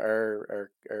ninja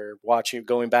are watching,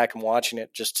 going back and watching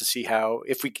it just to see how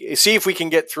if we can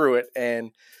get through it.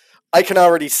 And I can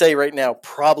already say right now,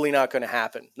 probably not going to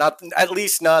happen. Not at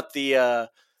least not the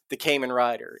Cayman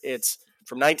Rider. It's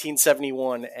from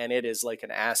 1971, and it is like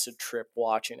an acid trip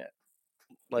watching it.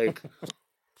 Like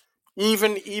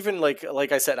even like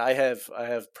I said, I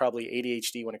have probably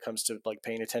ADHD when it comes to like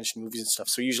paying attention to movies and stuff.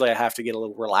 So usually I have to get a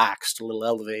little relaxed, a little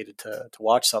elevated to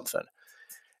watch something.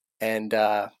 And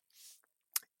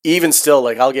even still,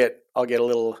 like I'll get a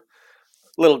little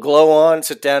glow on,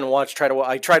 sit down and watch.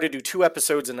 I try to do 2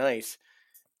 episodes a night,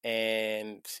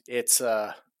 and it's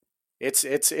a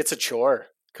chore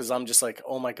because I'm just like,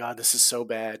 oh my god, this is so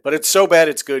bad. But it's so bad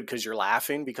it's good because you're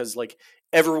laughing because like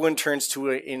everyone turns to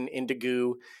into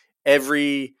goo.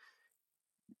 Every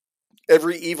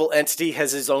every evil entity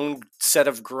has his own set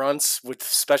of grunts with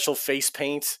special face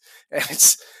paint, and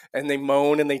it's and they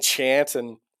moan and they chant,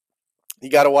 and you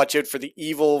got to watch out for the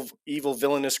evil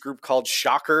villainous group called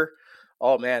Shocker.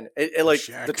 Oh man, it The like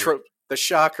the Shacker. trope, the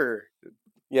Shocker.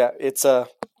 Yeah, it's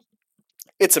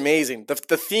amazing.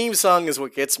 The theme song is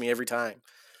what gets me every time.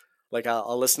 Like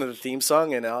I'll listen to the theme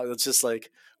song and it's just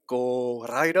like go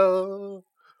rider,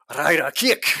 rider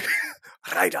kick,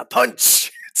 rider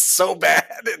punch. It's so bad,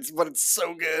 but it's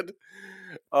so good.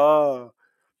 Oh,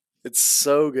 it's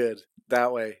so good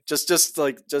that way. Just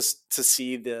to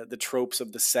see the tropes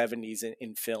of the '70s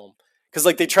in film, because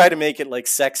like they try to make it like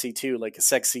sexy too, like a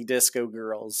sexy disco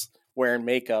girls wearing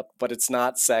makeup, but it's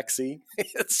not sexy.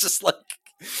 It's just like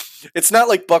it's not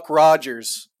like Buck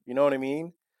Rogers. You know what I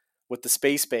mean? With the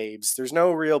space babes, there's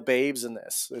no real babes in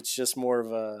this. It's just more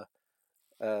of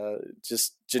a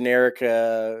just generic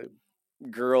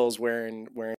girls wearing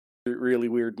really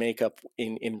weird makeup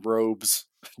in robes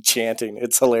chanting.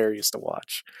 It's hilarious to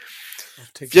watch. I'll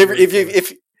take If you your ever, word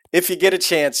for it. if you get a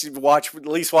chance, watch at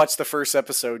least watch the first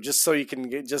episode just so you can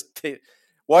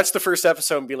watch the first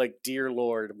episode and be like, "Dear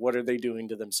Lord, what are they doing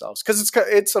to themselves?" Because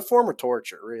it's a form of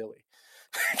torture, really.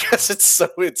 Because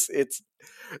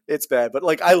it's bad. But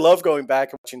like I love going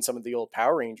back and watching some of the old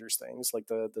Power Rangers things, like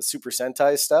the Super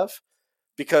Sentai stuff,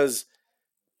 because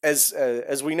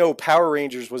as we know, Power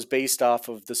Rangers was based off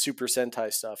of the Super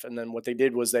Sentai stuff, and then what they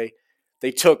did was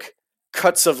they took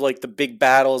cuts of like the big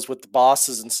battles with the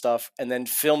bosses and stuff, and then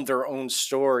filmed their own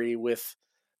story with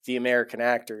the American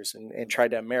actors and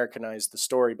tried to Americanize the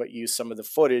story, but use some of the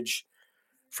footage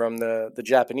from the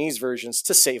Japanese versions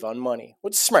to save on money.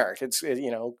 Which is smart. It's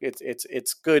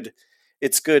good.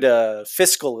 It's good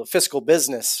fiscal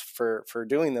business for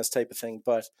doing this type of thing,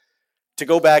 but to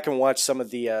go back and watch some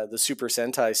of the Super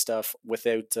Sentai stuff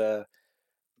without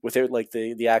like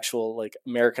the actual like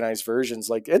Americanized versions,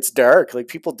 like it's dark. Like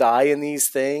people die in these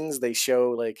things. They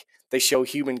show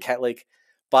human cat like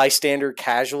bystander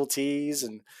casualties,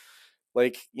 and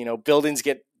like buildings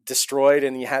get destroyed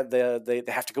and you have they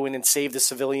have to go in and save the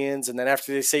civilians, and then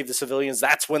after they save the civilians,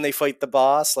 that's when they fight the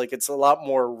boss. Like it's a lot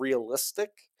more realistic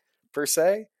per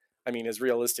se. I mean, as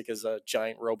realistic as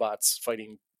giant robots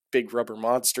fighting big rubber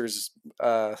monsters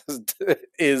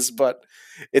is, but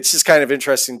it's just kind of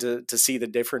interesting to see the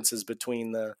differences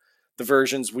between the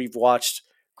versions we've watched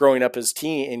growing up as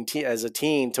a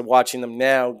teen to watching them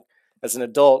now as an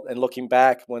adult and looking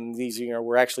back when these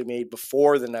were actually made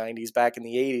before the '90s, back in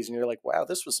the '80s, and you're like, wow,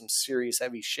 this was some serious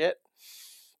heavy shit.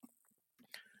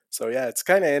 So yeah, it's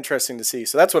kind of interesting to see.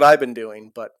 So that's what I've been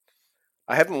doing, but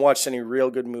I haven't watched any real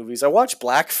good movies. I watched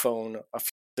Black Phone a few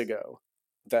years ago,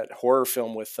 that horror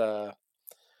film with God,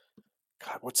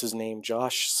 what's his name?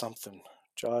 Josh something.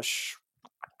 Josh,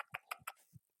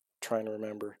 trying to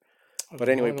remember. I But don't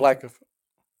know. anyway, I don't think I've.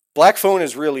 Black Phone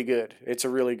is really good. It's a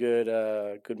really good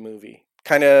movie.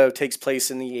 Kind of takes place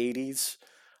in the '80s.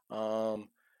 Um,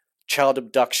 Child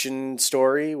abduction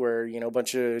story where a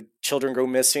bunch of children go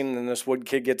missing, and this one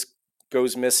kid gets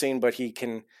goes missing, but he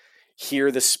can hear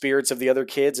the spirits of the other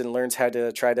kids and learns how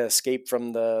to try to escape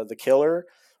from the killer.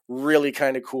 Really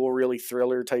kind of cool, really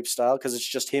thriller type style, because it's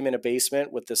just him in a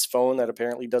basement with this phone that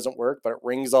apparently doesn't work, but it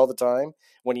rings all the time.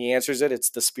 When he answers it, it's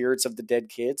the spirits of the dead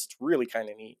kids. It's really kind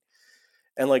of neat.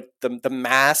 And like the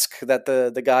mask that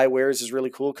the guy wears is really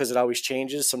cool because it always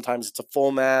changes. Sometimes it's a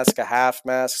full mask, a half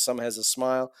mask, some has a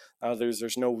smile.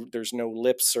 There's no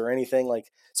lips or anything,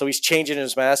 like, so he's changing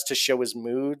his mask to show his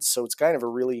moods. So it's kind of a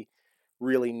really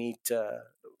neat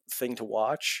thing to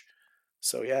watch.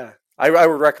 So yeah, I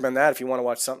would recommend that if you want to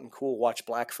watch something cool. Watch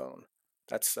Black Phone.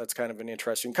 That's kind of an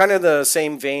interesting, kind of the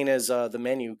same vein as The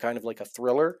Menu, kind of like a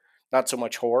thriller, not so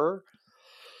much horror.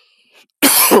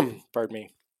 Pardon me.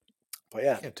 But You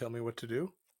yeah, can't tell me what to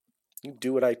do. you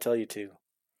do what I tell you to.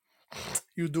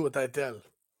 You do what I tell.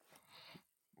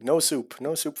 No soup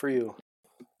for you.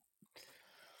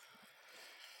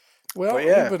 But Well, we've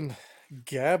yeah, been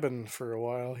gabbing for a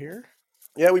while here.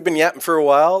 yeah, we've been yapping for a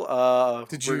while.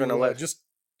 Did We're gonna you let just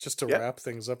to yeah. wrap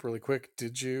things up really quick?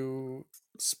 Did you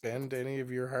spend any of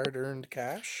your hard-earned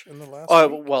cash in the last Oh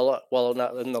week? well,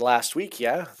 not in the last week.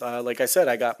 Yeah, like I said,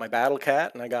 I got my Battle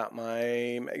Cat and I got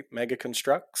my Mega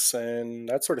Constructs and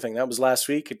that sort of thing. That was last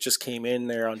week. It just came in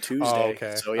there on Oh, Tuesday.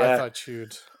 okay. So yeah,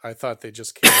 I thought they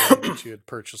just came in, but you had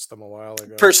purchased them a while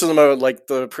ago. purchased them out like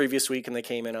the previous week and they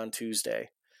came in on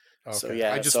Tuesday. So Okay.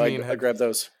 I yeah, just so I mean, I grabbed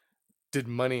those. did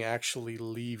money actually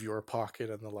leave your pocket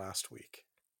in the last week?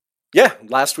 Yeah,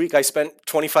 last week I spent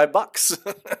 $25.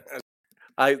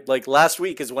 I like last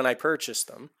week is when I purchased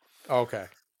them. Okay,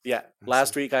 Yeah, I see.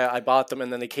 last week I bought them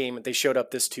and then they showed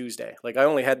up this Tuesday. Like I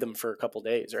only had them for a couple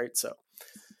days, right? So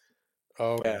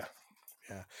Okay, yeah,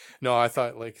 yeah. No, I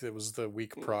thought like it was the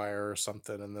week prior or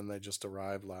something, and then they just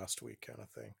arrived last week, kind of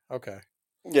thing. Okay.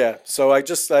 yeah. So I've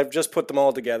just put them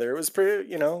all together. It was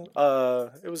pretty,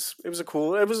 it was a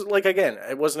cool. It was like again,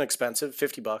 it wasn't expensive.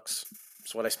 $50.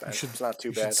 That's what I You spent. should It's not too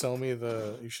you should bad. sell me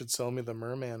the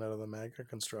merman out of the Mega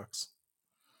Constructs.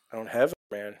 I don't have it,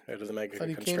 man. Out of the I Mega thought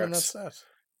he came in that Constructs. set.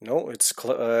 No, it's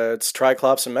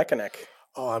Triclops and Mechanic.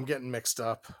 Oh, I'm getting mixed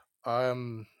up.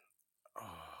 Um,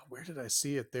 where did I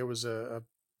see it? There was a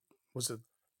was it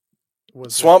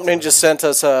was it Swamp Ninja sent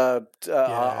us yes,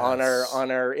 on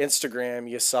our Instagram.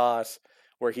 You saw it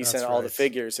where he sent that's all the right.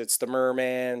 figures. It's the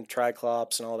Merman,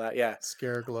 Triclops, and all that. Yeah,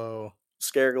 Scareglow.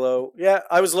 Scareglow. Yeah,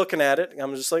 I was looking at it.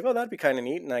 I'm just like, oh, that'd be kind of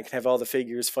neat, and I can have all the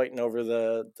figures fighting over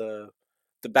the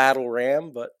battle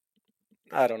ram. But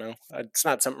I don't know. It's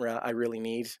not something I really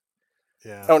need.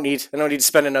 Yeah. I don't need to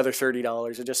spend another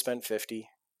 $30. I just spent 50.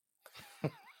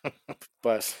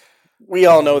 But we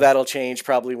I all know haven't that'll change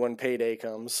probably when payday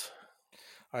comes.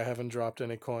 I haven't dropped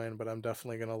any coin, but I'm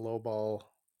definitely gonna lowball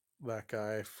that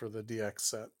guy for the DX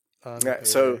set on Yeah,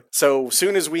 payday. so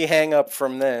soon as we hang up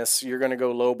from this, you're gonna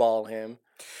go lowball him, and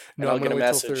No, I'll I'm get gonna a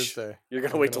wait till message. Thursday. You're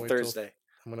gonna I'm wait gonna till wait till Thursday.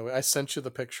 I'm gonna wait. I sent you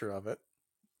the picture of it,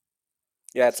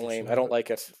 Yeah, it's so you should lame. I have don't it. like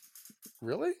it.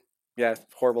 Really? Yeah,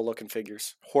 horrible looking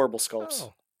figures, horrible sculpts.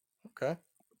 Oh, okay.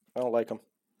 I don't like them.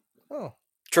 Oh,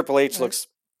 Triple H all right.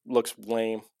 looks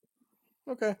lame.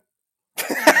 Okay.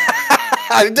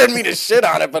 I didn't mean to shit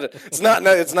on it, but it's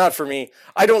not for me.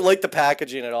 I don't like the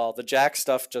packaging at all. The Jack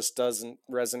stuff just doesn't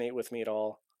resonate with me at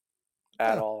all.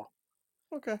 At Yeah. all.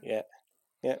 Okay. Yeah,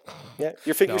 yeah, yeah.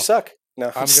 Your figures No, suck. No,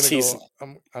 I'm I'm just gonna teasing.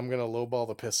 go. I'm gonna lowball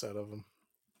the piss out of him.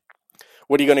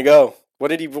 What are you gonna go?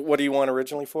 What do you want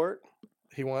originally for it?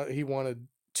 He wanted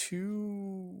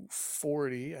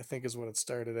 240, I think is what it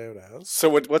started out as. So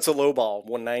what's a low ball?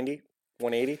 190?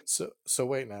 180? So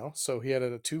wait now. So he had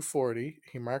it at 240.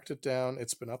 He marked it down.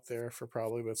 It's been up there for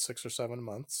probably about 6 or 7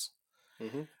 months.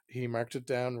 Mm-hmm. He marked it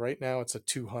down. Right now it's at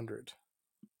 200.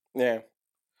 Yeah.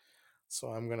 So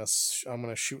I'm gonna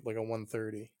shoot like a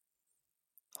 130.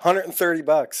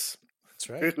 $130. That's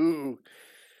right. Ooh.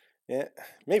 Yeah.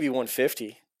 Maybe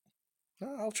 150.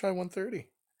 No, I'll try 130.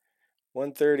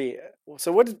 130.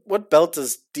 So what belt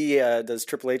does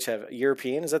Triple H have?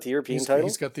 European? Is that the European He's title?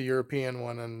 got the European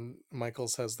one, and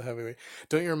Michaels has the heavyweight.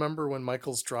 Don't you remember when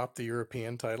Michaels dropped the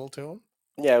European title to him?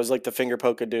 Yeah, it was like the finger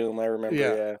poke of doom, I remember,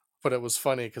 Yeah, yeah. but it was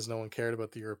funny because no one cared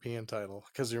about the European title.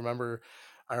 Because I remember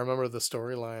the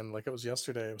storyline like it was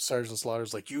yesterday. It was Sergeant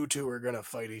Slaughter's like, "You two are gonna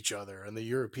fight each other, and the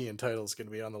European title's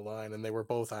gonna be on the line," and they were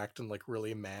both acting like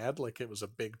really mad, like it was a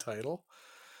big title.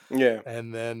 Yeah.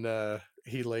 And then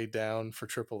he laid down for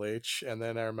Triple H, and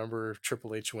then I remember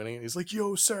Triple H winning, and he's like,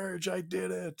 "Yo, Serge, I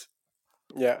did it!"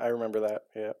 Yeah, I remember that.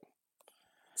 Yeah.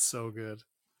 So good.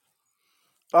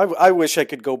 I wish I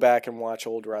could go back and watch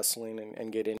old wrestling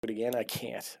and get into it again. I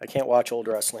can't. I can't watch old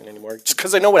wrestling anymore just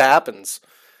because I know what happens.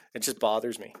 It just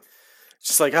bothers me. It's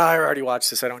just like, I already watched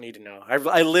this. I don't need to know.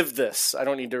 I lived this. I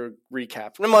don't need to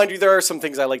recap. Remind you, there are some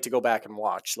things I like to go back and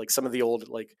watch, like some of the old,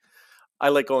 like I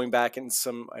like going back and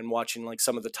watching like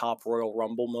some of the top Royal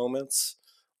Rumble moments,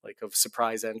 like of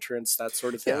surprise entrance, that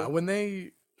sort of Yeah,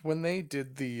 thing. when they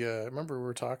did the I remember we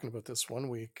were talking about this one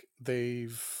week.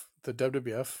 The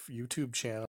WWF YouTube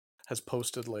channel has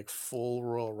posted like full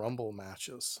Royal Rumble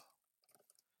matches,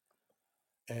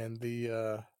 and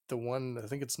the one, I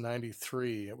think it's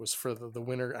 93, it was for the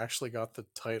winner actually got the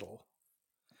title,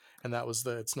 and that was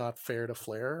the It's Not Fair to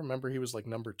Flair. Remember, he was like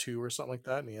number 2 or something like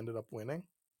that, and he ended up winning.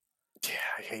 Yeah,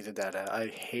 I hated that. I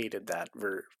hated that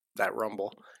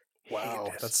Rumble. Hated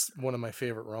Wow, it. that's one of my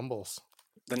favorite Rumbles.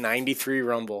 The '93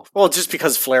 Rumble. Well, just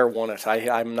because Flair won it.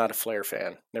 I'm not a Flair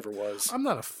fan. Never was. I'm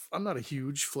not a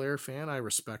huge Flair fan. I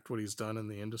respect what he's done in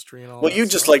the industry and all Well, that you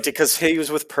just liked stuff. it because he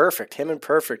was with Perfect. Him and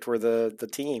Perfect were the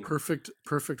team.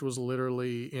 Perfect was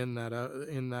literally in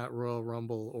that Royal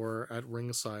Rumble or at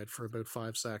ringside for about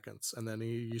 5 seconds, and then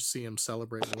you see him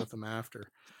celebrating with him after.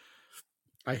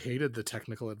 I hated the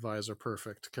technical advisor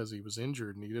Perfect because he was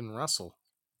injured and he didn't wrestle.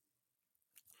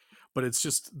 But it's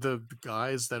just the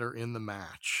guys that are in the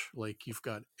match. Like, you've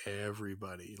got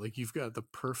everybody. Like, you've got the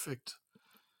perfect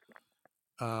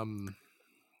um,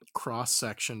 cross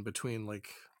section between, like,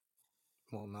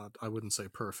 well, not, I wouldn't say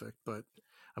perfect, but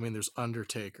I mean, there's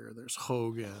Undertaker, there's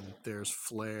Hogan, there's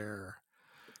Flair,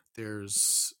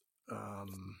 there's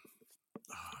I'm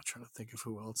trying to think of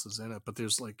who else is in it, but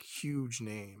there's like huge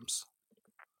names.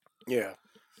 Yeah.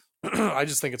 I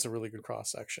just think it's a really good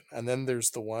cross section. And then there's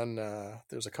the one.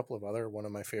 There's a couple of other one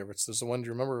of my favorites. There's the one. Do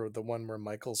you remember the one where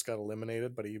Michaels got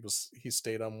eliminated, but he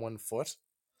stayed on 1 foot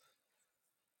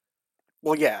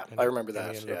Well, yeah, and I he remember and he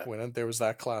that. ended Yeah. up winning. There was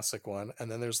that classic one,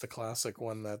 and then there's the classic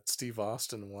one that Steve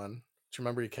Austin won. Do you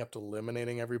remember he kept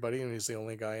eliminating everybody, and he's the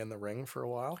only guy in the ring for a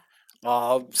while?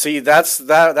 See,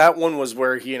 that one was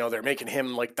where they're making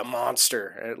him like the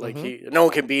monster. Like Mm-hmm. no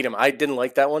one can beat him. I didn't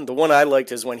like that one. The one I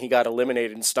liked is when he got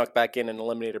eliminated and snuck back in and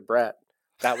eliminated Brett.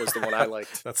 That was the one I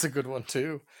liked. That's a good one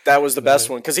too. That was the And then best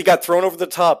one because he got thrown over the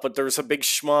top, but there was a big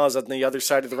schmoz on the other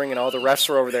side of the ring, and all the refs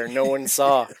were over there. No one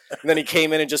saw. And then he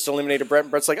came in and just eliminated Brett.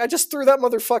 And Brett's like, "I just threw that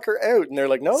motherfucker out," and they're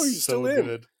like, "No, he's still so in."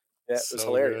 good, Yeah, it was so good.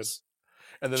 hilarious.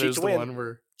 And then Cheat there's to the win. one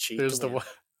where Cheat to there's the win. one.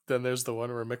 Then there's the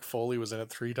one where Mick Foley was in it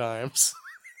 3 times.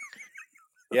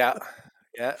 Yeah,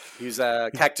 yeah. He was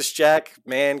Cactus Jack,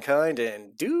 Mankind,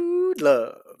 and Dude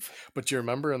Love. But you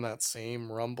remember in that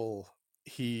same Rumble,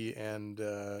 he and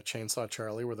Chainsaw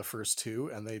Charlie were the first two,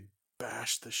 and they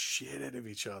bashed the shit out of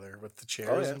each other with the Oh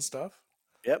chairs yeah. and stuff.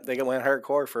 Yep, they went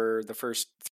hardcore for the first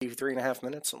 3.5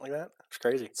 minutes, something like that. It's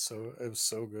crazy. So it was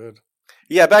so good.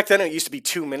 Yeah, back then it used to be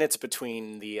 2 minutes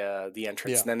between the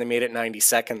entrance, Yeah, and then they made it 90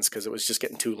 seconds because it was just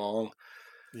getting too long.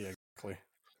 yeah, exactly.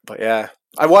 But yeah,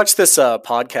 I watched this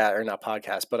podcast, or not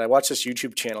podcast, but I watched this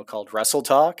YouTube channel called Wrestle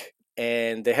Talk,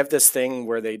 and they have this thing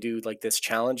where they do like this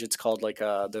challenge. It's called like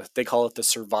they call it the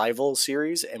Survival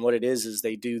Series, and what it is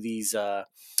they do these.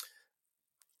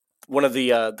 One of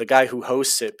the guy who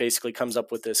hosts it basically comes up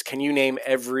with this. Can you name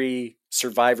every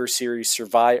Survivor Series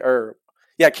survivor?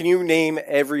 Yeah, can you name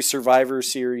every Survivor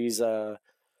Series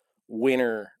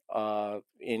winner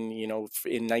in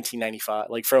 1995,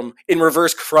 like from in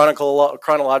reverse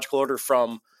chronological order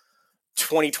from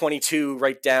 2022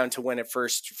 right down to when it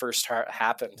first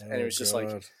happened. And it Oh was just like,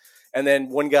 god. and then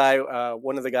one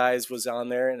of the guys was on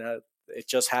there, and it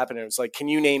just happened. It was like, can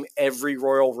you name every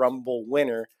Royal Rumble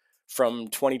winner from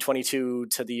 2022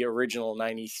 to the original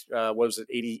 90? What was it,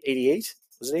 88?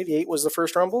 Was it 88? Was the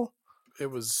first Rumble? It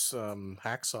was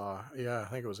Hacksaw. Yeah, I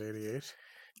think it was 88.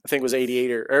 I think it was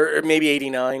 88 or maybe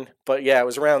 89, but yeah, it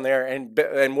was around there.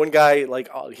 And one guy, like,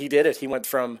 he did it. He went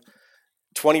from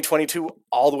 2022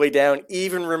 all the way down.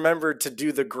 Even remembered to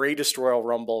do the greatest Royal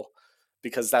Rumble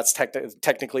because that's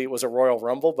technically it was a Royal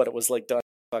Rumble, but it was like done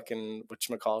fucking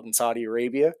whatchamacallit in Saudi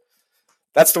Arabia.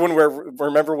 That's the one where,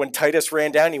 remember when Titus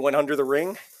ran down, he went under the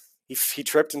ring. He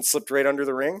tripped and slipped right under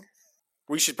the ring.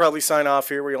 We should probably sign off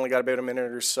here. We only got about a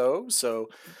minute or so, so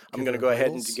I'm Give going to our go ahead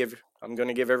and handles. I'm going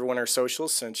to give everyone our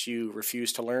socials since you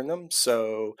refuse to learn them.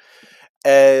 So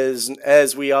as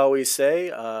we always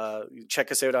say,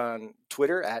 check us out on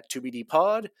Twitter at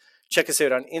 2BDPod. Check us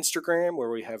out on Instagram where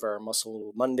we have our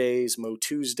Muscle Mondays, Mo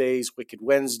Tuesdays, Wicked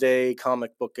Wednesday,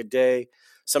 Comic Book a Day.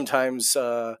 Sometimes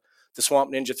the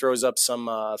Swamp Ninja throws up some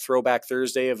Throwback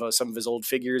Thursday of some of his old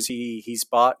figures he's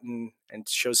bought and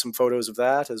shows some photos of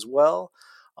that as well.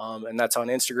 And that's on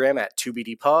Instagram at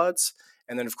 2BDPods.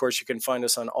 And then, of course, you can find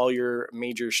us on all your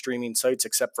major streaming sites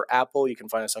except for Apple. You can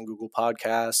find us on Google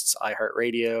Podcasts,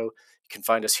 iHeartRadio. You can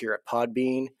find us here at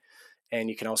Podbean. And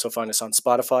you can also find us on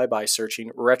Spotify by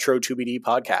searching Retro 2BD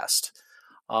Podcast.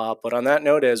 But on that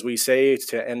note, as we say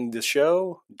to end the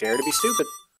show, dare to be stupid.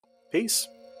 Peace.